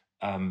then,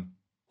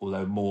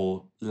 although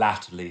more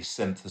latterly,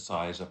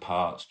 synthesizer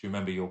parts. Do you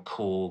remember your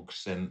Korg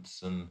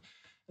synths and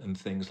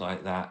things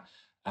like that?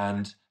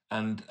 And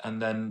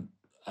then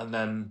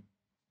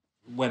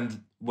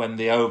when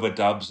the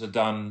overdubs are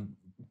done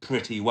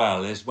pretty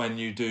well is when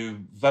you do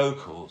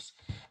vocals,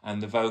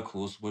 and the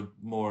vocals would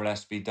more or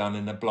less be done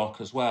in a block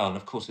as well. And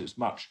of course it's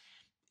much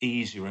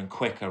easier and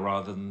quicker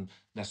rather than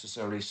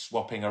necessarily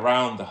swapping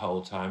around the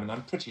whole time. And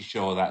I'm pretty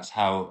sure that's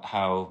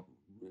how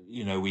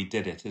you know, we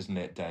did it, isn't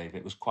it, Dave?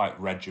 It was quite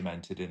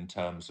regimented in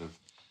terms of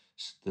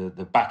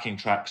the backing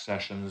track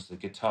sessions, the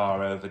guitar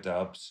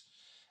overdubs,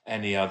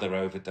 any other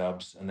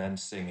overdubs, and then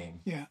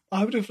singing. Yeah,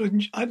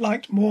 I'd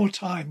liked more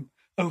time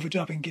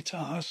overdubbing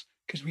guitars,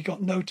 because we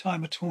got no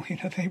time at all. You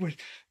know, they were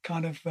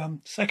kind of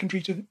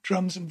secondary to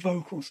drums and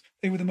vocals.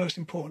 They were the most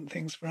important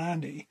things for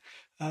Andy.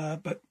 So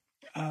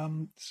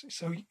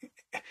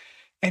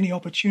any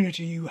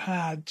opportunity you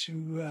had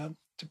to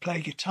play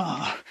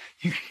guitar,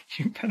 you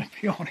better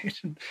be on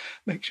it and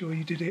make sure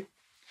you did it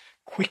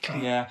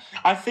quickly. Yeah,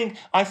 I think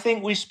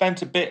we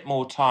spent a bit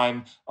more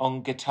time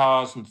on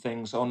guitars and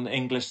things on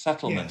English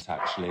Settlement,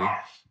 actually,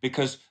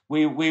 because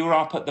we were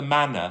up at the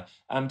Manor,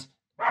 and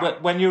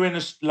when you're in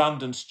a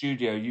London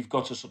studio, you've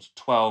got a sort of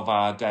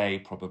 12-hour day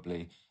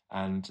probably,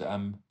 and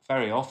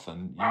very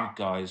often you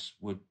guys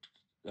would.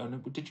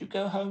 Did you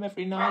go home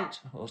every night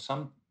or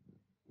some?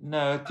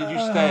 No, did you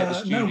stay at the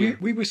studio? No,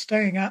 we were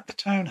staying at the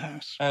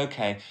townhouse.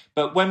 Okay,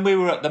 but when we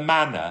were at the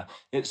Manor,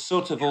 it's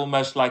sort of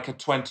almost like a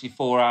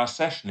 24-hour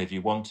session if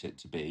you want it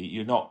to be.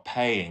 You're not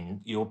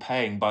paying; you're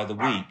paying by the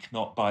week,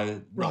 not by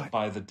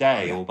the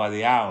day or by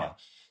the hour.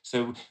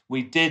 So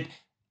we did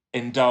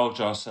indulge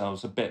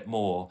ourselves a bit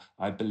more,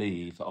 I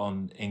believe,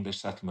 on English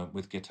Settlement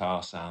with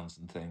guitar sounds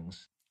and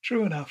things.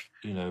 True enough.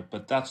 You know,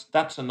 but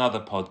that's another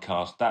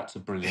podcast. That's a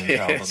brilliant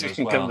album Yes, we as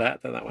can well. come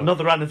back to that one.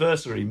 Another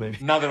anniversary, maybe.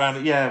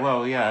 Yeah.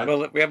 Well,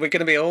 we're going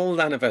to be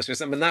old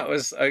anniversaries. I mean, that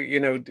was,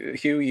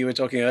 Hugh, you were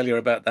talking earlier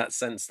about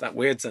that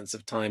weird sense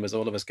of time as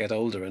all of us get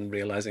older and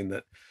realizing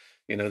that,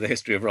 the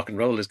history of rock and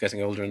roll is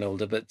getting older and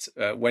older. But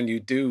when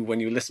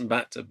you listen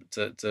back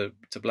to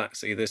Black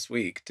Sea this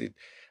week,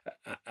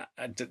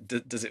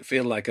 does it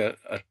feel like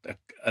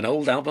an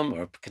old album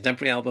or a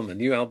contemporary album, a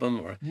new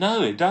album? Or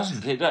no, it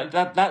doesn't.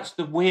 That's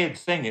the weird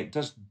thing. It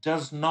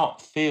does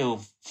not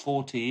feel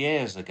 40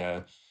 years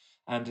ago,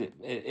 and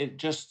it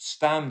just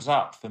stands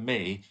up for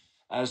me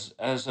as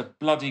a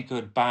bloody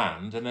good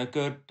band and a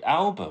good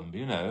album.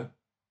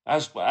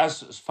 As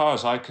far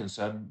as I'm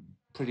concerned,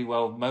 pretty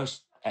well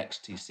most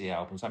XTC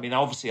albums. I mean,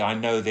 obviously, I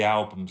know the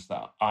albums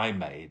that I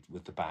made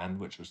with the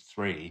band, which was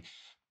 3.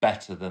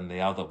 Better than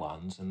the other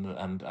ones,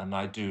 and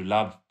I do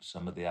love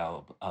some of the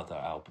other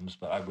albums,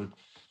 but I would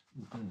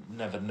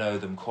never know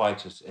them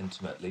quite as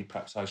intimately.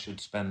 Perhaps I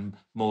should spend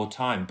more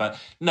time. But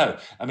no,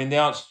 I mean, the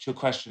answer to your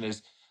question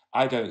is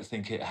I don't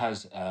think it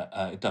has.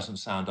 It doesn't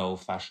sound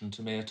old-fashioned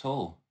to me at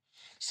all.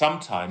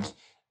 Sometimes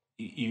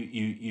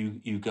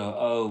you go,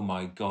 oh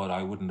my God,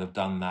 I wouldn't have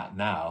done that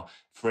now.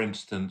 For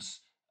instance.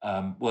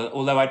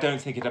 Although I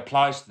don't think it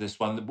applies to this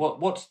one.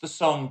 What's the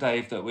song,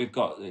 Dave, that we've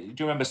got? Do you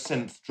remember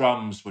synth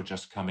drums were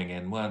just coming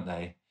in, weren't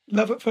they?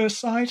 Love at First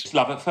Sight? It's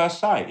Love at First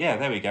Sight. Yeah,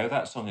 there we go.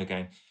 That song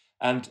again.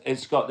 And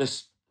it's got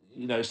this,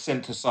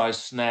 synthesized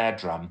snare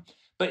drum.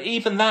 But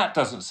even that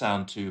doesn't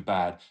sound too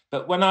bad.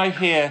 But when I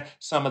hear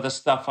some of the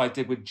stuff I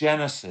did with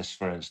Genesis,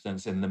 for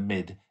instance, in the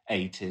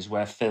mid-'80s,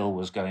 where Phil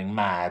was going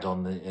mad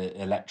on the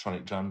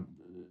electronic drum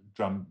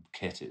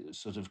kit, it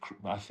sort of,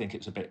 I think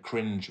it's a bit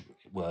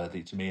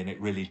cringe-worthy to me, and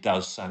it really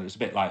does sound. It's a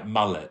bit like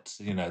mullets,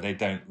 they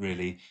don't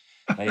really,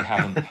 they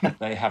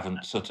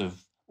haven't sort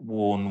of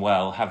worn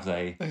well, have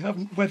they? They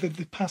haven't weathered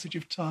the passage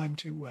of time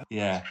too well.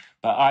 Yeah,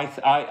 but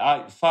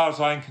I, as far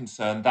as I'm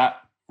concerned, that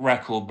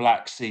record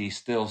Black Sea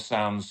still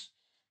sounds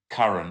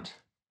current,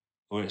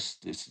 or it's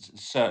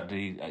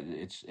certainly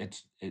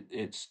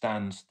it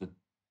stands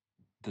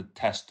the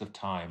test of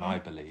time, I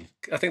believe.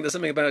 I think there's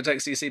something about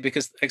XTC,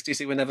 because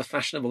XTC were never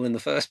fashionable in the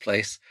first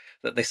place,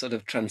 that they sort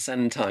of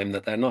transcend time,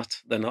 that they're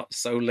not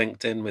so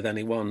linked in with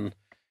any one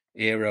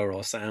era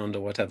or sound or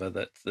whatever,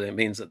 that it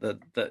means that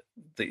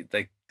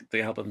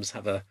the albums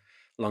have a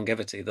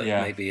longevity that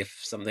maybe if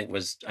something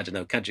was, I don't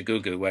know,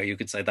 Kajagoogoo, where you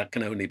could say that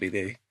can only be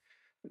the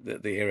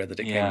era that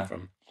it came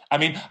from. I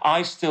mean,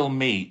 I still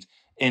meet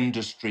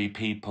industry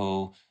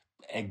people,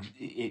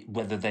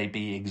 whether they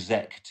be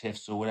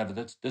executives or whatever.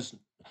 There's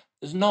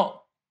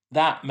not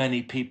that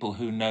many people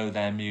who know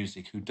their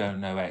music who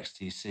don't know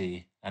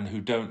XTC, and who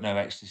don't know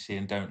XTC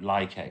and don't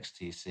like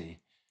XTC.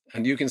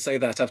 And you can say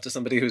that after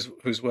somebody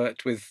who's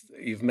worked with,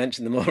 you've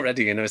mentioned them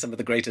already, some of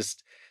the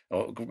greatest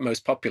or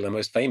most popular,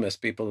 most famous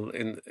people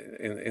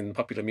in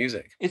popular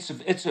music. It's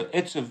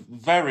a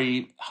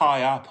very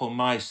high up on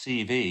my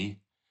CV.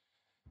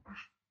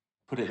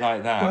 Put it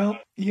like that. Well,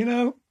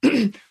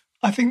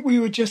 I think we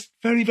were just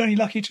very, very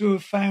lucky to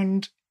have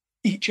found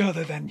each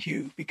other then,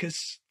 Hugh,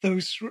 because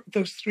those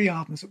 3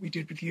 albums that we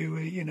did with you,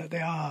 they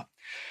are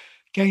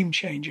game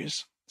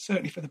changers,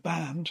 certainly for the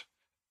band.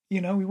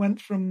 We went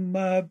from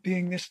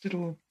being this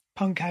little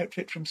punk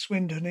outfit from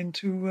Swindon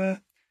into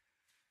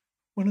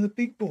one of the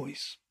big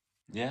boys.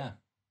 Yeah.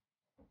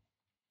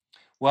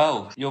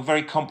 Well, you're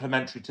very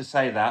complimentary to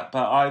say that,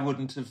 but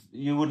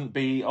you wouldn't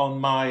be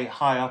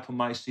high up on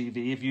my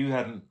CV if you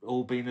hadn't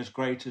all been as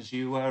great as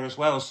you were as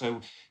well.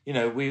 So,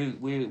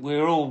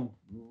 we're all,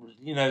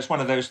 it's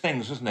one of those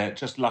things, isn't it?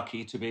 Just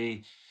lucky to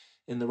be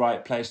in the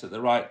right place at the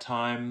right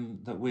time,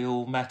 that we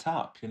all met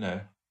up,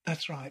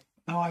 That's right.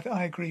 No,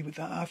 I agree with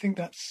that. I think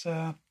that's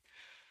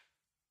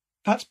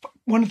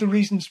one of the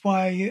reasons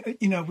why,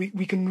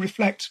 we can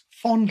reflect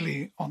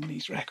fondly on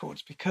these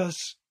records,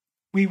 because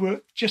we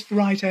were just the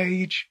right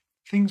age,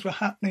 things were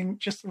happening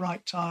just the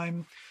right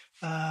time.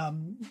 A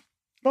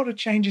lot of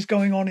changes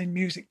going on in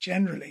music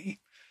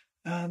generally.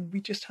 And we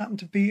just happened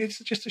to be, it's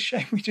just a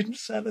shame we didn't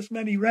sell as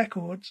many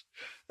records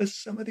as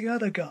some of the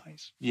other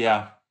guys.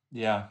 Yeah.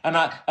 Yeah.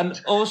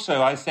 And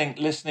also I think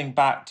listening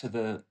back to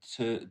the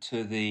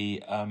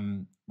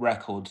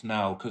records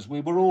now, because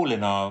we were all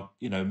in our,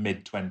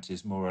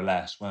 mid-20s more or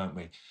less, weren't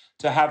we?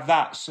 To have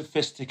that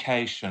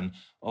sophistication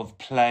of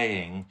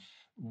playing,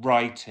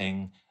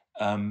 writing,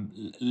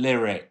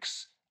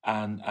 lyrics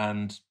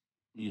and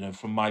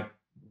from my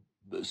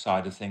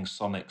side of things,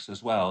 sonics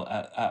as well,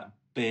 at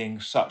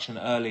being such an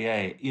early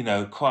age,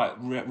 quite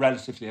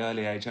relatively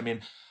early age. I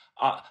mean,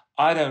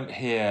 I don't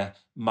hear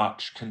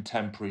much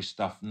contemporary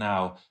stuff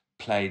now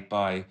played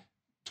by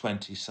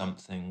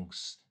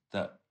 20-somethings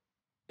that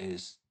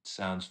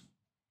sounds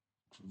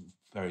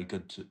very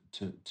good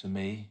to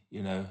me.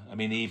 I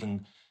mean,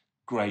 even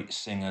great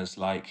singers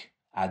like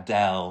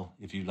Adele,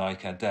 if you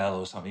like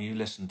Adele or something, you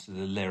listen to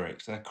the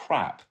lyrics, they're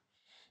crap.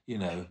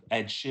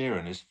 Ed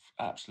Sheeran is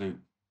absolute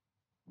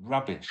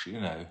rubbish.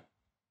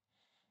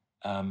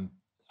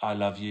 I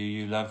love you,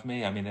 you love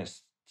me. I mean,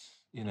 it's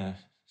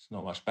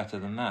not much better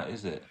than that,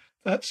 is it?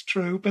 That's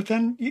true. But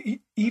then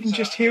even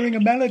just hearing a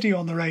melody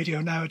on the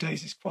radio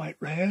nowadays is quite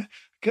rare.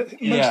 Most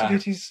of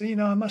it is,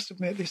 I must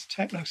admit, this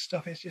techno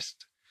stuff is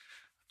just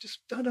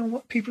I don't know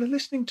what people are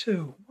listening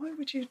to. Why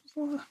would you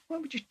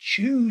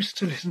choose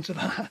to listen to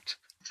that?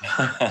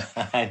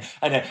 I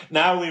know.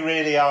 Now we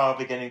really are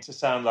beginning to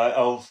sound like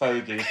old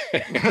fogies.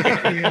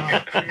 We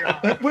are.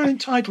 But we're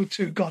entitled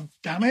to, God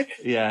damn it.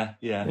 Yeah.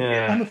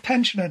 I'm a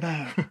pensioner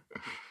now.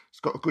 It's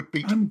got a good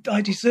beat.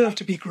 I deserve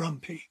to be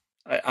grumpy.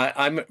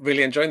 I'm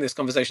really enjoying this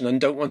conversation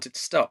and don't want it to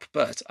stop,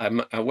 but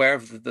I'm aware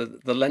of the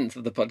length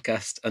of the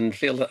podcast and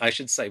feel that I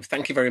should say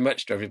thank you very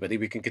much to everybody.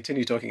 We can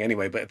continue talking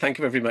anyway, but thank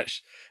you very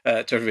much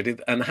to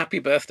everybody. And happy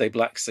birthday,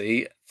 Black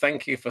Sea.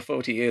 Thank you for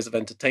 40 years of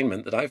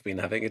entertainment that I've been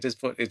having.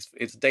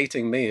 It's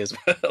dating me as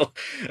well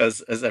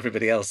as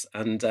everybody else.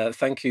 And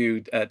thank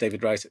you,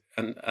 David Wright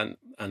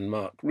and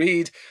Mark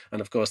Reed.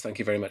 And of course, thank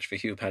you very much for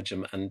Hugh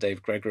Padgham and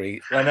Dave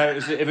Gregory. I know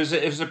it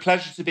was a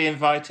pleasure to be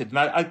invited. And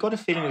I got a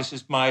feeling this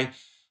is my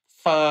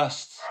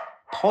first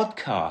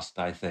podcast,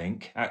 I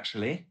think,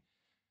 actually.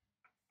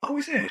 Oh,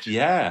 is it?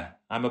 Yeah,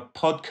 I'm a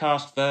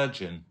podcast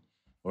virgin.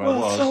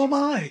 Well, so am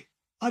I.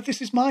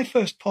 This is my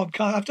first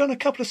podcast. I've done a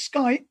couple of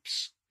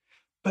Skypes,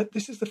 but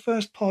this is the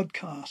first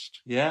podcast.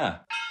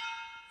 Yeah.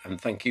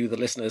 And thank you, the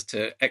listeners,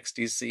 to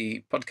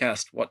XTC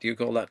Podcast. What do you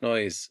call that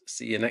noise?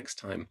 See you next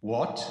time.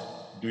 What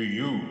do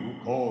you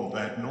call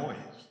that noise?